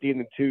 450 and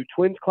the two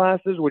twins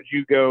classes? Would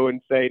you go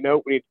and say,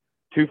 nope, we need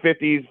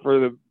 250s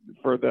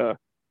for the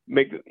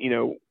make,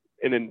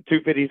 and then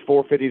 250s,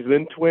 450s,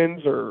 then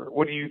twins, or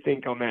what do you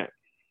think on that?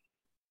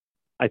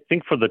 I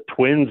think for the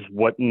twins,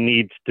 what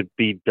needs to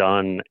be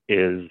done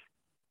is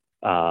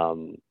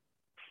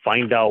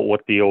find out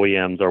what the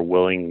OEMs are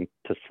willing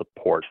to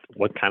support.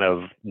 What kind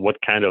of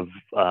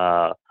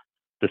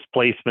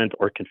displacement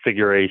or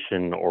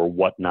configuration or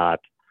whatnot.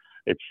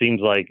 It seems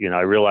like,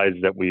 I realize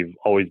that we've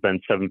always been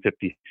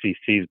 750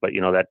 cc's, but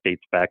that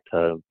dates back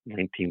to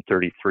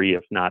 1933,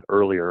 if not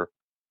earlier,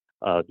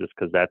 just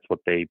because that's what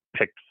they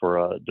picked for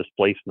a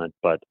displacement.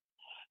 But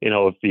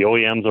if the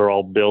OEMs are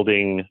all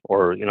building,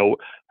 or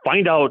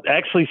find out,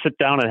 actually sit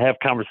down and have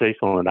conversation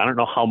with them. I don't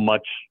know how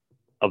much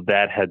of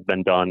that has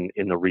been done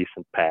in the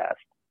recent past.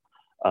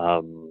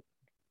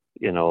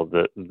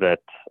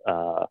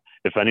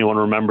 If anyone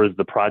remembers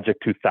the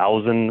Project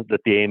 2000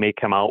 that the AMA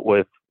came out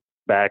with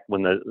back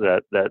when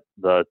the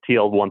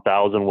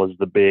TL1000 was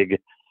the big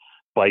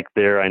bike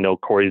there. I know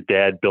Corey's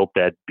dad built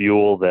that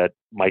Buell that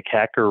Mike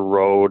Hacker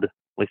rode. At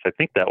least I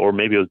think that, or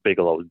maybe it was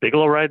Bigelow. Was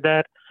Bigelow ride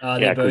that?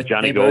 They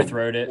both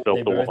rode it.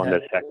 Built the one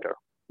that's Hector.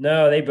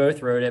 No, they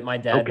both rode it. My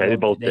dad. Okay, they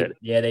both did.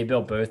 Yeah, they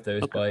built both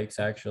those bikes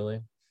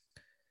actually.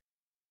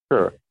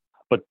 Sure.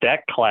 But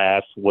that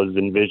class was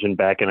envisioned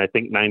back in, I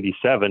think,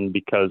 97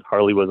 because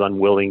Harley was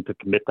unwilling to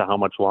commit to how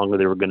much longer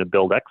they were going to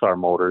build XR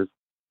motors.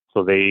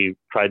 So they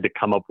tried to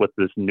come up with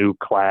this new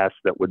class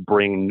that would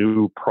bring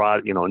new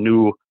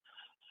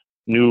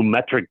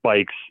metric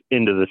bikes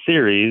into the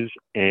series.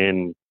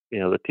 And,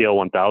 the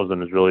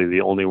TL1000 is really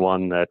the only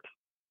one that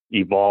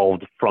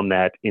evolved from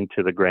that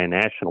into the Grand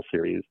National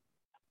Series.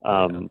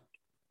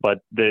 But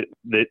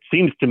it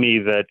seems to me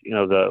that,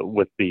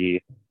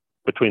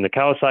 between the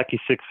Kawasaki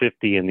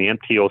 650 and the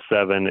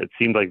MT-07, it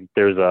seems like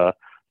there's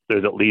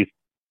at least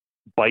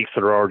bikes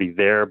that are already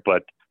there,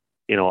 but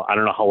I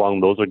don't know how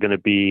long those are going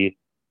to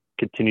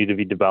continue to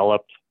be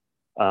developed.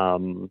 I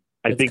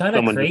think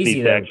someone just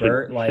needs to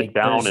actually sit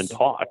down and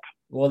talk.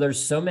 Well,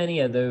 there's so many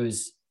of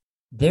those.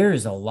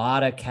 There's a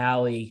lot of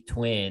Cali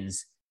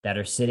twins that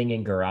are sitting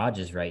in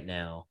garages right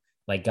now.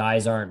 Like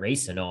guys aren't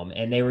racing them,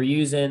 and they were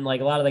using,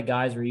 like, a lot of the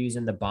guys were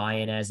using the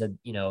buy-in as a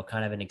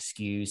kind of an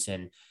excuse,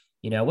 and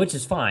which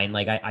is fine.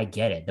 Like I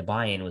get it. The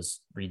buy-in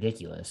was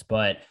ridiculous,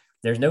 but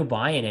there's no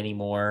buy-in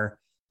anymore.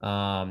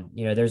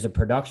 There's a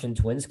production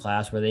twins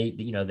class where they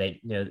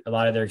a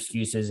lot of their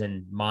excuses,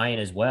 and mine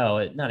as well.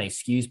 Not an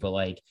excuse, but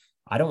like,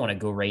 I don't want to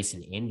go race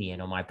an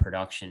Indian on my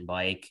production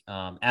bike.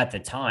 At the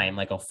time,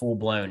 like a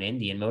full-blown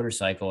Indian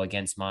motorcycle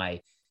against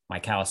my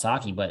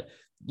Kawasaki. But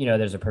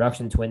there's a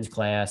production twins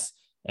class,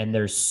 and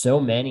there's so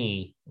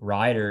many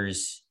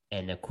riders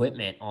and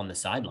equipment on the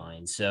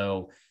sidelines.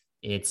 So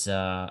it's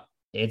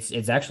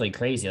actually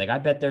crazy. Like I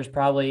bet there's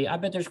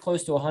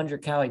close to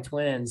 100 Cali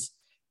twins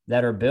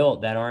that are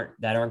built that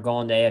aren't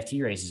going to AFT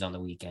races on the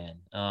weekend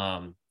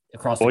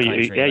across the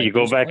country. Yeah, you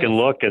go back and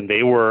look, and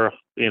they were,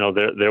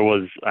 there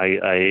was,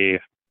 I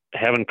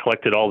haven't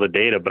collected all the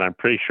data, but I'm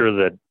pretty sure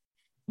that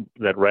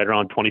right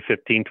around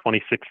 2015,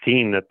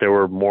 2016, that there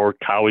were more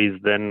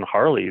Cowies than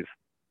Harleys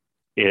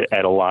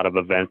at a lot of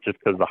events, just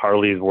because the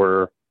Harleys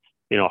were,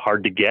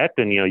 hard to get.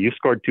 And, you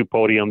scored 2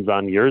 podiums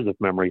on yours, if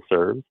memory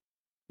serves.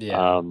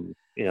 Yeah.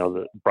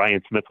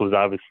 Brian Smith was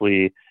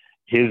obviously,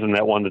 his and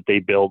that one that they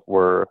built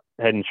were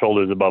head and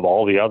shoulders above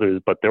all the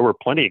others, but there were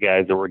plenty of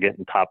guys that were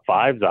getting top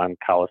 5s on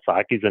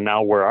Kawasaki's, and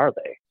now where are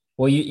they?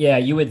 Well,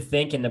 you would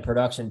think in the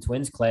production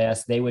twins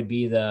class they would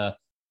be the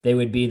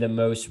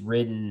most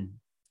ridden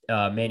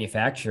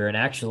manufacturer, and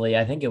actually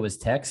I think it was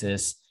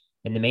Texas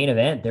in the main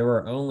event. There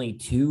were only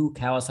 2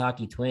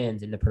 Kawasaki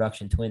twins in the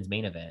production twins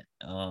main event.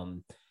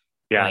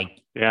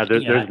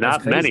 There's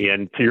not many,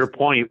 and to your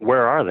point,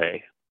 where are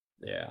they?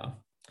 Yeah.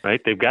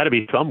 Right. They've got to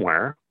be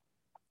somewhere.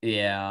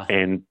 Yeah.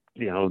 And,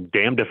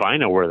 damned if I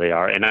know where they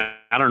are. And I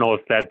don't know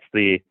if that's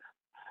the,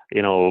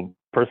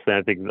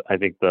 personally, I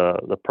think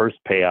the purse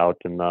payout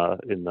in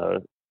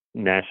the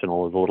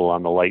national is a little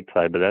on the light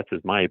side, but that's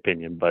just my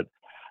opinion. But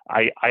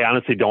I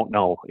honestly don't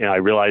know. I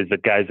realize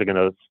that guys are going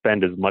to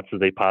spend as much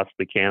as they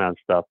possibly can on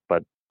stuff,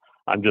 but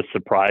I'm just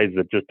surprised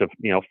that just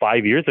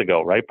 5 years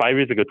ago, right? 5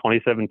 years ago,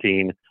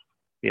 2017,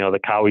 the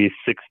Cowie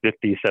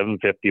 650,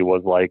 750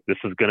 was like, this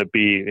is going to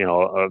be,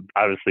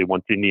 obviously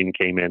once Indian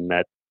came in,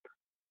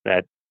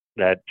 that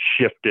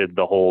shifted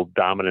the whole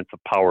dominance of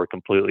power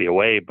completely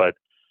away. But,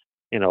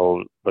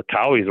 the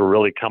Cowies were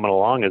really coming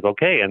along as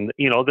okay. And,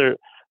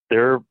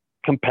 they're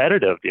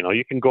competitive.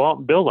 You can go out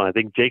and build one. I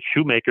think Jake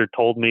Shoemaker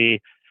told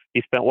me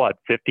he spent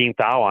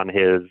 15th on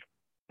his,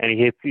 and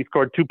he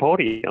scored 2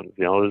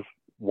 podiums.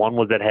 One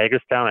was at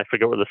Hagerstown. I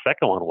forget where the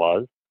second one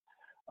was.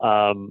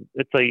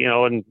 It's like,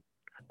 and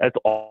that's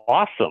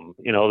awesome.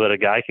 That a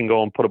guy can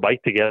go and put a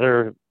bike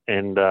together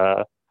and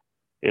a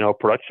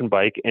production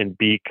bike and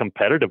be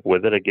competitive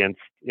with it against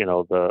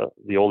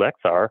the old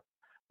XR.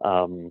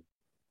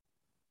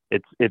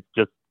 It's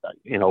just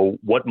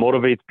what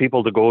motivates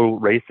people to go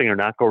racing or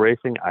not go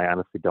racing. I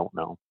honestly don't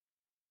know.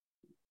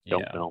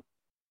 Don't know.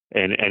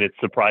 And it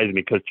surprised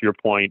me because, to your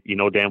point,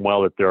 damn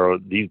well that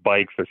these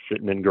bikes are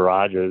sitting in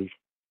garages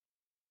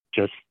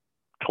just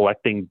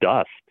collecting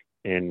dust,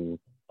 and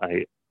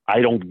I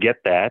don't get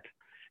that,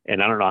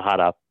 and I don't know how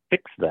to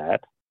fix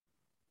that.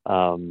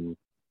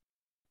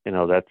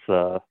 That's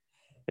the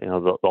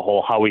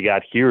whole how we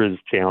got here is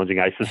challenging.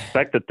 I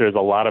suspect that there's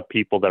a lot of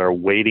people that are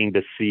waiting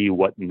to see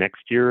what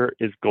next year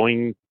is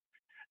going.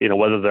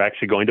 Whether they're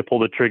actually going to pull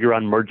the trigger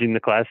on merging the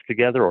class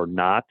together or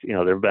not.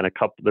 There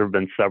have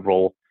been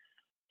several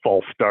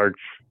false starts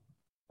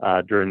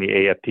during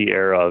the AFT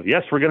era of,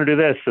 yes, we're going to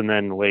do this, and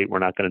then wait, we're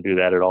not going to do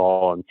that at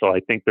all. And so I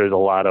think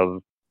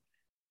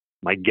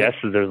my guess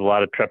is there's a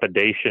lot of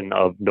trepidation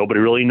of nobody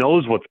really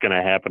knows what's going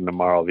to happen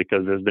tomorrow,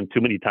 because there's been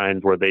too many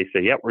times where they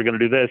say, yep, we're going to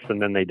do this,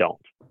 and then they don't.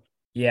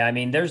 Yeah, I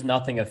mean, there's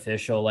nothing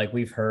official. Like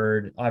I've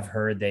heard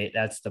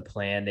that's the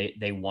plan.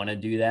 They want to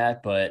do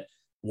that, but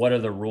what are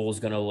the rules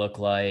going to look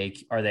like?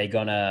 Are they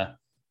going to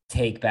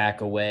take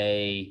back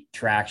away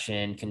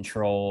traction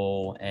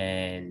control,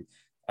 and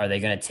are they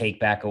going to take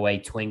back away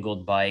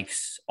twingled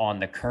bikes on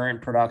the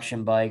current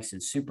production bikes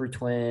and super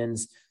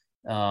twins?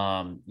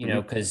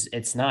 Because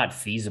it's not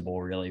feasible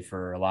really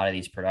for a lot of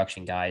these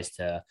production guys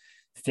to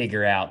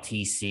figure out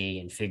TC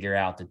and figure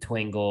out the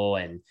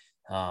twingle. And,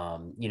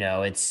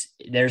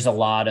 there's a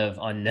lot of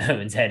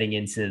unknowns heading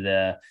into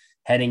the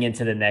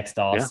next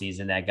off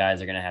season that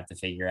guys are going to have to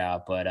figure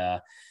out.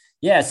 But,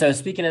 so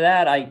speaking of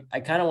that, I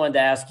kind of wanted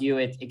to ask you,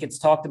 it gets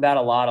talked about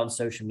a lot on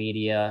social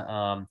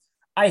media.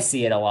 I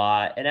see it a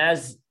lot. And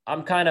as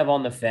I'm kind of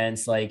on the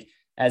fence, like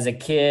as a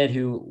kid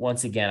who,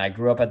 once again, I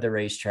grew up at the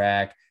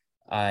racetrack.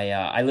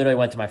 I literally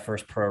went to my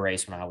first pro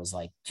race when I was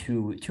like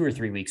 2 or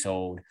 3 weeks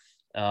old.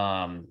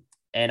 And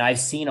I've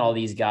seen all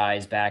these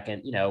guys back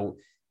in,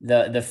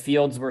 the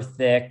fields were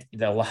thick. I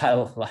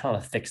don't know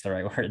if thick's the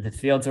right word. The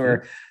fields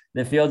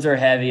were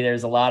heavy.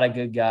 There's a lot of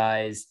good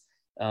guys.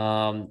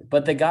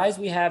 But the guys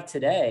we have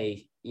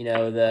today,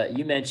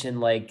 you mentioned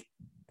like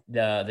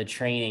the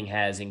training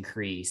has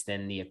increased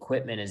and the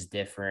equipment is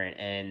different.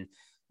 And,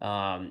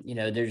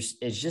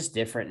 it's just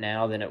different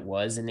now than it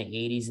was in the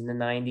 80s and the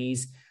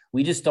 90s.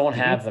 We just don't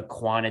have the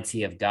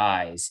quantity of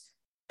guys.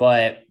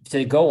 But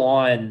to go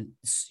on,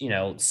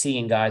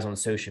 seeing guys on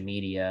social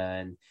media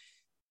and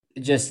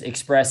just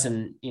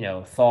expressing,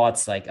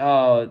 thoughts like,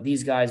 oh,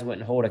 these guys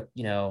wouldn't hold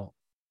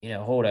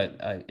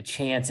a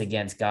chance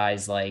against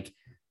guys like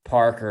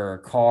Parker or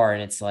Carr.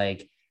 And it's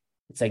like,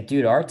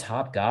 dude, our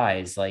top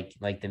guys, like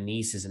the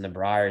Mises and the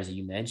Bryars that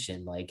you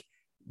mentioned, like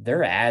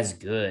they're as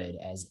good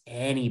as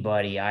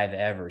anybody I've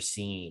ever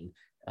seen.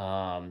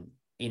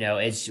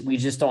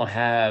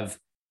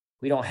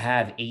 We don't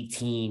have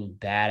 18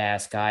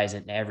 badass guys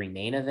in every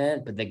main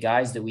event, but the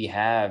guys that we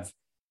have,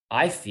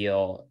 I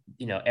feel,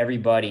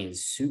 everybody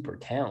is super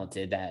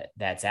talented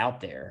that's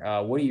out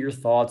there. What are your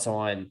thoughts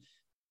on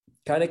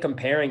kind of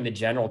comparing the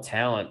general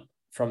talent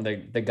from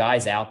the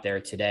guys out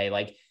there today?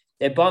 Like,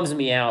 it bums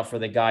me out for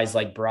the guys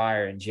like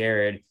Breyer and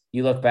Jared.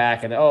 You look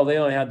back and, oh, they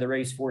only had to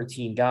race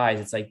 14 guys.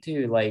 It's like,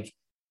 dude, like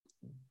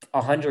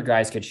 100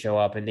 guys could show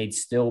up and they'd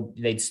still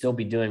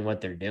be doing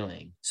what they're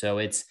doing. So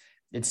it's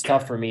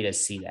tough for me to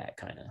see that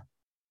kind of.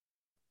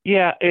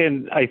 Yeah.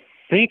 And I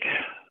think,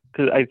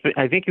 because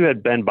I think you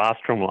had Ben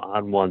Bostrom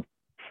on once,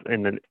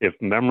 and then if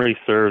memory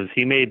serves,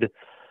 it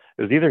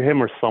was either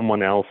him or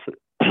someone else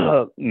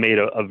made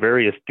a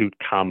very astute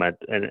comment,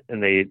 and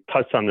they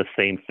touched on the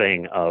same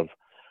thing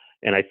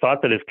and I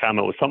thought that his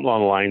comment was something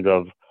along the lines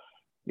of,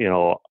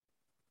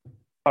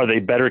 are they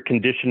better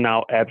conditioned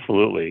now?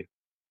 Absolutely.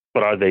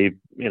 But are they,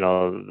 he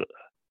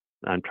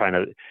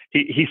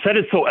said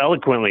it so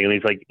eloquently, and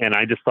he's like, and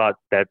I just thought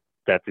that's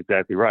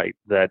exactly right.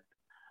 That,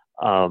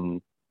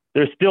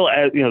 they're still,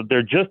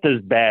 they're just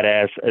as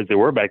badass as they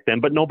were back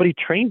then, but nobody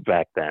trained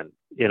back then.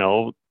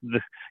 The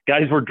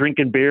guys were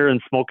drinking beer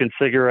and smoking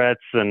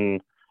cigarettes and,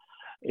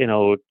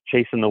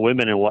 chasing the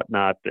women and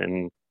whatnot.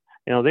 And,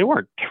 they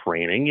weren't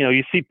training.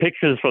 You see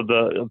pictures from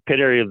the pit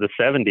area of the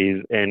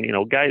 70s and,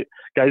 guys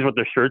with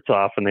their shirts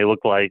off and they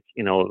look like,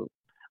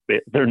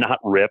 they're not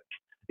ripped,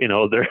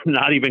 they're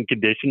not even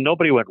conditioned.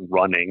 Nobody went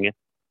running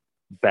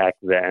back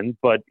then,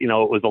 but, it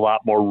was a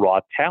lot more raw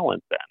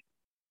talent then.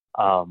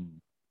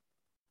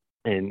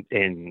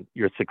 And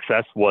your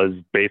success was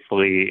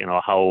basically,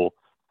 how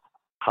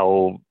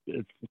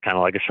it's kind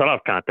of like a shutoff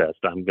contest.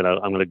 I'm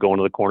gonna go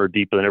into the corner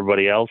deeper than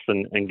everybody else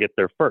and get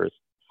there first.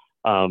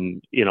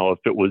 If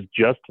it was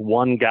just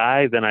one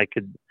guy, then I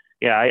could.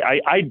 Yeah,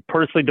 I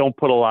personally don't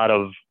put a lot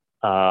of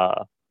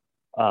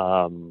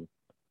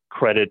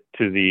credit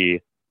to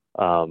the.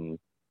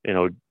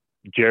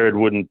 Jared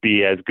wouldn't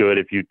be as good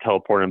if you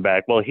teleport him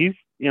back. Well, he's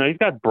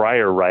got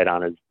Breyer right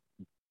on his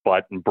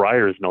butt, and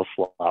Breyer is no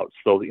slouch.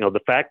 So,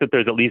 the fact that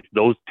there's at least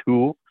those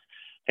two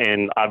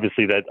and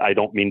obviously that I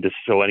don't mean to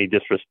show any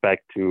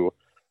disrespect to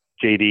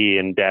JD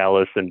and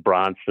Dallas and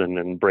Bronson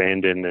and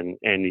Brandon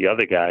and the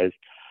other guys.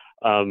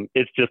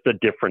 It's just a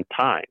different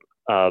time.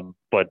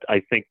 But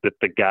I think that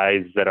the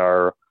guys that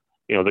are,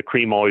 the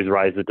cream always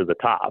rises to the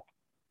top,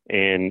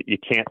 and you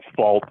can't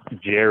fault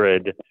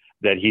Jared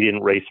that he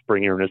didn't race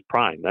Springer in his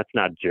prime. That's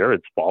not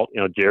Jared's fault.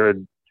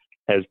 Jared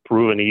has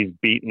proven he's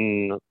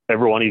beaten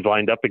everyone he's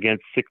lined up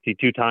against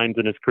 62 times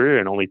in his career,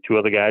 and only 2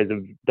 other guys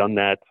have done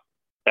that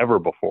ever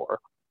before.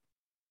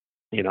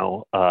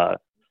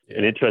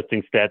 An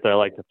interesting stat that I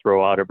like to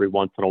throw out every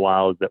once in a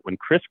while is that when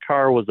Chris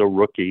Carr was a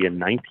rookie in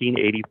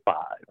 1985,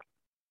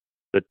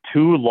 the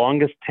 2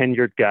 longest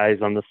tenured guys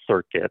on the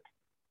circuit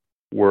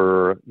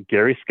were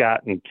Gary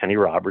Scott and Kenny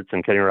Roberts,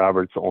 and Kenny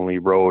Roberts only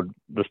rode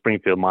the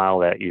Springfield Mile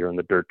that year on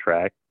the dirt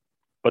track.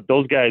 But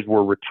those guys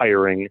were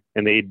retiring,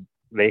 and they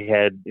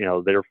had,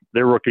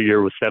 their rookie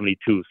year was 72,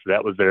 so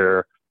that was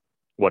their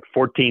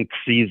 14th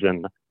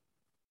season.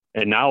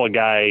 And now a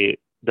guy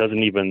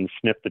doesn't even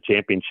sniff the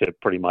championship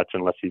pretty much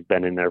unless he's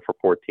been in there for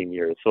 14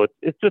 years. So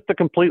it's just a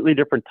completely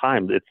different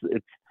time.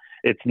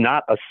 It's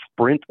not a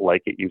sprint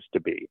like it used to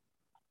be.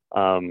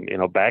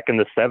 Back in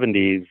the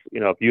 70s,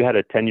 if you had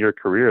a 10-year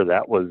career,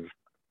 that was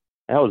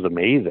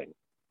amazing,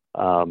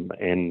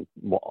 and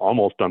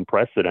almost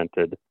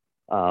unprecedented.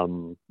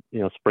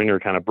 Springer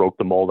kind of broke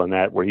the mold on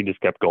that, where he just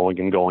kept going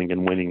and going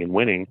and winning and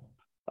winning.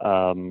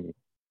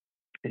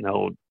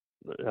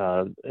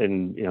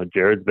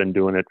 Jared's been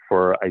doing it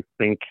for, I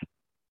think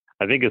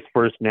his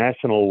first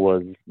national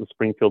was the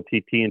Springfield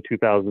TT in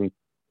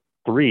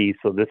 2003.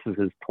 So this is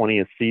his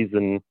 20th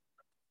season,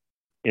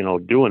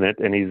 doing it,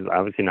 and he's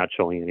obviously not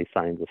showing any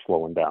signs of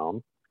slowing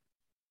down.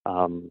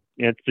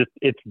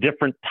 It's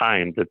different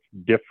times. It's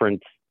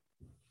different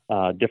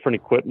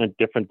equipment,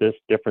 different this,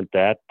 different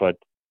that. But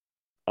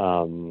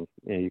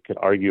you could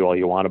argue all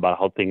you want about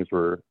how things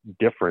were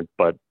different,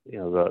 but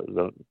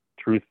the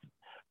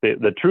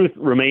truth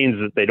remains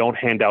that they don't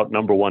hand out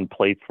number 1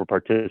 plates for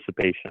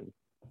participation.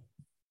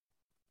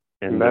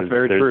 And that's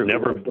very true.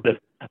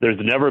 There's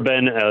never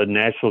been a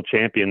national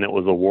champion that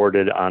was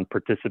awarded on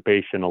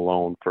participation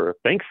alone for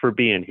thanks for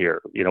being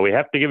here. We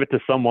have to give it to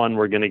someone.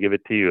 We're going to give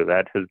it to you.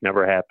 That has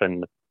never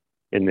happened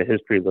in the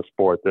history of the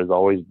sport. There's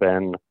always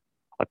been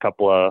a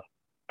couple of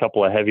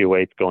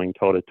heavyweights going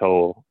toe to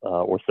toe,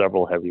 or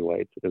several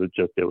heavyweights. It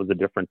was a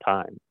different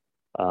time.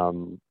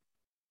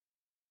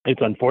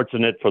 It's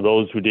unfortunate for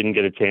those who didn't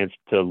get a chance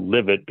to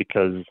live it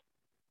because,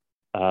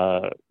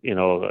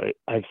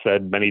 I've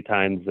said many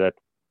times that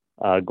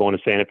going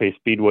to Santa Fe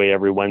Speedway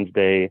every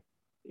Wednesday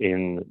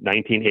in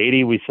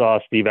 1980, we saw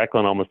Steve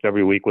Eklund almost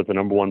every week with the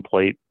number 1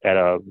 plate at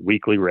a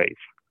weekly race.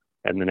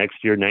 And the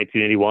next year,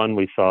 1981,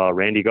 we saw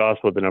Randy Goss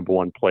with the number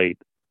 1 plate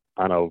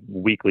on a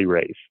weekly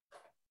race.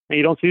 And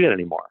you don't see that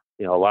anymore.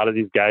 A lot of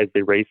these guys,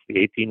 they race the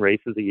 18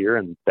 races a year,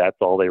 and that's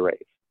all they race.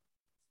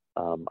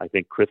 I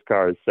think Chris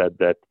Carr has said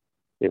that,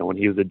 when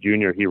he was a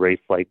junior, he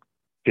raced like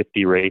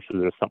 50 races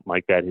or something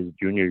like that his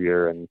junior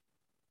year. And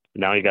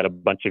now you got a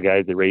bunch of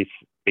guys that race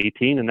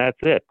 18 and that's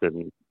it.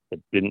 And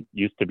it didn't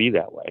used to be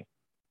that way.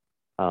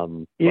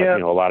 But,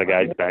 a lot of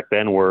guys back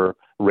then were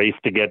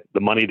raced to get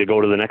the money to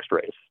go to the next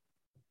race.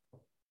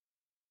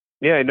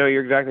 Yeah, no,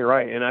 you're exactly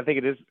right. And I think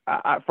it is,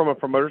 from a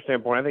promoter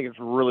standpoint, I think it's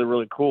really,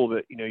 really cool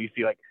that, you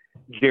see like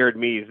Jared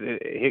Mees,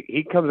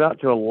 he comes out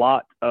to a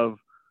lot of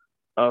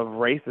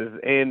races,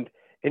 and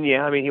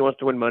yeah, I mean, he wants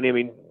to win money. I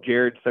mean,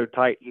 Jared's so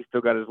tight, he's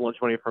still got his lunch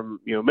money from,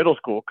 middle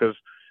school, because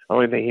I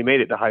don't even think he made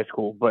it to high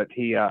school, but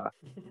he's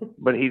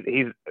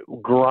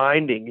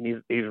grinding,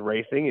 and he's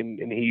racing,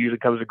 and he usually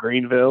comes to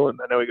Greenville, and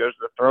I know he goes to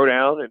the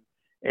Throwdown,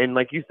 and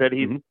like you said,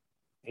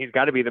 he's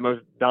got to be the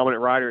most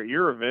dominant rider at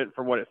your event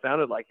from what it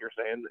sounded like you're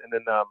saying. And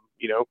then,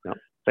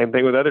 same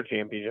thing with other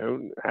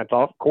champions, hats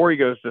off. Corey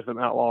goes to some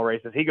outlaw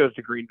races. He goes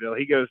to Greenville.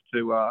 He goes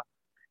to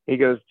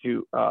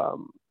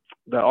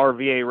the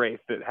RVA race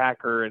that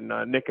Hacker and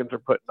Nickens are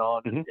putting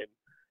on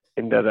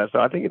and does that. So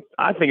I think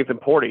it's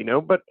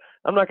important, but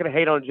I'm not going to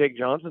hate on Jake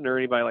Johnson or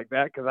anybody like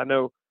that. Cause I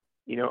know,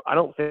 I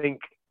don't think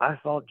I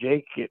saw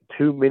Jake get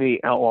too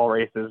many outlaw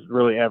races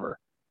really ever.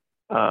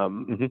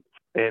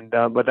 And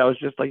but that was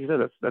just like you said.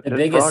 That's the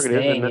biggest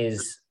thing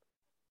is,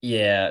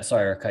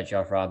 sorry to cut you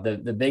off, Rob.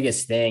 The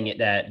biggest thing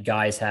that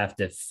guys have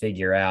to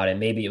figure out, and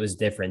maybe it was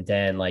different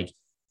then. Like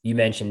you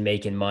mentioned,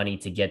 making money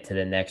to get to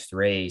the next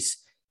race.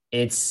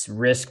 It's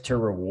risk to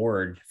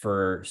reward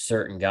for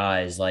certain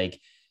guys. Like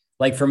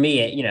for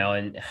me,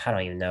 and I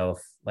don't even know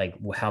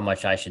how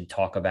much I should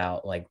talk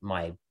about like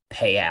my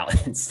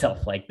payout and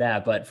stuff like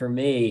that. But for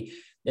me,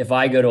 if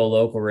I go to a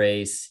local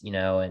race,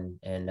 and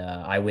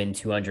I win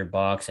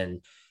 $200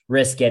 and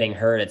risk getting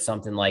hurt at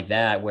something like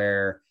that,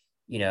 where,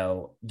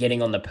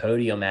 getting on the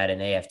podium at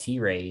an AFT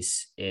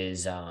race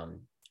is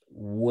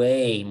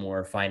way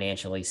more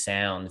financially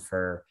sound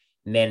for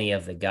many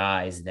of the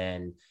guys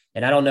than,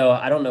 and I don't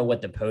know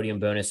what the podium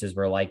bonuses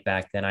were like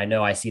back then. I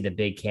know I see the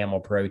big Camel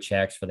Pro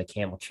checks for the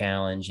Camel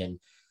Challenge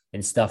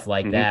and stuff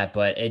like that,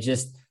 but it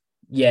just,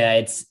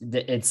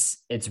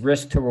 it's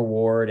risk to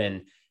reward.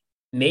 And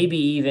maybe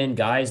even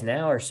guys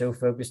now are so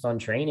focused on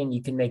training,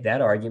 you can make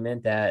that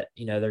argument that,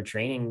 they're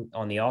training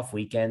on the off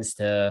weekends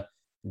to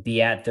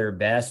be at their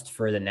best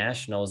for the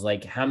nationals.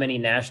 Like how many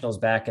nationals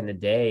back in the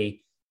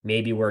day,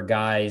 maybe were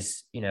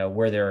guys,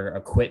 where their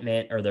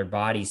equipment or their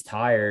body's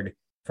tired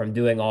from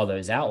doing all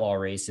those outlaw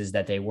races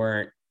that they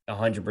weren't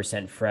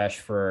 100% fresh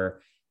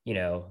for,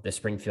 the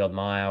Springfield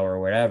Mile or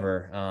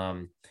whatever.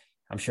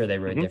 I'm sure they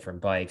rode different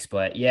bikes,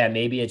 but yeah,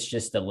 maybe it's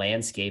just the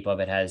landscape of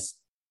it has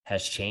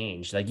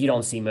changed. Like you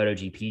don't see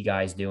MotoGP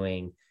guys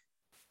doing,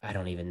 I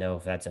don't even know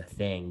if that's a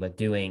thing, but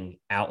doing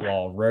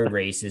outlaw road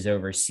races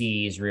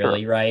overseas,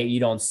 really, right? You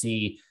don't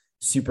see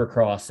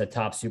Supercross, the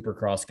top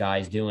Supercross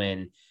guys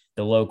doing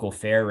the local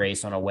fair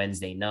race on a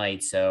Wednesday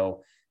night.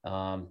 So,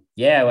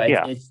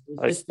 it's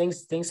just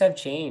things have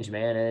changed,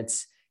 man. And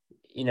it's,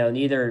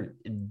 neither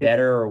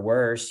better or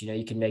worse.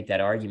 You can make that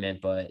argument,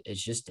 but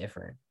it's just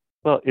different.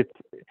 Well,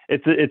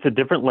 it's a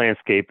different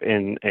landscape,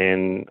 and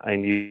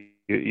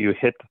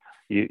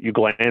you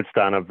glanced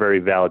on a very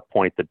valid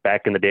point that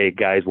back in the day,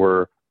 guys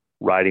were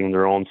riding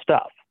their own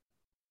stuff.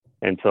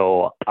 And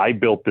so I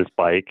built this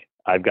bike.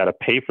 I've got to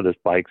pay for this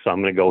bike, so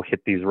I'm going to go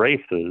hit these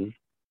races.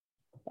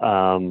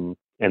 And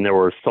there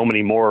were so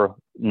many more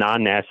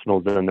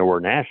non-nationals than there were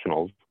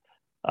nationals.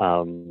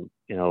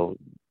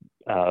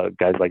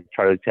 Guys like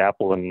Charlie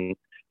Chappell and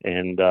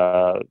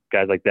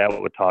guys like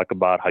that would talk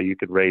about how you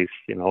could race,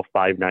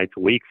 5 nights a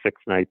week,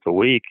 6 nights a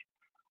week,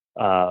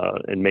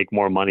 and make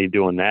more money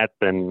doing that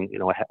than,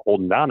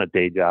 holding down a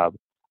day job.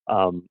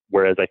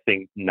 Whereas I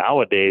think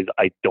nowadays,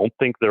 I don't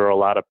think there are a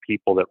lot of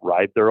people that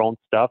ride their own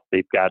stuff.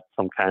 They've got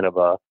some kind of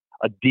a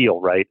deal,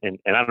 right? And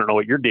I don't know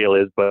what your deal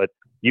is, but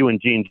you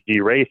and G&G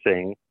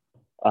Racing,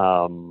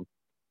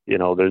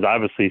 there's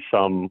obviously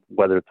some,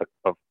 whether it's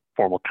a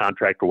formal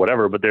contract or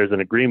whatever, but there's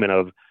an agreement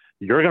of,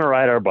 you're going to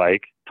ride our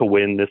bike to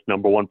win this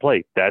number one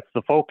plate. That's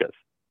the focus.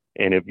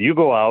 And if you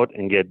go out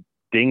and get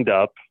dinged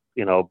up,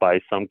 by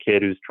some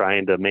kid who's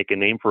trying to make a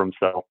name for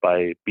himself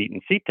by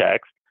beating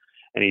C-Tex,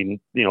 and he,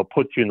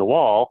 puts you in the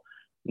wall,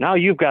 now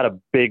you've got a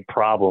big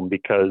problem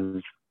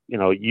because,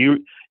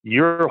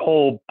 your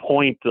whole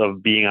point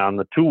of being on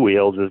the two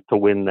wheels is to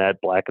win that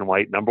black and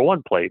white number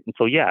one plate. And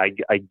so, yeah,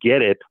 I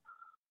get it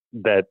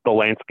that the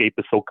landscape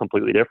is so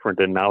completely different.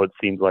 And now it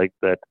seems like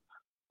that,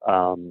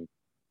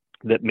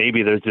 that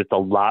maybe there's just a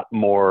lot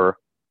more,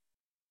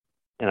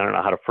 and I don't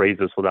know how to phrase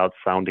this without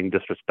sounding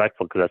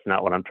disrespectful, because that's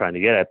not what I'm trying to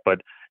get at,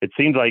 but it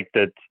seems like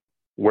that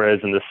whereas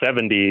in the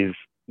 70s,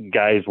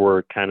 guys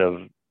were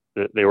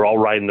they were all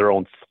riding their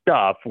own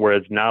stuff,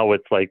 whereas now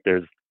it's like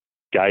there's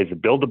guys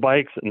that build the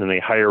bikes and then they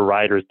hire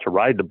riders to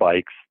ride the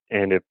bikes.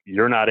 And if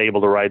you're not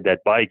able to ride that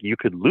bike, you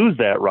could lose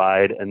that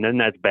ride, and then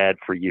that's bad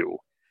for you.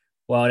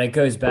 Well, and it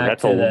goes back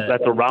that's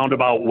a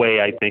roundabout way,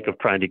 I think, of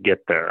trying to get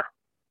there.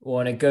 Well,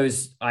 and it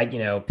goes,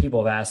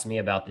 people have asked me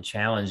about the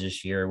challenge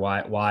this year.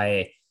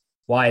 Why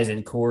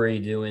isn't Corey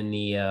doing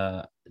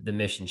the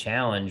Mission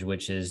Challenge,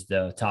 which is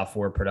the top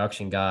 4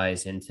 production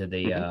guys into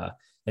the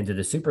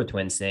Super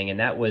Twins thing? And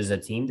that was a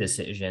team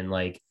decision.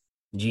 Like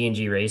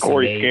G&G Racing.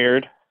 Corey's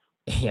scared.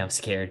 Yeah, I'm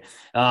scared.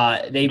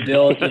 They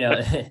build,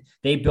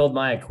 they build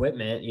my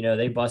equipment.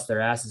 They bust their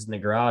asses in the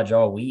garage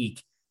all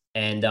week.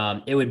 And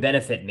it would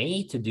benefit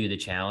me to do the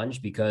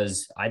challenge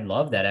because I'd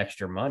love that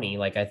extra money.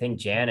 Like I think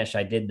Janish,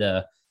 I did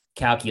the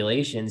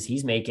calculations.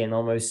 He's making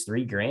almost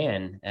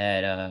 $3,000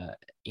 at,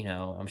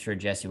 I'm sure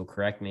Jesse will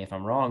correct me if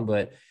I'm wrong,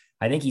 but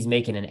I think he's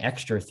making an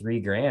extra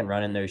 $3,000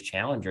 running those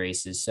challenge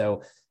races.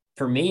 So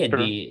for me, it'd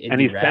be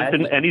rad.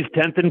 And he's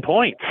 10th in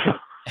points.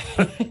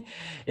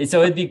 And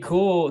so it'd be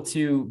cool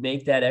to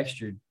make that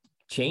extra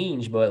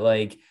change, but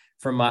like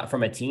from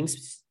a team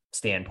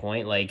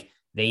standpoint, like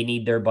they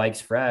need their bikes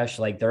fresh.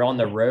 Like they're on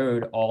the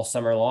road all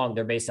summer long.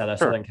 They're based out of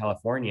Southern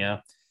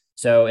California.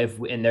 So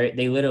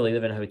they literally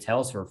live in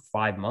hotels for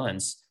 5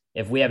 months.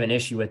 If we have an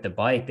issue with the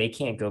bike, they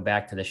can't go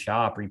back to the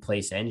shop,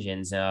 replace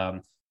engines.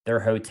 They're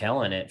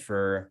hoteling it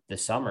for the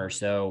summer.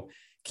 So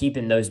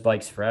keeping those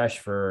bikes fresh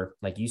for,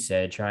 like you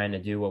said, trying to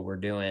do what we're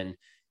doing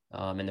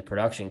in the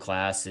production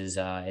class is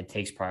it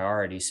takes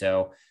priority.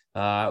 So we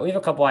have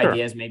a couple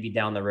ideas maybe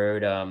down the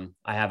road.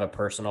 I have a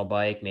personal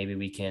bike. Maybe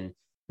we can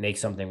make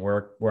something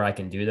work where I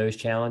can do those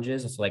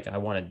challenges. It's like I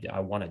want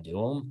to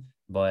do them,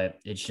 but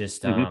it's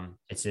just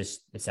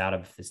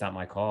it's not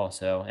my call.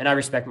 So, and I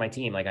respect my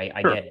team. Like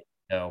I get it.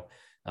 So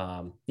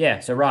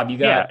so Rob, you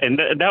got and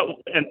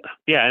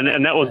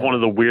that was one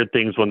of the weird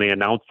things when they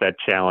announced that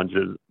challenge.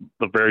 Is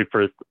the very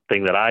first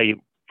thing that I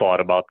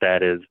thought about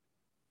that is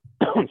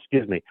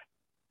excuse me,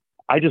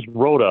 I just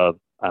rode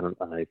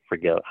I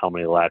forget how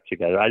many laps you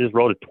got. I just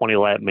rode a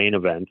 20-lap main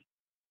event,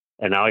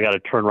 and now I got to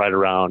turn right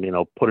around,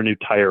 put a new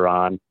tire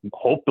on.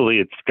 Hopefully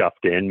it's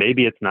scuffed in.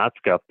 Maybe it's not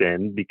scuffed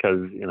in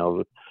because,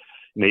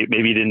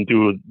 maybe you didn't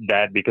do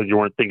that because you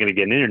weren't thinking of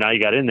getting in there. Now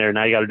you got in there.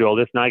 Now you got to do all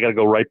this. Now you got to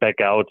go right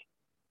back out,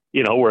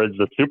 whereas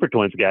the Super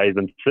Twins guy has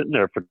been sitting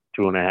there for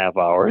 2.5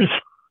 hours,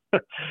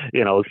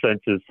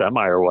 since his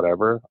semi or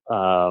whatever.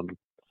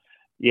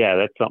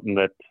 That's something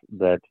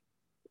that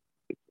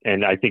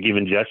And I think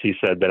even Jesse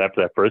said that after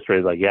that first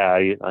race, like, yeah,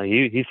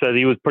 he said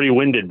he was pretty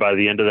winded by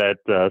the end of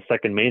that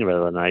second main event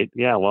of the night.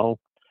 Yeah, well,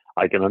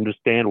 I can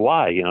understand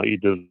why. You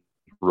just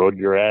rode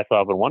your ass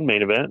off in one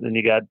main event, and then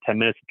you got 10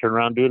 minutes to turn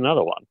around and do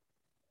another one.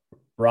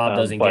 Rob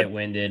doesn't get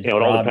winded. It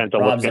all depends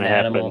on what's going to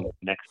happen animal.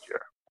 next year.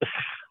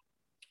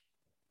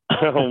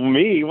 Oh,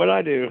 me? What'd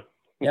I do?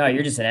 Yeah,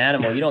 you're just an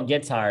animal. You don't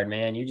get tired,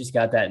 man. You just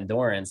got that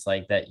endurance,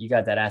 like that. You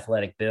got that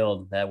athletic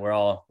build that we're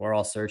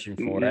all searching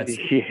for.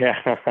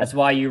 That's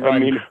why you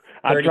run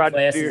 30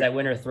 classes at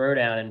Winter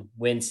Throwdown and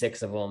win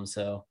 6 of them.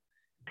 So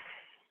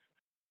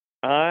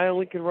I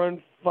only can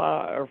run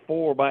 5 or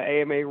 4 by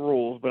AMA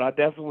rules, but I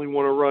definitely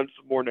want to run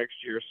some more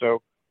next year.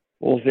 So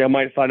we'll see. I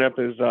might sign up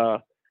as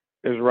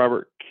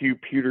Robert Q.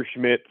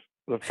 Schmidt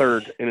the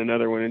third in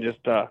another one, and just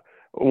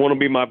want to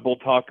be my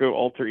Bultaco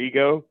alter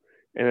ego.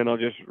 And then I'll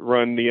just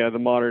run the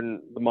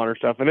modern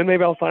stuff, and then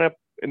maybe I'll sign up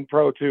in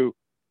pro too.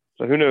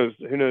 So who knows?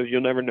 Who knows?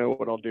 You'll never know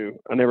what I'll do.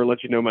 I'll never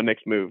let you know my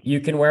next move. You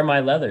can wear my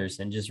leathers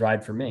and just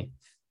ride for me.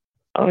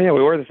 Oh yeah,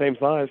 we wear the same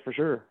size for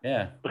sure.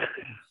 Yeah,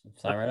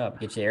 sign right up.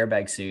 Get you an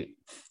airbag suit.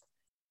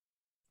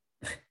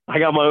 I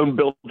got my own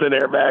built-in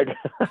airbag.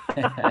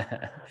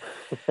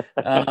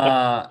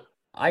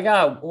 I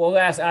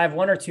have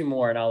 1 or 2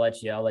 more, and I'll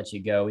let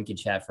you go. We could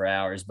chat for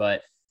hours,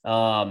 but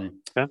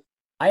yeah.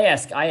 I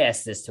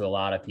ask this to a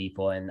lot of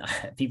people, and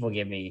people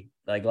give me,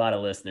 like, a lot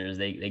of listeners,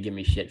 they give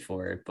me shit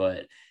for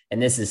it,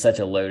 and this is such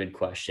a loaded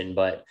question,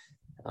 but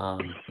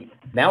Mount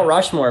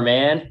Rushmore,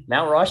 man,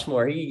 Mount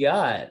Rushmore, who you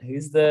got?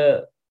 Who's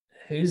the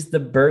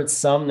Bert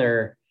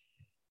Sumner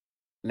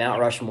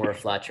Mount Rushmore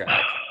flat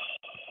track?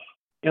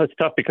 It's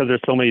tough because there's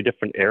so many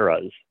different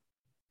eras,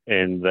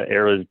 and the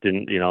eras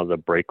didn't, the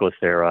brakeless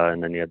era,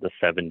 and then you had the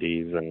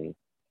 70s, and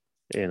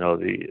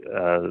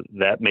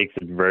that makes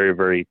it very,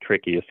 very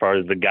tricky as far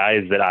as the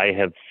guys that I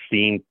have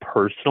seen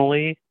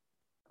personally.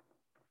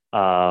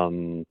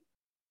 Hey,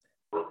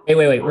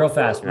 wait, real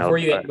fast before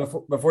you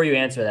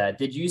answer that.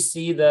 Did you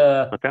see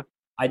Okay.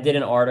 I did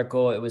an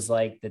article. It was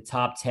like the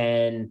top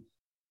 10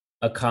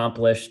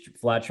 accomplished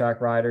flat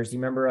track riders. Do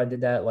you remember I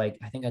did that? Like,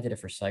 I think I did it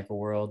for Cycle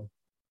World.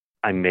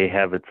 I may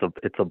have.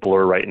 It's a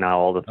blur right now.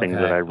 All the things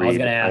that I read.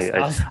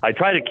 I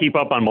try to keep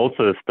up on most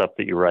of the stuff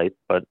that you write,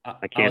 but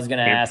I can't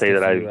say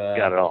that I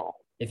got it all.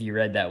 If you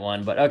read that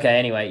one, but okay.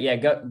 Anyway, yeah,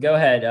 go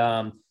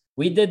ahead.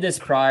 We did this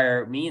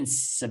prior. Me and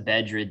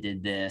Sabedra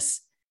did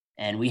this,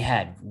 and we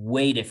had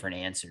way different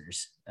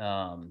answers.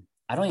 I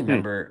don't even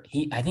remember.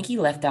 I think he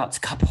left out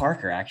Scott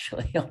Parker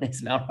actually on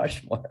his Mount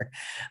Rushmore.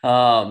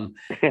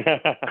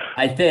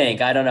 I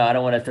think. I don't know. I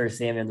don't want to throw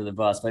Sam under the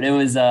bus, but it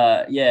was.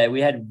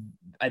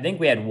 I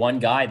think we had one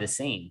guy the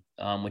same,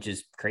 which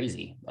is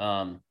crazy.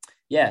 So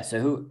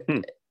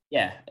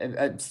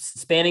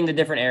spanning the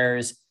different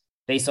eras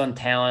based on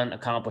talent,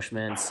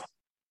 accomplishments.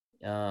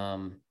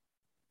 Are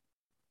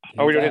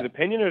we doing his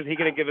opinion, or is he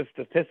going to give us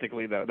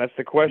statistically, though? That's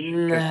the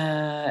question.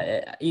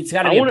 It's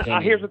got to be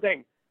opinion. Here's the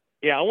thing.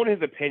 Yeah, I want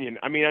his opinion.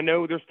 I mean, I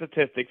know there's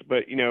statistics,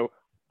 but,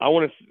 I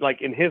want to,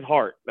 like, in his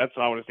heart, that's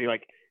what I want to see.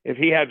 Like, if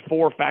he had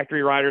 4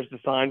 factory riders to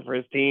sign for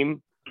his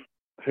team,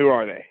 who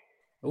are they?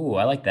 Ooh,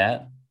 I like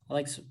that. I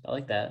like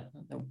that.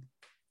 A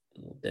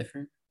little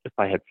different. If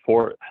I had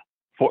 4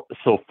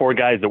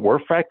 guys that were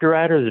factory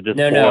riders, or just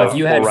no. If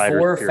you had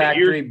 4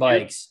 factory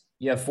bikes,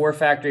 you have 4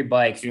 factory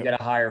bikes. You got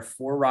to hire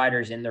 4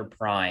 riders in their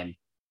prime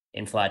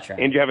in flat track,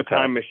 and you have a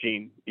time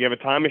machine. You have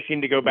a time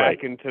machine to go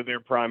back into their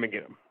prime and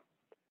get them.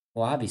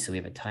 Well, obviously we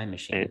have a time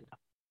machine.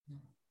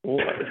 Well,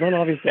 it's not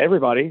obvious to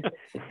everybody.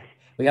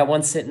 We got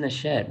one sitting in the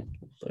shed.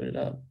 Load it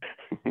up.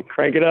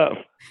 Crank it up.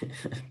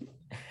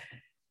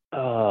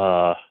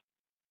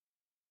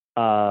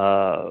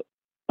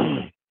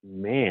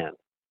 Man.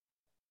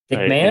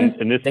 Dick Man?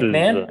 And this Dick is,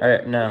 Man?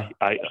 Or no?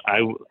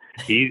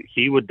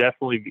 He would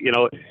definitely,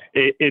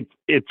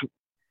 it's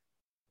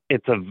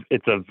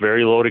a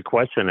very loaded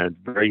question, and it's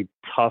very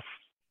tough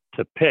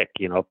to pick.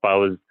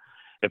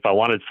 If I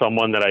wanted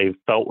someone that I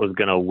felt was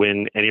going to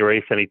win any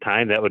race,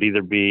 anytime, that would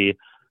either be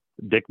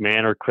Dick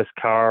Man or Chris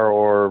Carr,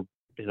 or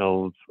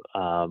those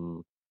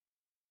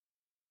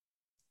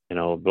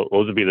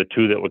would be the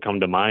 2 that would come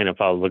to mind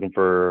if I was looking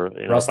for,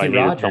 if I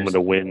needed someone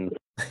to win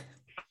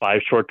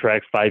 5 short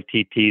tracks, 5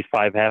 TTs,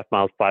 5 half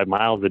miles, 5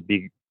 miles. It'd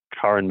be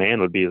Carr and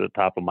Man would be at the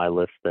top of my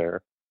list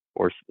there,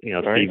 or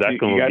Steve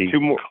Eklund would be 2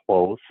 more.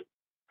 Close.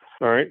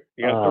 All right,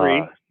 you got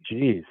 3.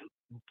 Geez.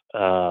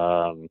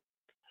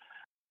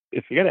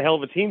 If you got a hell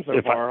of a team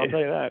so far, I'll tell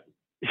you that.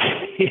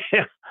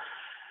 Yeah.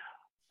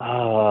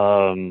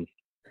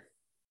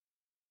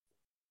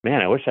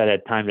 Man, I wish I'd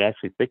had time to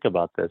actually think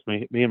about this.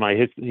 Me and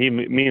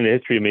the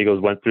History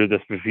Amigos went through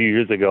this a few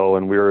years ago,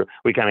 and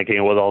we kind of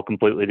came up with all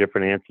completely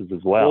different answers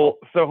as well.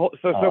 So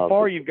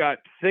far you've got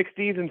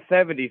 60s and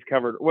 70s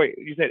covered. Wait,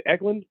 you said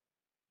Eklund?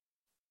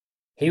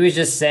 He was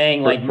just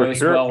saying, like,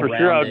 most well-rounded. For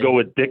sure, I'd go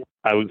with Dick.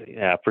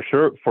 For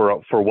sure.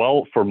 For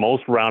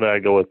most rounded, I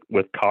go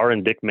with Carr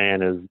and Dick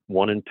Man as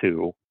 1 and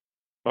 2.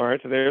 All right,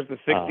 so there's the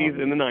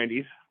 60s and the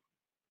 90s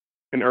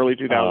and early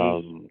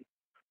 2000s.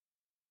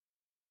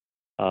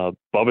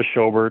 Bubba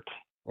Schobert.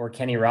 or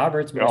Kenny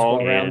Roberts, most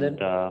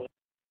well-rounded.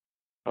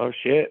 Oh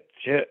shit.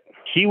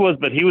 He was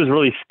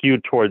really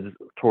skewed towards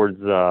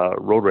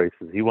road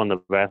races. He won the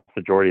vast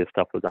majority of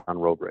stuff was on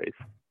road race.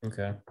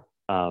 Okay.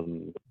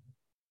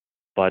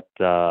 But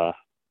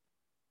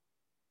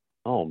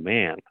oh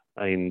man,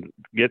 I mean,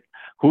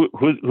 who's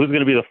going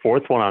to be the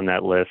fourth one on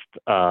that list?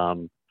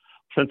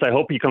 Since I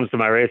hope he comes to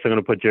my race, I'm going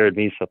to put Jared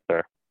Meese up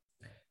there.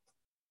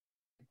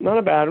 Not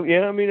a bad one.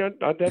 Yeah, I mean,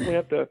 I definitely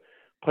have to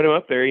put him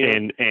up there. You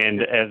know?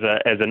 And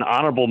as an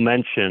honorable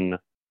mention,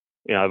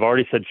 I've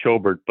already said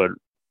Schobert, but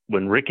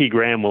when Ricky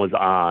Graham was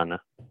on,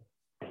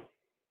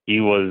 he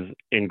was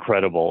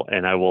incredible.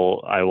 And I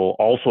will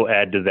also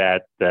add to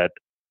that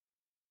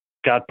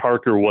Scott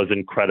Parker was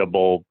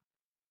incredible,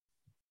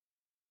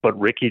 but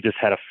Ricky just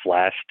had a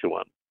flash to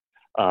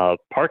him.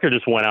 Parker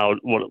just went out.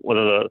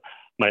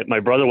 My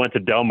brother went to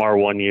Del Mar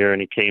one year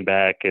and he came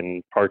back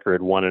and Parker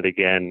had won it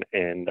again.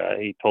 And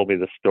he told me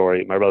the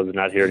story. My brother's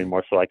not here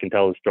anymore, so I can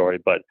tell the story.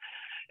 But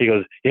he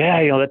goes,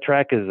 yeah, that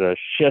track is a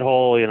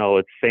shithole.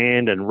 It's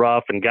sand and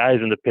rough and guys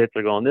in the pits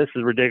are going, this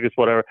is ridiculous,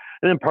 whatever.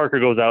 And then Parker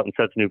goes out and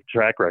sets a new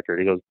track record.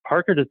 He goes,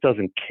 Parker just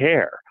doesn't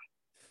care.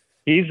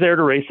 He's there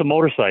to race a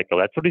motorcycle.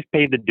 That's what he's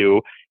paid to do.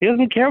 He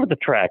doesn't care what the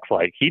track's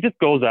like. He just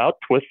goes out,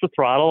 twists the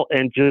throttle,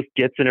 and just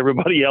gets in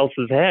everybody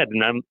else's head.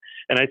 And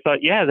I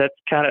thought, yeah, that's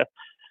kind of,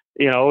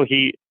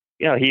 he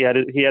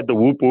had the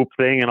whoop whoop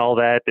thing and all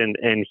that,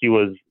 and he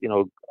was,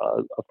 a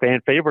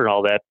fan favorite and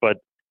all that. But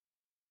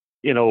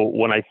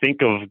when I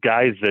think of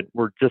guys that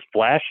were just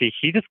flashy,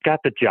 he just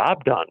got the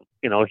job done.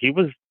 He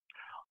was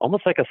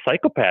almost like a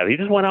psychopath. He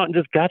just went out and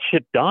just got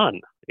shit done.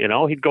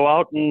 He'd go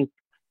out and.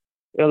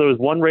 There was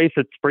one race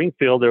at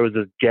Springfield. There was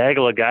this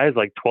gaggle of guys,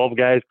 like 12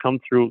 guys come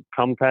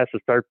past the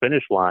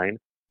start-finish line.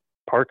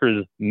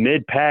 Parker's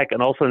mid-pack,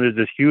 and all of a sudden there's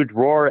this huge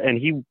roar, and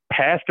he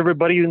passed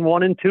everybody in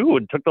 1 and 2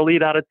 and took the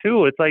lead out of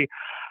 2. It's like,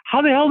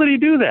 how the hell did he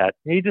do that?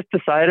 He just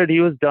decided he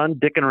was done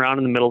dicking around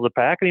in the middle of the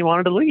pack, and he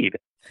wanted to lead.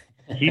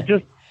 He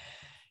just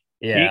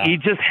he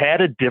just had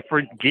a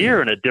different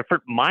gear and a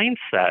different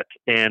mindset.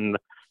 And,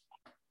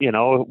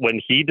 when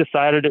he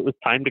decided it was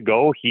time to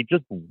go, he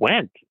just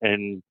went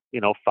and,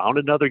 found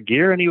another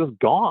gear and he was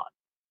gone.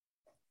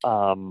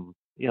 So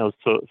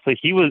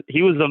he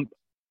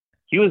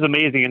was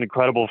amazing and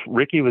incredible.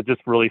 Ricky was just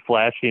really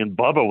flashy, and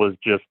Bubba was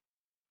just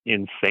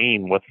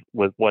insane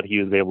with what he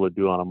was able to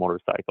do on a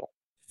motorcycle.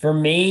 For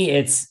me,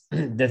 it's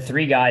the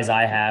three guys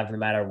I have, no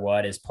matter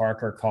what, is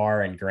Parker,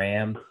 Carr, and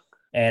Graham.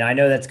 And I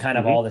know that's kind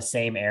of all the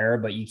same era,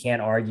 but you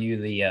can't argue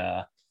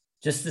the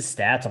just the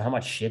stats on how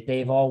much shit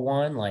they've all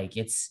won. Like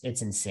it's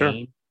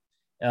insane.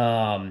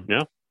 Sure.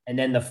 Yeah. And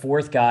then the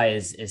fourth guy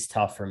is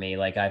tough for me.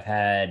 Like I've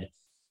had,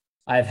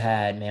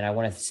 man, I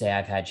wanted to say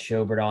I've had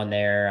Schobert on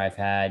there. I've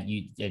had,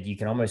 you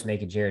can almost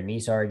make a Jared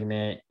Meese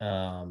argument.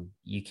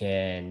 You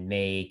can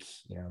make,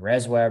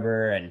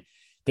 Resweber, and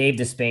Dave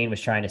Despain was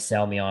trying to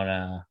sell me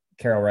on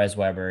Carroll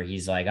Resweber.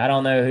 He's like, I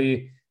don't know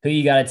who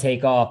you got to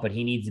take off, but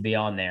he needs to be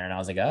on there. And I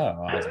was like,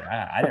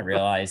 I didn't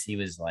realize he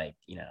was like,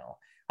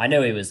 I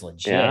know he was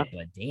legit,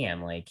 but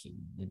damn, like,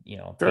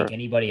 take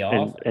anybody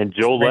off. And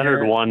Joe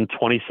Leonard won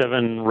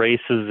 27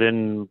 races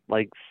in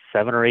like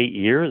 7 or 8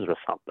 years or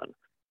something.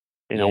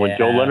 When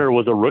Joe Leonard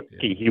was a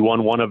rookie, he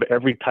won one of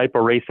every type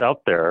of race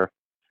out there.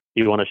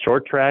 He won a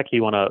short track.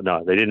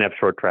 No, they didn't have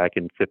short track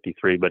in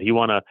 53, but he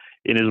won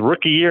in his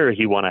rookie year,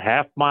 he won a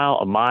half mile,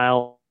 a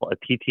mile, a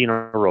TT, and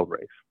a road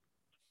race.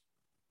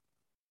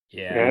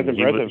 Yeah, that's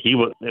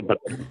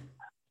impressive.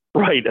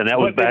 Right, and that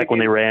was back when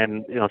they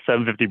ran,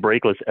 750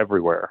 brakeless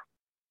everywhere.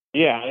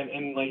 Yeah,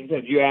 and like you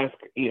said, you ask,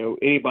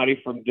 anybody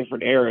from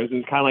different eras,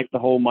 it's kind of like the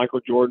whole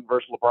Michael Jordan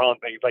versus LeBron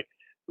thing. It's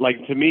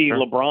like to me, sure.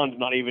 LeBron's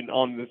not even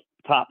on this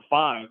top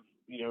 5,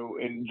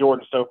 and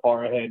Jordan's so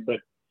far ahead. But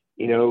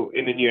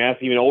and then you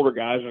ask even older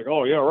guys, like,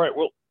 oh yeah, right.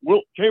 Well,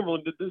 Wilt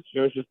Chamberlain did this.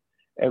 It's just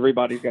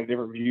everybody's got a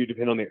different view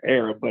depending on their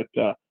era. But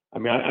I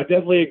mean, I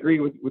definitely agree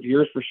with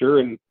yours for sure.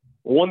 And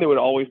one that would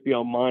always be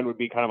on mine would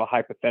be kind of a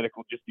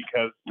hypothetical, just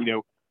because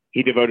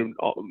he devoted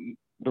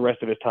the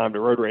rest of his time to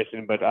road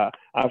racing. But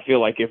I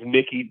feel like if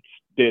Nicky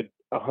did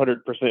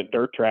 100%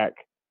 dirt track,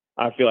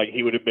 I feel like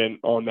he would have been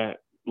on that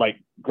like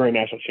Grand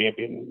National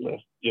Champion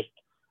list.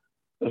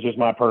 That's just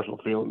my personal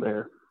feeling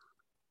there.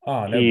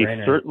 Oh, no he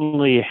brainer.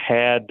 Certainly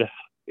had,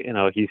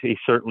 he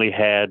certainly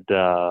had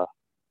the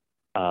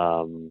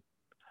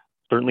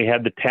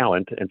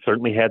talent and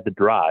certainly had the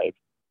drive.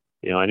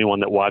 Anyone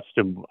that watched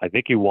him, I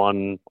think he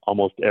won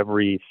almost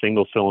every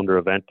single cylinder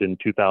event in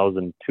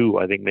 2002.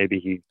 I think maybe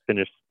he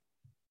finished.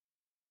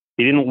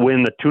 He didn't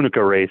win the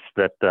Tunica race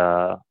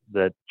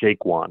that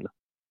Jake won,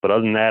 but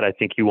other than that, I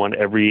think he won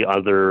every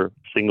other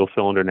single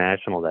cylinder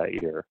national that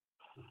year.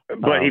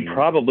 But he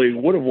probably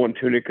would have won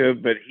Tunica,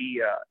 but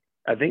he,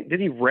 I think, did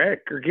he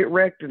wreck or get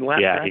wrecked in lap?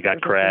 Yeah, he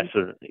got crashed.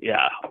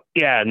 Yeah,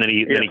 and then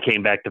he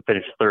came back to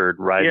finish third,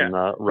 riding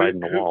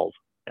the walls.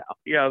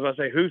 Yeah, I was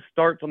gonna say, who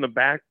starts on the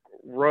back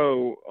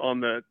row on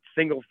the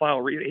single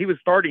file? He was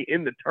starting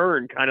in the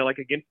turn, kind of like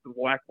against the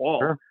black wall,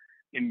 sure.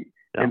 and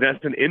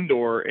that's an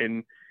indoor,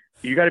 and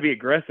you got to be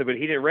aggressive. But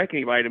he didn't wreck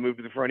anybody to move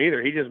to the front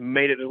either. He just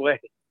made it his way.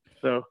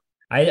 So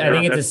I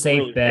think it's a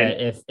safe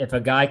bet. If a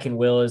guy can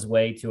will his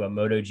way to a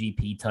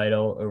MotoGP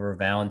title over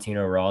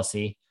Valentino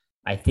Rossi,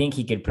 I think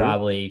he could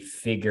probably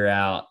figure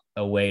out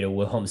a way to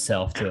will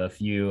himself to a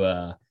few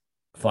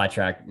flat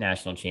track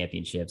national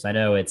championships. I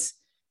know it's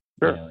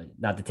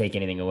not to take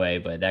anything away,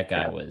 but that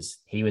guy was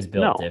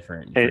built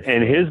different.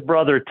 And his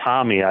brother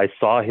Tommy, I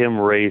saw him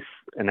race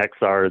an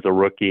XR as a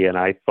rookie, and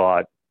I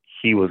thought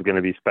he was going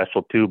to be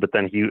special too. But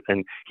then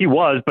he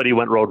was, but he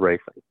went road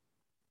racing.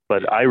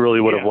 But I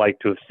really would have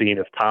liked to have seen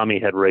if Tommy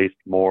had raced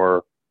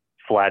more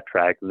flat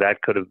track.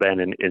 That could have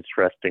been an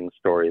interesting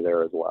story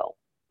there as well.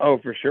 Oh,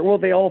 for sure. Well,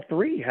 they all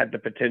three had the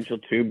potential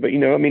to, but you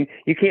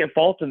can't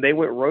fault them. They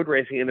went road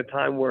racing in a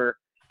time where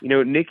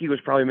Nicky was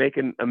probably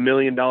making $1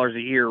 million a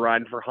year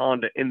riding for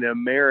Honda in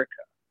America.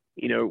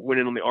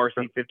 Winning on the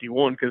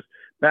RC51, because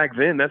back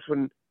then that's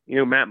when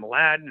Matt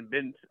Mladen and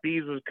Ben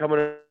Spies was coming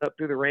up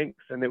through the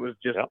ranks, and it was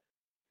just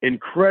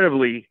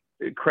incredibly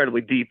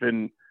deep,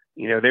 and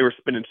they were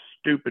spending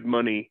stupid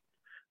money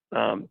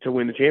to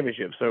win the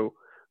championship. So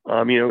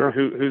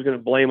who's going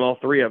to blame all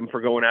three of them for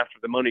going after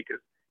the money?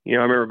 Because I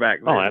remember back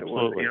then. Oh,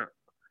 absolutely.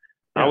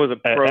 I was a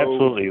pro.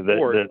 Absolutely.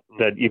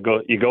 That you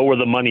go where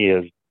the money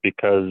is,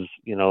 because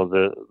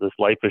this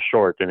life is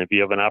short, and if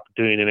you have an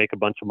opportunity to make a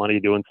bunch of money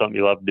doing something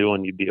you love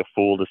doing, you'd be a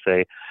fool to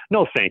say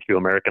no thank you,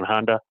 American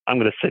Honda. I'm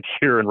going to sit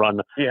here and run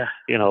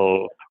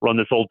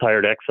this old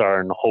tired XR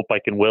and hope I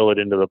can will it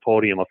into the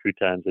podium a few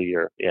times a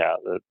year.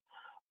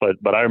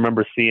 But I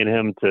remember seeing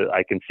him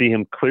I can see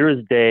him clear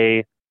as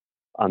day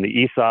on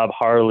the ESAB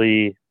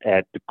Harley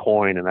at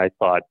DuQuoin, and I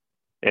thought,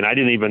 and I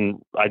didn't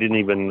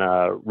even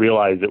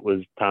realize it was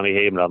Tommy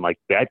Haven. I'm like,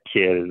 that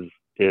kid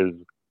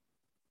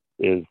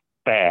is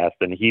fast,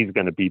 and he's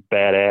going to be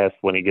badass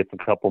when he gets a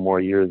couple more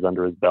years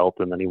under his belt.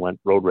 And then he went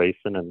road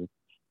racing, and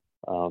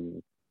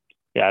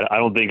I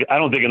don't think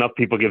enough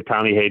people give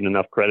Tommy Hayden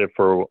enough credit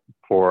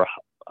for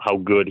how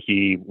good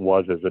he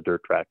was as a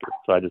dirt tracker.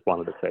 So I just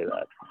wanted to say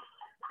that.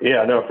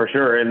 Yeah, no, for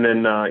sure. And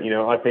then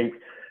I think,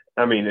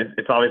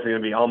 it's obviously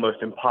going to be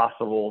almost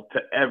impossible to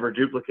ever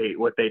duplicate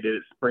what they did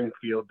at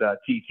Springfield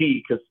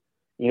TT, because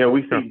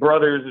we see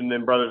brothers and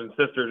then brothers and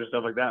sisters and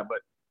stuff like that,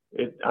 but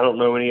I don't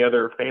know any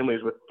other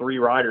families with 3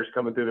 riders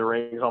coming through the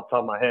rings off the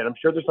top of my head. I'm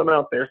sure there's some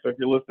out there. So if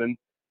you're listening,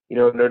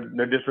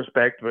 no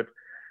disrespect, but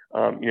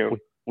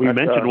we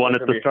mentioned one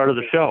at the start of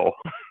the show.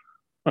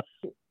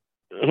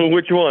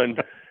 Which one?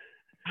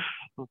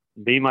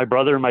 Me, my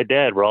brother, and my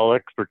dad were all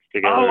experts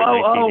together.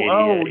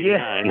 Oh,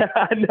 yeah.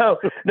 No,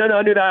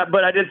 I knew that,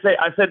 but I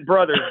said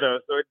brothers though.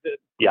 So it did.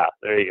 Yeah,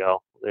 there you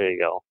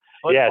go.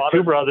 Yeah,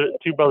 two brothers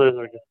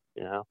are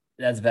just,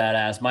 That's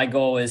badass. My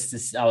goal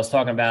is I was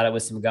talking about it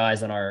with some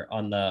guys I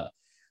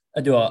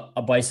do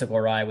a bicycle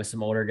ride with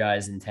some older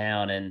guys in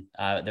town, and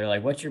they're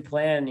like, what's your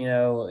plan,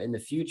 in the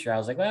future? I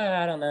was like,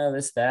 well, I don't know,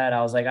 this, that.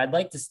 I was like, I'd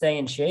like to stay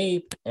in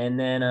shape. And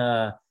then,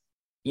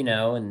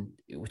 in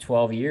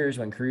 12 years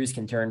when Cruz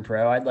can turn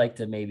pro, I'd like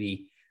to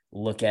maybe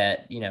look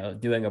at,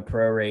 doing a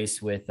pro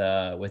race with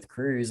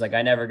Cruz. Like,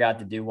 I never got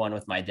to do one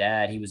with my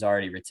dad. He was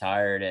already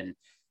retired. And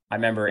I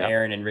remember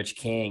Aaron and Rich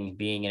King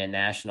being in a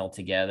national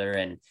together,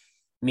 and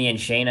me and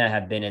Shayna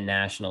have been in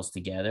nationals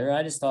together.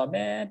 I just thought,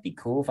 man, it'd be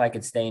cool if I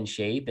could stay in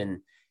shape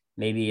and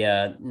maybe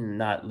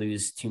not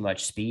lose too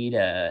much speed.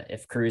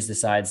 If Cruz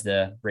decides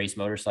to race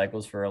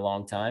motorcycles for a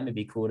long time, it'd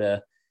be cool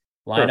to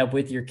line up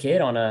with your kid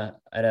at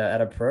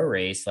a pro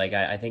race. Like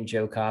I think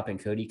Joe Kopp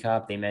and Cody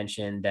Kopp, they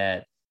mentioned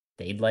that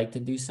they'd like to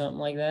do something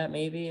like that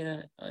maybe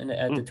at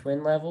the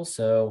twin level.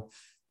 So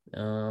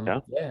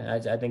I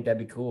think that'd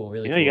be cool.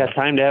 Really, cool. You got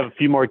time to have a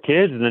few more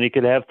kids, and then you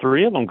could have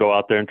 3 of them go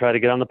out there and try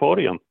to get on the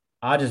podium.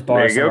 I'll just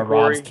borrow some of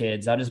Rob's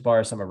kids. I'll just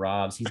borrow some of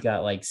Rob's. He's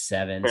got like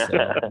 7.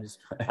 So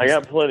I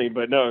got plenty,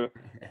 but no,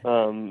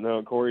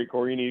 Corey,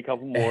 you need a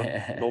couple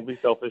more. Don't be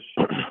selfish.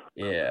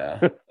 Yeah.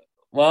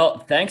 Well,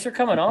 thanks for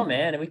coming on,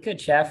 man. And we could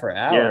chat for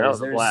hours. Yeah, that was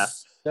There's a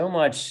blast. so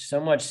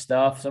much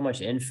stuff, so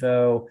much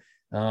info.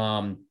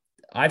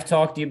 I've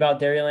talked to you about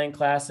Dairyland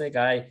Classic.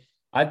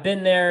 I've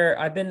been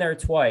there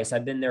twice.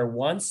 I've been there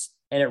once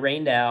and it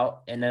rained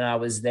out, and then I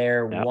was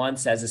there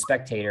once as a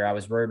spectator. I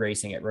was road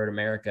racing at Road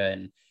America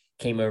and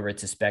came over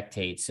to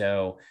spectate.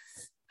 So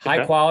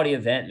high quality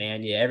event,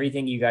 man. Yeah,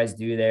 everything you guys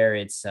do there,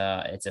 it's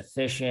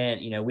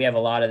efficient. We have a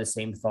lot of the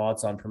same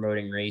thoughts on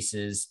promoting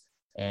races,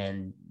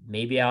 and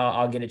maybe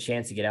I'll get a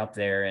chance to get up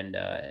there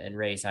and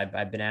race.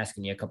 I've been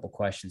asking you a couple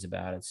questions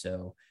about it,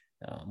 so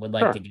would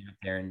like to get up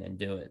there and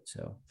do it.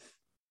 So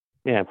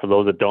yeah, for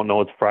those that don't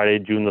know, it's Friday,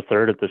 June the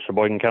 3rd at the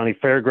Sheboygan County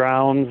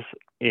Fairgrounds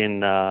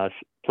in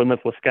Plymouth,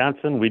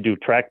 Wisconsin. We do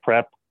track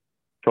prep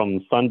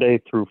from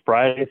Sunday through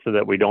Friday so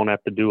that we don't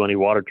have to do any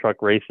water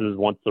truck races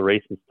once the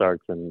racing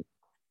starts. And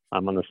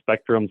I'm on the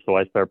Spectrum, so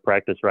I start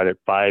practice right at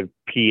 5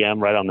 p.m.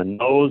 right on the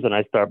nose, and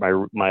I start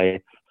my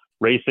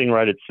racing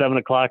right at 7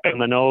 o'clock on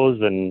the nose.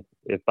 And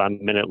if I'm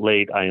a minute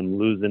late, I am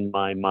losing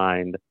my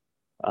mind.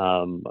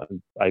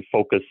 I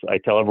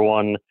tell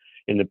everyone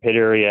in the pit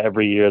area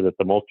every year that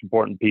the most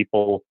important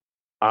people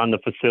on the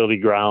facility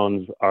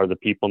grounds are the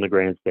people in the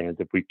grandstands.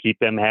 If we keep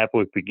them happy,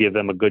 if we give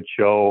them a good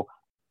show,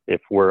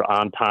 if we're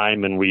on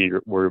time and we're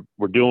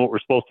doing what we're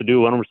supposed to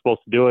do when we're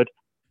supposed to do it,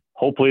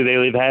 hopefully they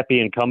leave happy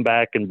and come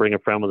back and bring a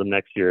friend with them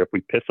next year. If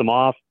we piss them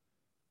off,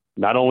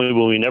 not only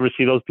will we never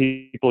see those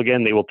people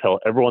again, they will tell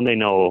everyone they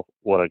know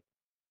what a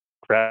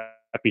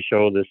crappy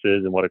show this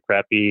is and what a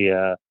crappy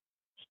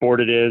sport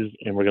it is,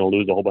 and we're going to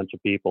lose a whole bunch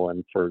of people.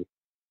 And for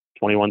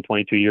 21,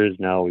 22 years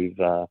now, we've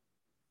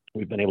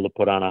been able to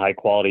put on a high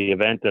quality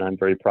event, and I'm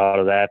very proud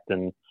of that.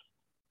 And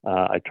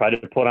I try to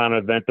put on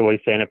an event the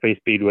way Santa Fe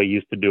Speedway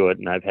used to do it,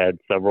 and I've had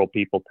several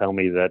people tell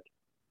me that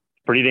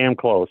it's pretty damn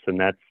close, and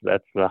that's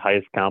the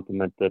highest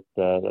compliment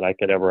that I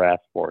could ever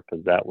ask for,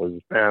 because that was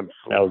an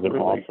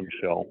awesome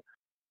show.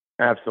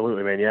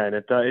 Absolutely, man. Yeah,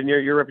 and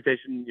your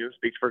reputation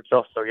speaks for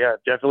itself. So yeah,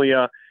 definitely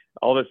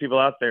all those people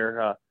out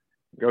there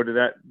go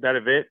to that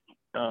event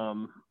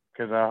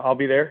because I'll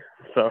be there.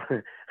 So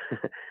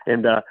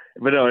and but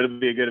no, it'll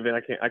be a good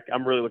event.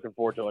 I'm really looking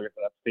forward to it. Like I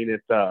said,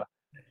 I've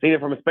seen it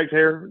from a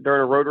spectator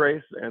during a road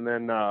race, and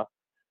then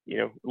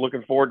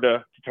looking forward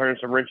to turning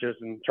some wrenches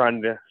and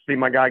trying to see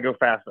my guy go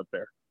fast up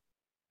there.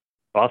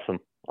 Awesome.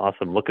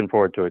 Looking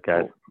forward to it,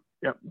 guys. Cool.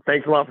 Yep.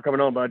 Thanks a lot for coming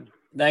on, bud.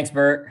 Thanks,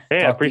 Bert.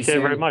 Hey, I appreciate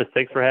it very much.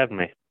 Thanks for having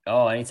me.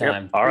 Oh,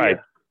 anytime. Yep. All right.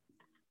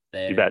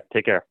 There. You bet.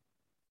 Take care.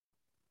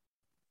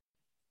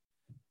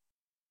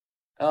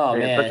 Oh,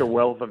 man. Such a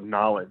wealth of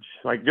knowledge.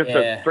 Like just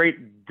a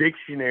straight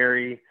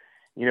dictionary.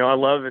 I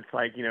love it's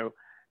like,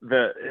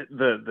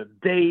 the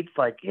dates,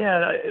 like,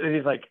 and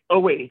he's like, oh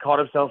wait, he caught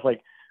himself like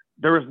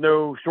there was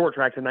no short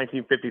tracks in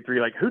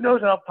 1953. Like, who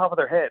knows it off the top of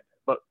their head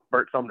but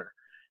Bert Sumner.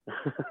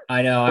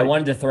 I know. I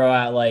wanted to throw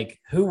out like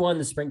who won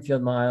the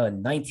Springfield Mile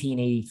in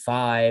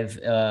 1985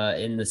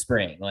 in the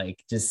spring,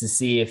 like just to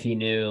see if he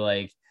knew,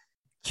 like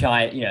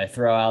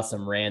throw out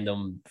some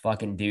random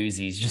fucking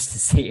doozies just to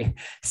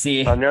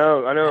see. I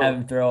know. Have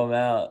him throw them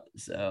out.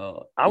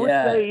 So I would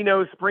say,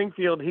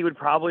 Springfield, he would have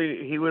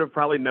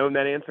probably known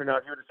that answer. Now,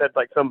 if you would have said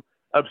like some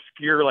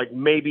obscure, like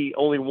maybe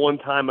only one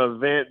time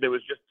event that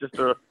was just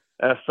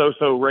a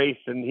so-so race,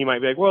 and he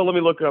might be like, well, let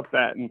me look up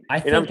that. And I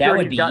think that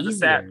would be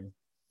easier.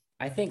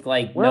 I think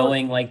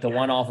knowing like the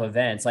one-off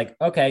events, like,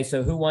 okay,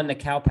 so who won the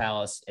Cow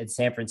Palace at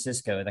San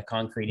Francisco, the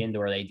concrete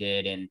indoor they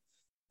did in,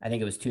 I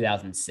think it was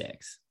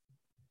 2006.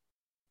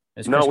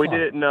 No, we did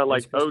it in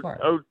like 02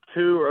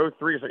 or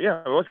 03. So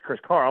yeah, it was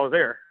Chris Carr. I was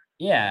there.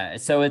 Yeah.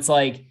 So it's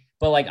like,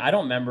 but like, I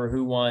don't remember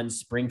who won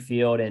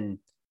Springfield in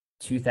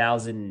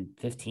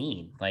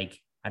 2015. Like,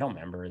 I don't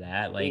remember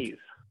that. Like, Jeez.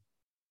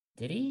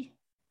 Did he?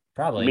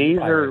 Probably. Me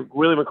or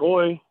Willie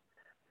McCoy.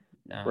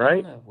 No, right?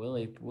 I don't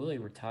know. Willie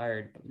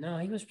retired. No,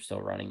 he was still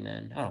running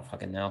then. I don't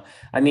fucking know.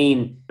 I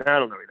mean, I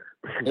don't know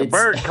either.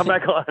 Bert, come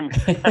back on.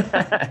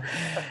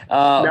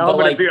 Now I'm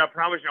gonna I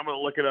promise you, I'm gonna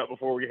look it up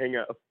before we hang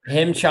up.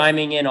 Him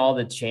chiming in all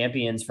the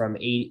champions from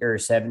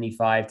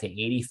 75 to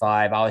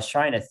 85. I was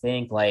trying to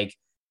think like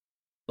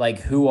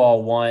who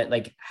all won.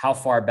 Like, how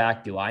far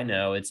back do I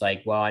know? It's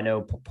like, well, I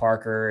know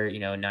Parker,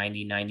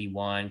 90,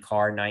 91,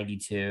 Carr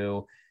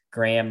 92,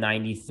 Graham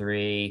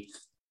 93.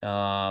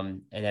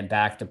 And then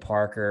back to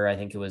Parker, I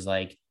think it was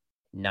like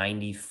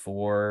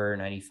 94,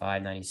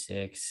 95,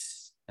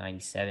 96,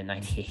 97,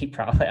 98,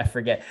 probably. I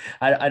forget.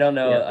 I don't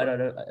know. Yeah. I don't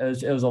know.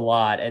 It was a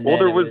lot. And well,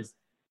 then there was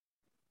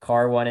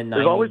Carr won in 99.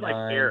 There's always like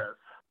eras,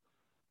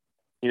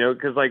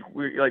 because like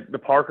we like the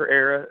Parker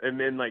era, and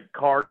then like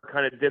Carr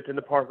kind of dipped in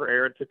the Parker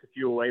era, took a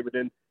few away, but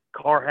then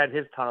Carr had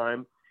his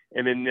time.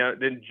 And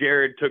then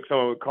Jared took some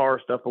of Carr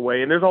stuff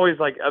away, and there's always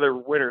like other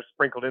winners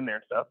sprinkled in there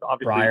and stuff.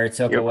 Obviously, Breyer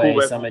took away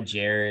some of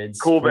Jared's.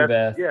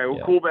 Coolbeth,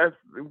 Coolbeth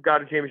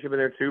got a championship in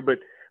there too. But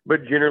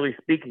generally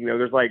speaking, though,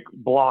 there's like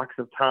blocks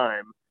of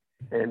time,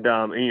 and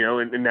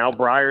and now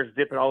Breyer's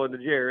dipping all into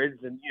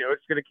Jared's, and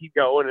it's going to keep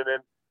going, and then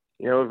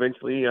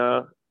eventually,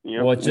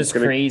 well, it's just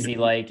crazy.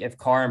 Like if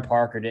Carr and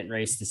Parker didn't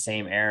race the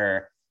same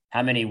era,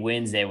 how many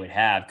wins they would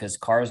have? Because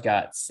Carr's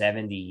got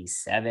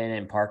 77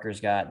 and Parker's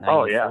got 94.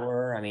 Oh, yeah.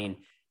 I mean,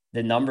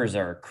 the numbers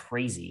are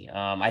crazy.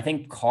 I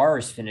think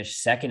Carr's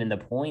finished second in the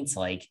points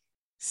like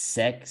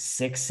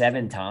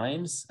 6-7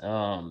 times.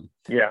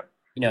 He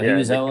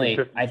was only,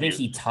 I think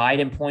he tied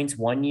in points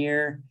one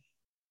year,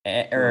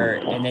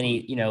 and then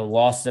he,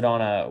 lost it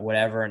on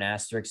an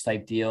asterisk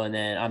type deal. And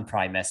then I'm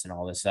probably messing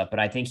all this up, but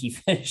I think he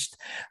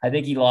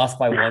lost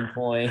by 1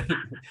 point.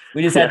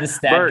 We just had the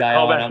stat Bert, guy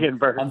on.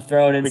 I'm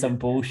throwing in some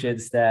bullshit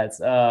stats.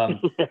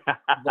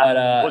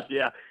 But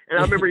and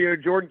I remember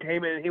Jordan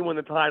came in and he won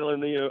the title in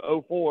the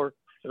 04.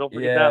 So don't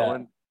forget that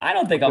one. I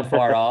don't think I'm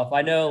far off.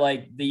 I know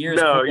like the year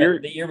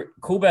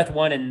Coolbeth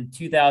won in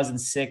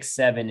 2006,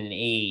 7, and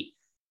 8,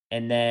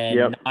 and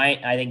then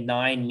I think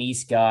 9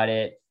 Meese got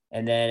it.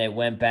 And then it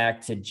went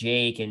back to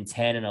Jake in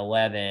 10 and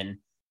 11.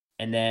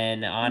 And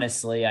then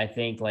honestly, I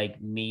think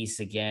like Meese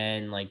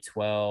again, like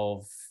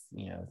 12,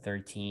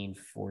 13,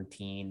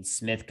 14.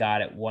 Smith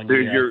got it one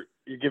year.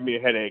 You're giving me a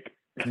headache.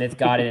 Smith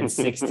got it in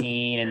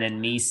 16. And then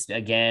Meese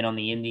again on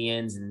the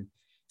Indians in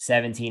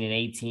 17 and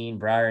 18.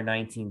 Breyer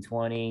 19,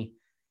 20.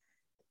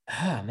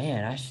 Oh,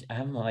 man,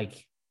 I'm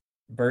like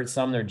Bert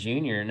Sumner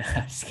Jr. No,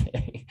 I'm just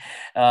kidding.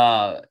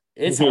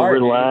 It's hard.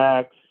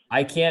 Relax.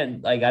 I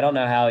can't, like, I don't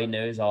know how he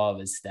knows all of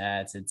his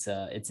stats.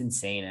 It's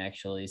insane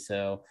actually.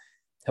 So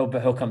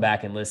he'll come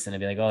back and listen and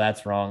be like, oh,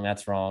 that's wrong.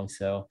 That's wrong.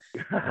 So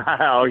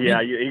oh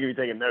yeah. He can be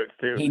taking notes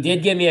too. he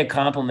did give me a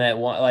compliment.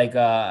 One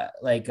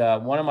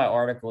one of my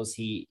articles,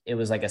 it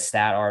was like a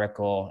stat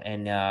article,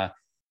 and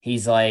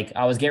he's like,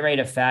 I was getting ready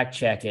to fact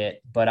check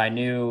it, but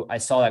I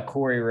saw that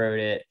Corey wrote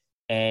it,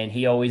 and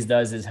he always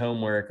does his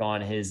homework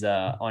on his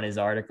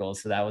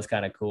articles. So that was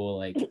kind of cool.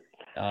 Like, is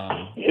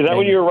that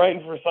when you were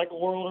writing for Cycle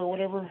World or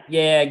whatever?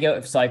 Yeah, go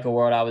Cycle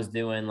World. I was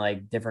doing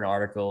like different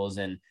articles,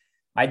 and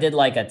I did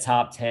like a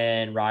top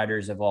 10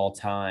 riders of all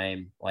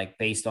time, like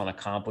based on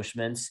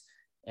accomplishments.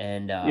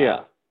 And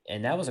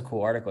and that was a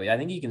cool article. I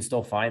think you can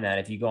still find that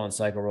if you go on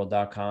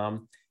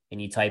cycleworld.com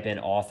and you type in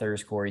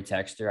authors Corey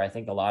Texter. I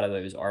think a lot of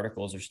those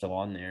articles are still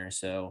on there.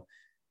 So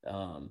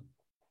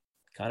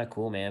kind of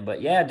cool, man.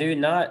 But yeah, dude,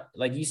 not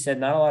like you said,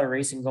 not a lot of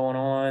racing going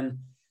on.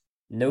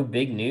 No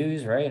big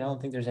news, right? I don't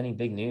think there's any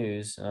big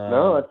news.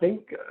 No, I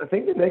think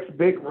the next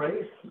big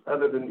race,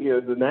 other than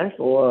the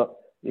national,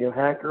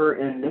 Hacker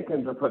and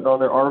Nickens are putting on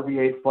their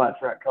RVA flat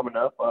track coming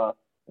up.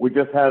 We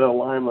just had a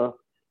Lima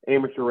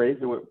amateur race.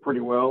 It went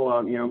pretty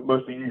well.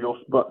 Most of the usual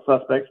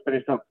suspects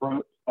finished up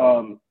front.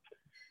 So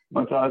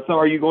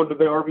are you going to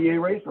the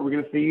RVA race? Are we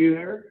going to see you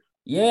there?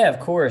 Yeah,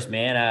 of course,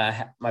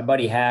 man. My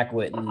buddy Hack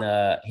wouldn't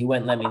let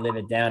me live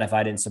it down if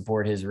I didn't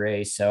support his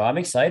race. So I'm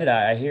excited.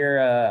 I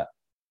hear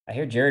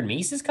Jared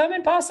Meese is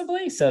coming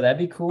possibly. So that'd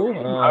be cool.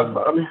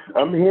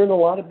 I'm hearing a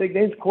lot of big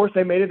names. Of course,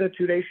 they made it a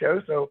 2-day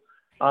show. So,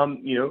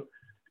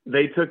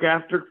 they took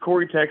after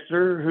Corey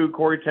Texter, who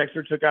Corey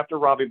Texter took after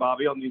Robbie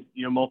Bobby on these,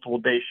 multiple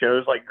day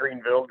shows like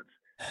Greenville.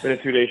 It's been a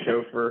 2-day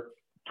show for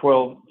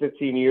 12,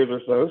 15 years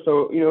or so.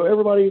 So,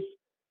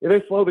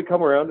 they slowly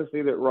come around to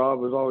see that Rob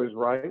was always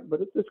right, but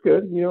it's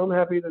good. I'm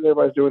happy that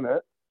everybody's doing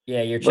that.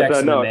 Yeah, your check's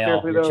in the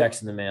mail. Your check's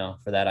in the mail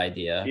for that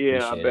idea.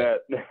 Yeah, I bet.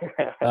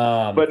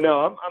 But no,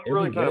 I'm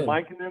really kind of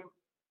miking them.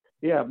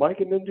 Yeah,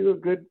 miking them do a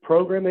good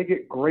program. They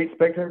get great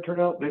spectator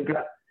turnout. They've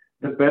got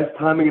the best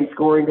timing and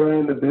scoring guy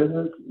in the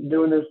business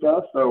doing this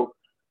stuff. So,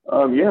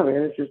 yeah,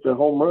 man, it's just a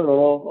home run on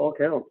all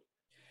counts.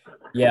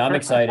 Yeah, I'm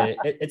excited.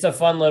 It's a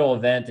fun little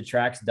event. The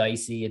track's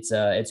dicey.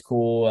 It's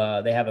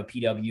cool. They have a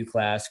PW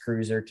class.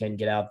 Cruiser can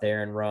get out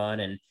there and run,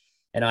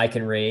 and I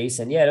can race.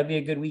 And yeah, it'll be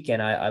a good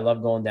weekend. I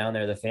love going down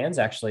there. The fans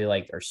actually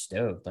are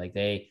stoked.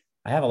 I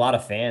have a lot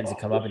of fans that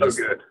come up and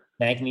just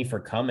thank me for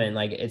coming.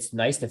 Like, it's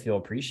nice to feel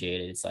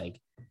appreciated. It's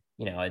like,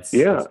 it's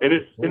cool. And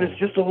it's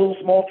just a little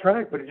small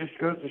track, but it just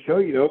goes to show,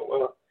 you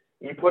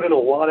put in a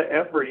lot of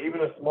effort.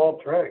 Even a small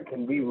track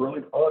can be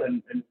really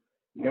fun. And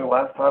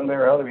last time they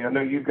were out, I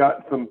know you've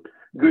got some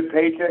good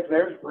paychecks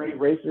there for any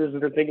racers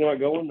that are thinking about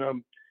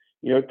going.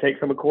 Take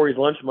some of Corey's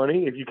lunch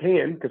money if you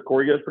can, because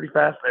Corey goes pretty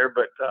fast there.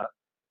 But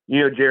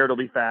Jared will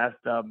be fast.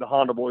 The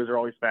Honda boys are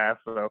always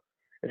fast, so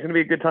it's going to be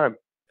a good time.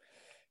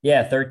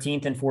 Yeah,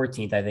 13th and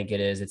 14th, I think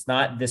it is. It's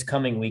not this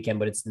coming weekend,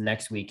 but it's the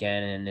next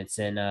weekend, and it's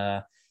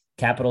in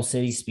Capital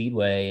City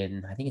Speedway,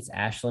 and I think it's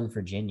Ashland,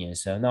 Virginia.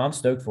 So, no, I'm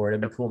stoked for it.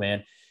 It'll be cool,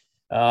 man.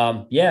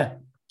 Yeah,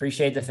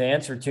 appreciate the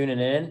fans for tuning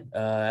in.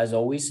 As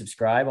always,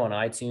 subscribe on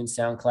iTunes,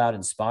 SoundCloud,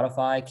 and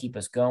Spotify. Keep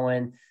us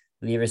going.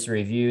 Leave us a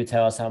review.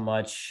 Tell us how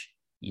much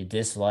you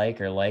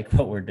dislike or like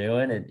what we're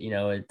doing.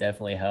 It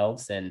definitely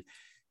helps. And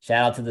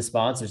shout out to the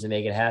sponsors that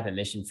make it happen.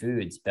 Mission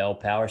Foods, Bell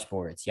Power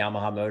Sports,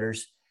 Yamaha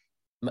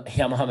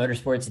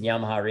Motorsports and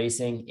Yamaha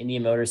Racing,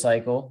 Indian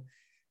Motorcycle,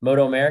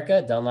 Moto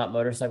America, Dunlop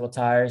Motorcycle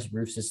Tires,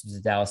 Roof Systems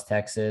of Dallas,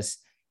 Texas.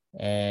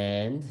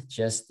 And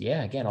just,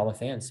 again, all the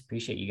fans.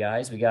 Appreciate you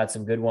guys. We got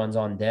some good ones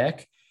on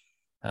deck.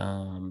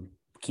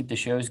 Keep the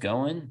shows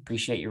going.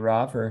 Appreciate you,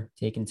 Rob, for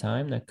taking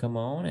time to come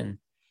on. And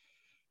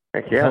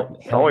heck yeah,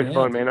 it's always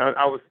fun, man.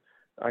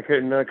 I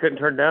couldn't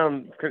turn it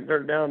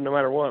down no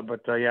matter what.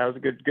 But it was a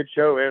good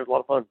show. Man. It was a lot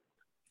of fun.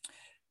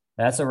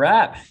 That's a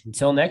wrap.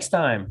 Until next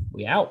time,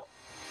 we out.